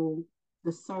 David told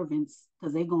the servants,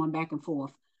 because they're going back and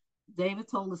forth, David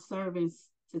told the servants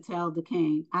to tell the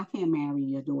king, "I can't marry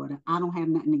your daughter. I don't have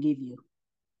nothing to give you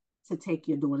to take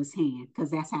your daughter's hand,"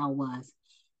 because that's how it was.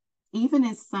 Even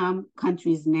in some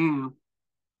countries now,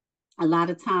 a lot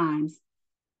of times,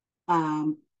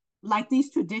 um, like these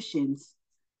traditions,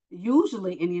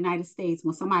 usually in the United States,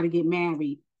 when somebody get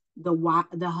married,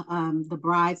 the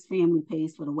bride's family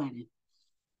pays for the wedding.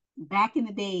 Back in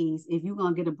the days, if you're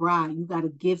gonna get a bride, you got to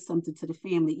give something to the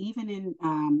family. Even in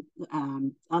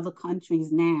other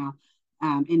countries now,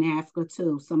 in Africa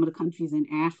too, some of the countries in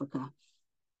Africa,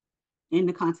 in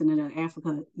the continent of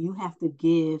Africa, you have to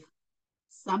give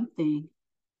something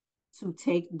to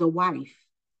take the wife.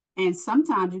 And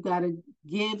sometimes you got to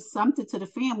give something to the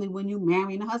family when you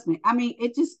marry a husband. I mean,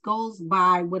 it just goes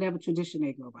by whatever tradition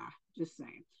they go by. Just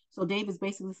saying. So David's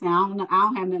basically saying, I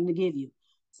don't have nothing to give you.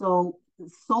 So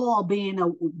Saul,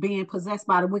 being possessed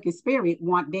by the wicked spirit,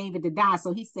 want David to die.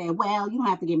 So he said, "Well, you don't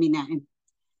have to give me nothing.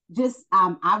 Just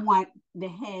I want the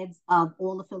heads of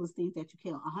all the Philistines that you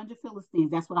kill. 100 Philistines.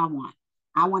 That's what I want.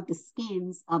 I want the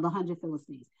skins of 100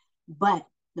 Philistines." But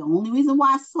the only reason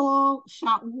why Shaul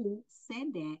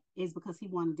said that is because he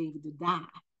wanted David to die.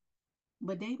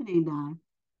 But David ain't dying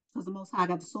because the Most High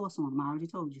got the source on him. I already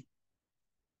told you.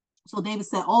 So David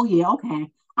said, "Oh yeah,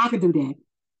 okay, I could do that.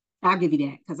 I'll give you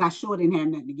that because I sure didn't have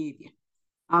nothing to give you."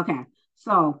 Okay,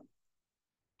 so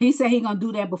he said he's gonna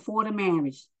do that before the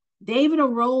marriage. David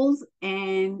arose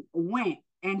and went,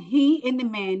 and he and the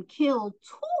men killed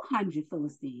 200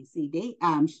 Philistines. See,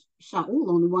 Shaul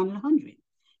only wanted 100.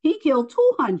 He killed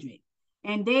 200,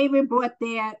 and David brought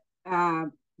their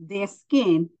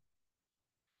skin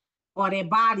or their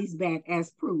bodies back as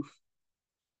proof,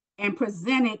 and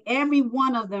presented every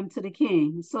one of them to the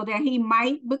king, so that he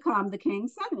might become the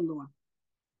king's son-in-law.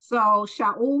 So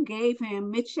Shaul gave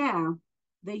him Michal,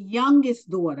 the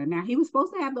youngest daughter. Now he was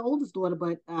supposed to have the oldest daughter,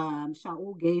 but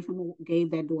Shaul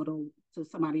gave that daughter to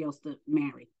somebody else to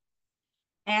marry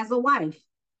as a wife.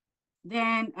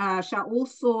 Then Shaul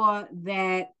saw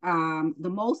that the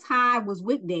Most High was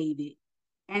with David,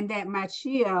 and that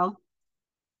Michal,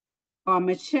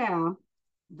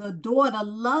 the daughter,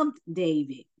 loved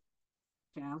David.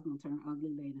 Child's gonna turn ugly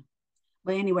later.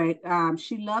 But anyway,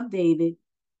 she loved David,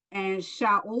 and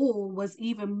Shaul was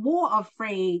even more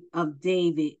afraid of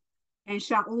David, and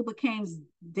Shaul became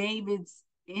David's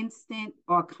instant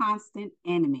or constant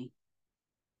enemy.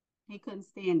 He couldn't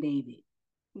stand David.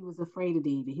 He was afraid of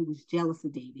David. He was jealous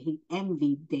of David. He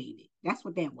envied David. That's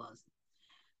what that was.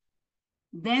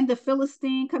 Then the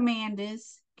Philistine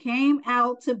commanders came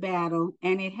out to battle,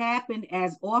 and it happened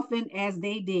as often as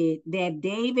they did that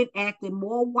David acted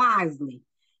more wisely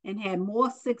and had more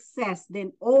success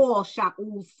than all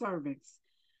Shaul's servants.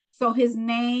 So his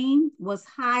name was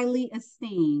highly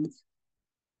esteemed.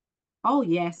 Oh,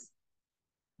 yes.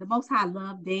 The Most High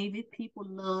loved David. People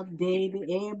loved David.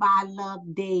 Everybody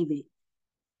loved David.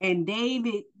 And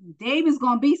David's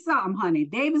going to be something, honey.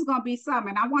 David's going to be something.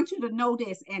 And I want you to know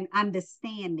this and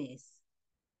understand this.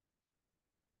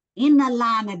 In the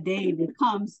line of David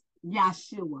comes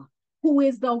Yeshua, who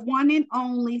is the one and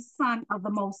only Son of the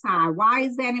Most High. Why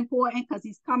is that important? Because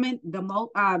he's coming,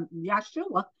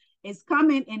 Yeshua is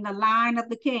coming in the line of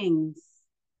the kings,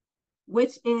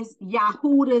 which is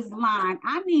Yahuda's line.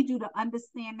 I need you to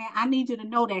understand that. I need you to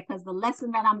know that, because the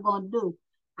lesson that I'm going to do,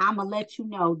 I'm going to let you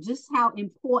know just how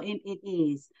important it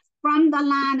is. From the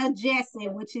line of Jesse,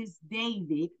 which is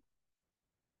David,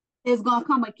 is going to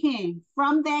come a king.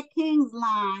 From that king's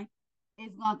line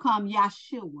is going to come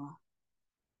Yeshua.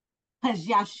 because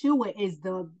Yeshua is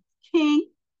the king,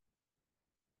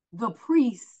 the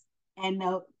priest, and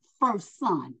the first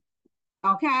son.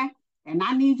 Okay? And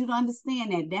I need you to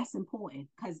understand that that's important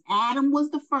because Adam was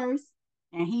the first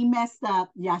and he messed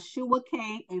up. Yeshua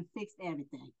came and fixed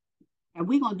everything. And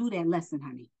we're going to do that lesson,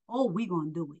 honey. Oh, we're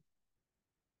going to do it.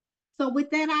 So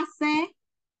with that, I say,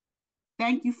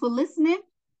 thank you for listening.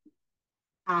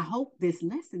 I hope this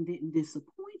lesson didn't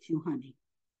disappoint you, honey.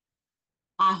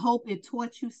 I hope it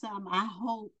taught you something. I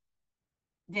hope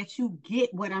that you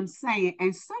get what I'm saying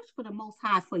and search for the Most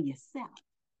High for yourself.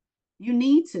 You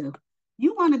need to.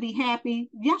 You want to be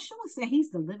happy. Yeshua said he's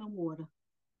the living water.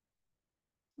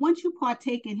 Once you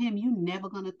partake in him, you're never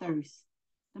going to thirst.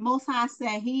 The Most High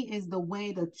said he is the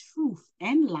way, the truth,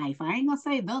 and life. I ain't going to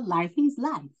say the life. He's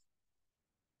life.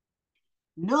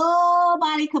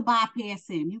 Nobody could bypass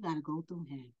him. You got to go through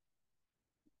him.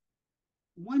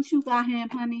 Once you got him,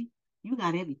 honey, you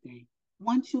got everything.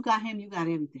 Once you got him, you got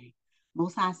everything.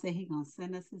 Most High said he's going to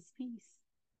send us his peace.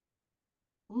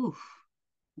 Oof.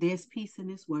 There's peace in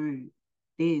this word.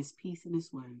 There's peace in this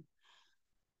word.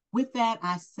 With that,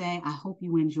 I say, I hope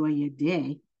you enjoy your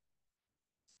day.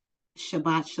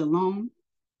 Shabbat Shalom.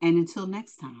 And until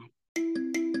next time.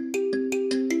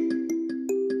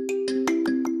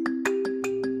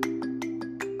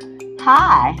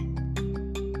 Hi.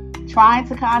 Trying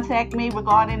to contact me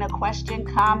regarding a question,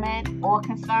 comment, or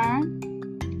concern?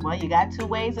 Well, you got two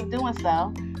ways of doing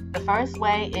so. The first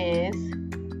way is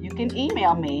you can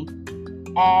email me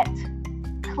at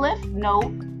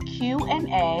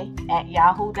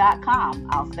cliffnoteqa@yahoo.com.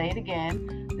 I'll say it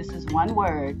again. This is one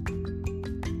word.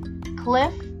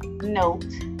 cliffnote,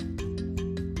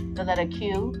 the letter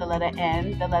Q, the letter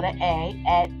N, the letter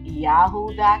A,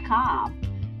 @yahoo.com.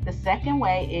 The second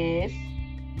way is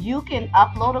you can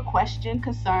upload a question,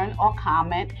 concern, or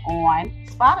comment on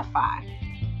Spotify.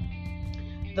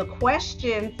 The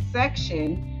question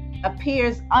section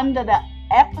appears under the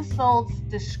episode's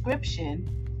description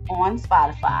on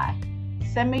Spotify.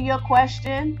 Send me your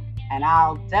question and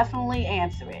I'll definitely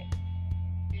answer it.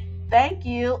 Thank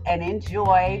you and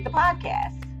enjoy the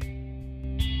podcast.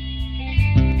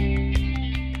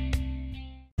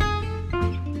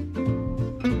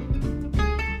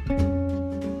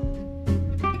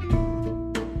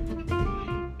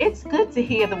 It's good to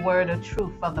hear the word of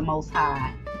truth of the Most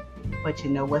High. But you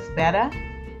know what's better?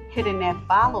 Hitting that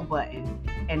follow button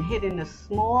and hitting the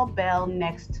small bell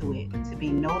next to it to be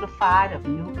notified of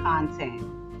new content.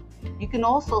 You can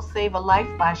also save a life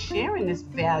by sharing this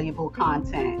valuable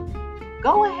content.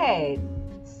 Go ahead,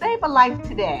 save a life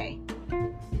today.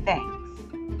 Thanks.